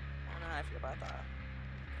don't know how I feel about that.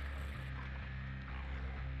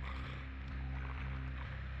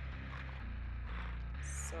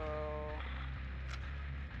 So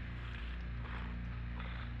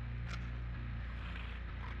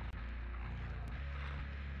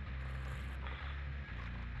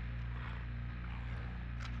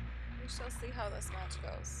we shall see how this match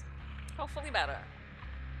goes. Hopefully better.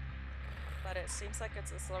 But it seems like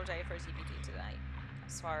it's a slow day for DBD tonight,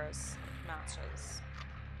 as far as matches.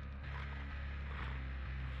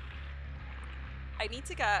 I need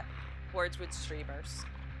to get words with streamers.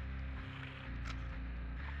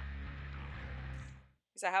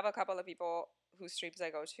 Because I have a couple of people whose streams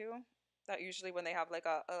I go to that usually when they have like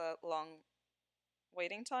a long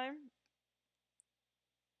waiting time,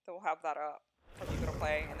 they'll have that up for people to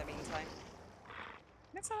play in the meantime.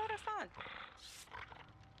 And it's a lot of fun.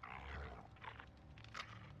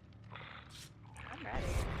 I'm ready.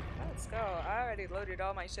 Let's go. I already loaded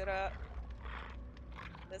all my shit up.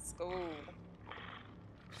 Let's go.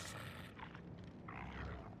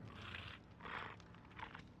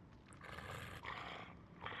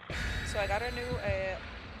 So I got a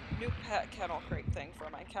new pet kennel crate thing for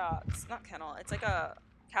my cats. Not kennel. It's like a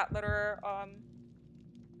cat litter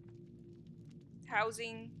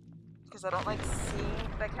housing because I don't like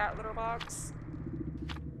seeing the cat litter box.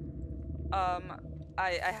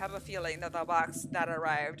 I have a feeling that the box that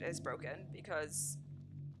arrived is broken because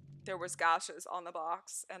there was gashes on the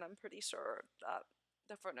box and I'm pretty sure that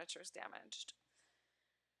the furniture is damaged.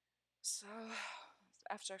 So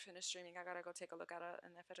after I finish streaming, I gotta go take a look at it,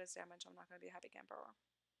 and if it is damaged, I'm not gonna be a happy camper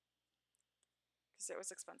because it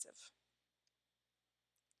was expensive.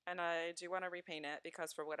 And I do want to repaint it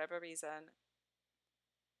because for whatever reason,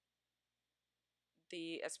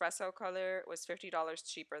 the espresso color was $50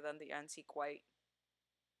 cheaper than the antique white.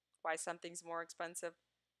 Why something's more expensive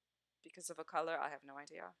because of a color, I have no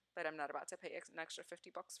idea. But I'm not about to pay an extra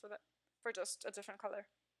 50 bucks for that, for just a different color.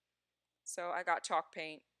 So I got chalk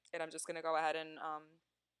paint, and I'm just gonna go ahead and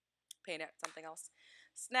paint it something else.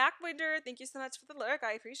 Snack Winder, thank you so much for the lurk.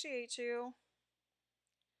 I appreciate you.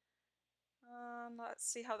 Let's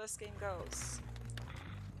see how this game goes.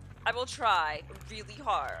 I will try really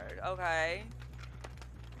hard, okay?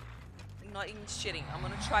 I'm not even shitting. I'm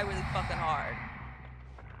gonna try really fucking hard.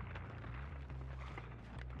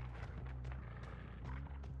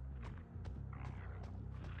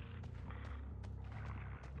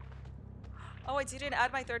 Oh, I didn't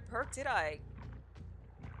add my third perk, did I?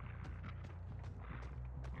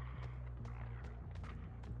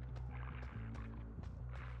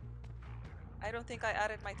 I don't think I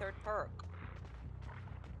added my third perk.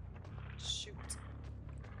 Shoot.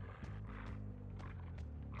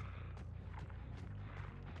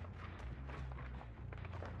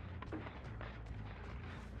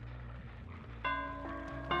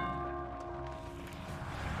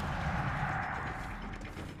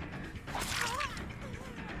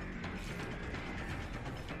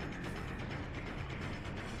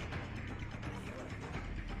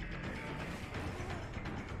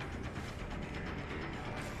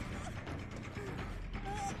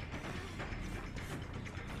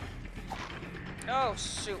 Oh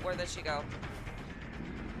shoot, where did she go?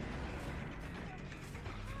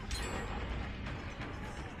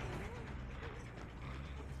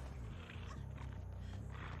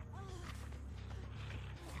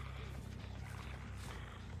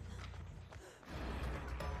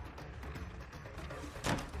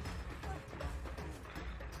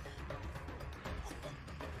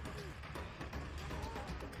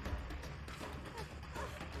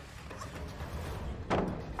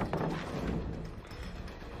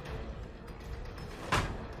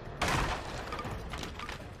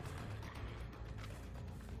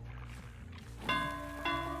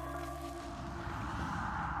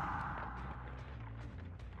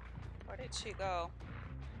 Where did she go?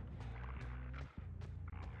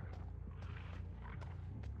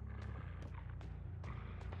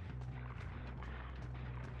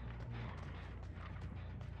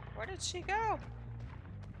 Where did she go?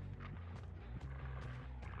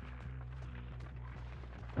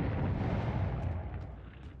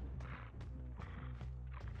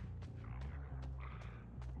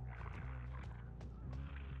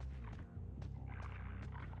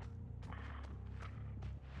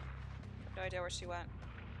 No idea where she went.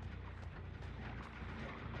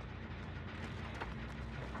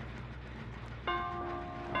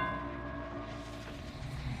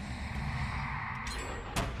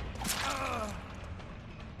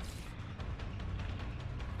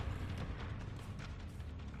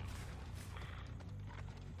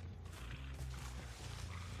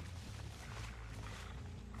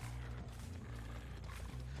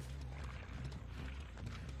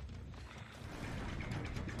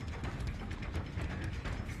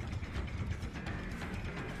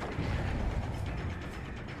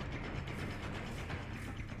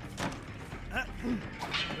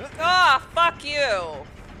 Ah, fuck you!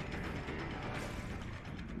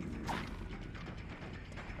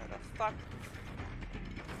 Where the fuck?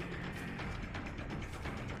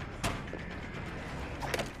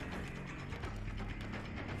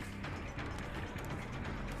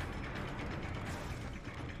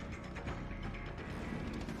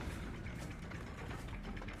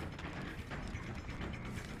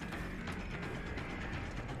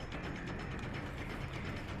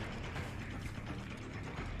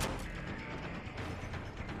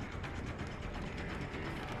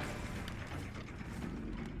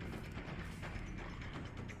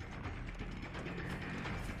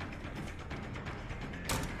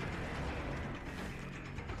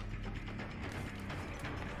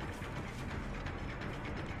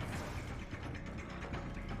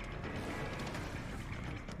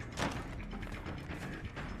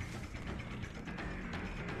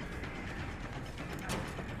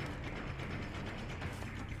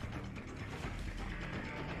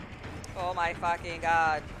 Oh my fucking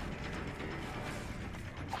god.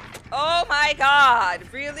 Oh my god!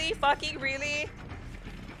 Really? Fucking really?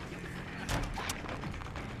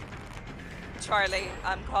 Charlie,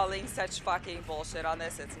 I'm calling such fucking bullshit on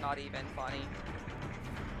this, it's not even funny.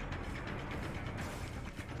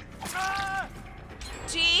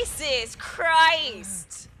 Jesus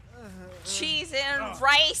Christ! Cheese and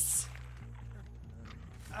rice!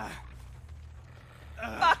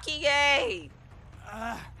 Fucking A!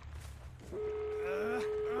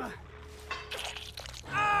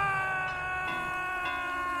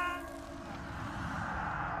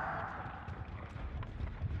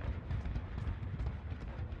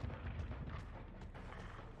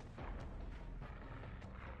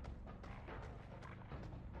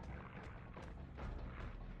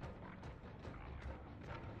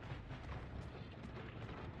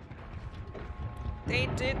 They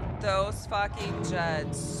did those fucking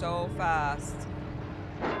jets so fast.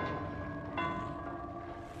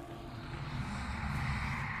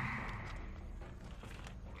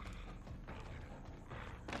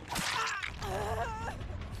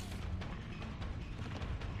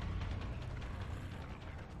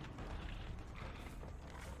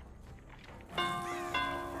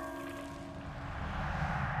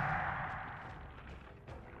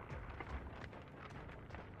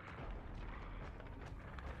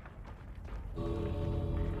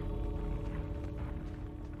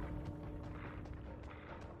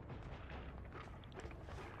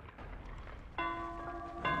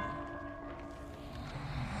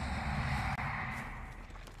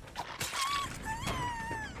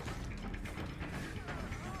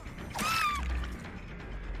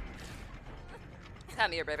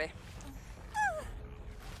 Come here, baby.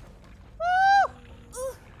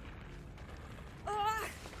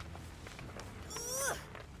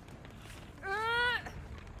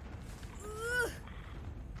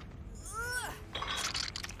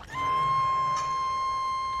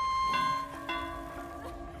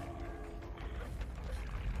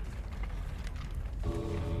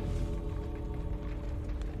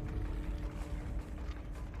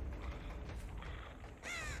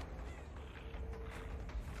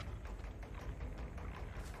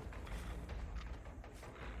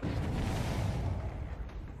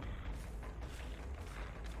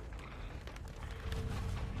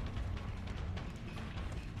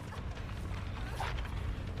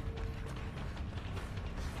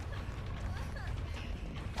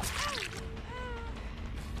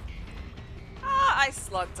 I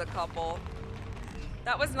slugged a couple.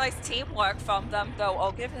 That was nice teamwork from them, though.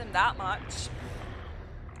 I'll give him that much.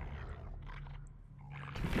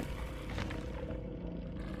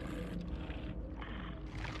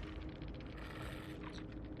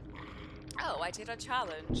 Oh, I did a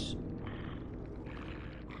challenge.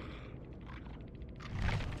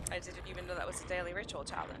 I didn't even know that was a daily ritual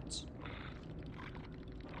challenge.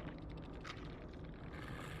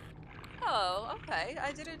 Oh, okay.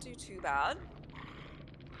 I didn't do too bad.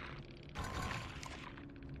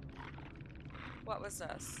 What was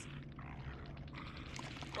this?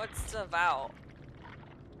 What's the vow?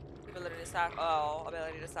 Ability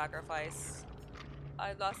to sacrifice.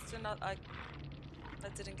 I lost another. I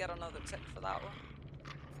didn't get another tick for that one.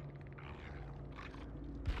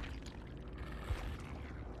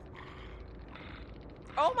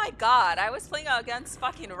 Oh my god! I was playing against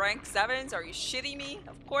fucking rank 7s. Are you shitting me?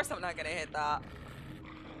 Of course I'm not gonna hit that.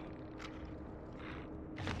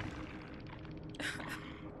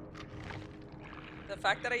 The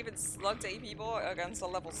fact that I even slugged 8 people against a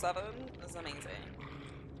level 7 is amazing.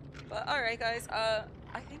 But alright guys, I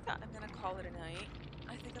think that I'm gonna call it a night.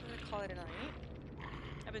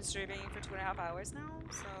 I've been streaming for 2.5 hours now,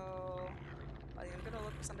 so I'm gonna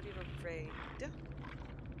look for somebody to raid.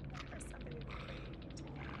 For somebody to raid.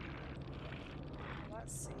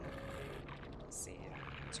 Let's see. Let's see.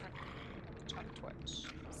 Check Twitch.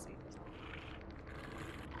 Let's see.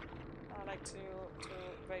 I like to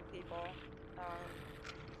raid people.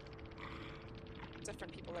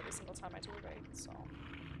 Different people every single time I do a raid, so.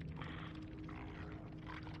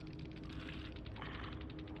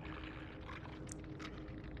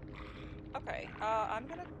 Okay, I'm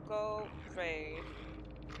gonna go raid.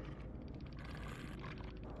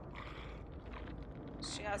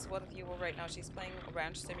 She has one viewer right now. She's playing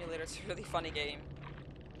Ranch Simulator. It's a really funny game.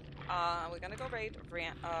 We're gonna go raid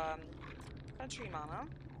Country Mama.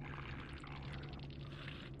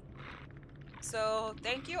 So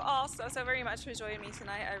thank you all so very much for joining me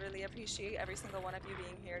tonight. I really appreciate every single one of you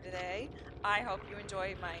being here today. I hope you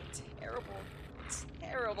enjoyed my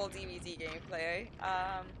terrible DBD gameplay.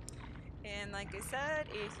 And like I said,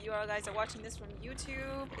 if you guys are watching this from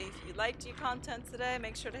YouTube, if you liked your content today,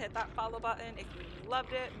 make sure to hit that follow button. If you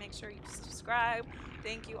loved it, make sure you subscribe.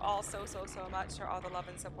 Thank you all so much for all the love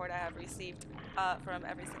and support I have received from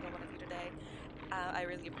every single one of you today. I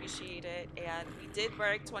really appreciate it, and we did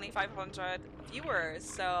break 2,500 viewers,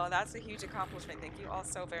 so that's a huge accomplishment. Thank you all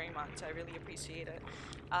so very much. I really appreciate it.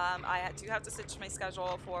 I do have to switch my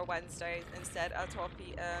schedule for Wednesday. Instead of 12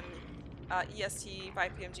 p.m. EST,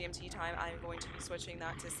 5 p.m. GMT time, I'm going to be switching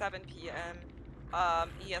that to 7 p.m.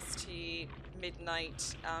 EST,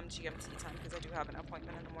 midnight GMT time, because I do have an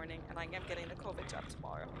appointment in the morning, and I am getting the COVID jab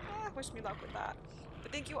tomorrow. Wish me luck with that.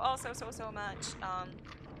 But thank you all so much.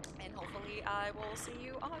 And hopefully I will see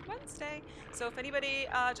you on Wednesday. So if anybody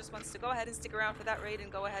just wants to go ahead and stick around for that raid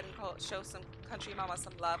and go ahead and show some Country Mama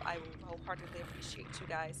some love, I will wholeheartedly appreciate you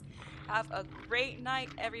guys. Have a great night,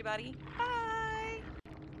 everybody. Bye!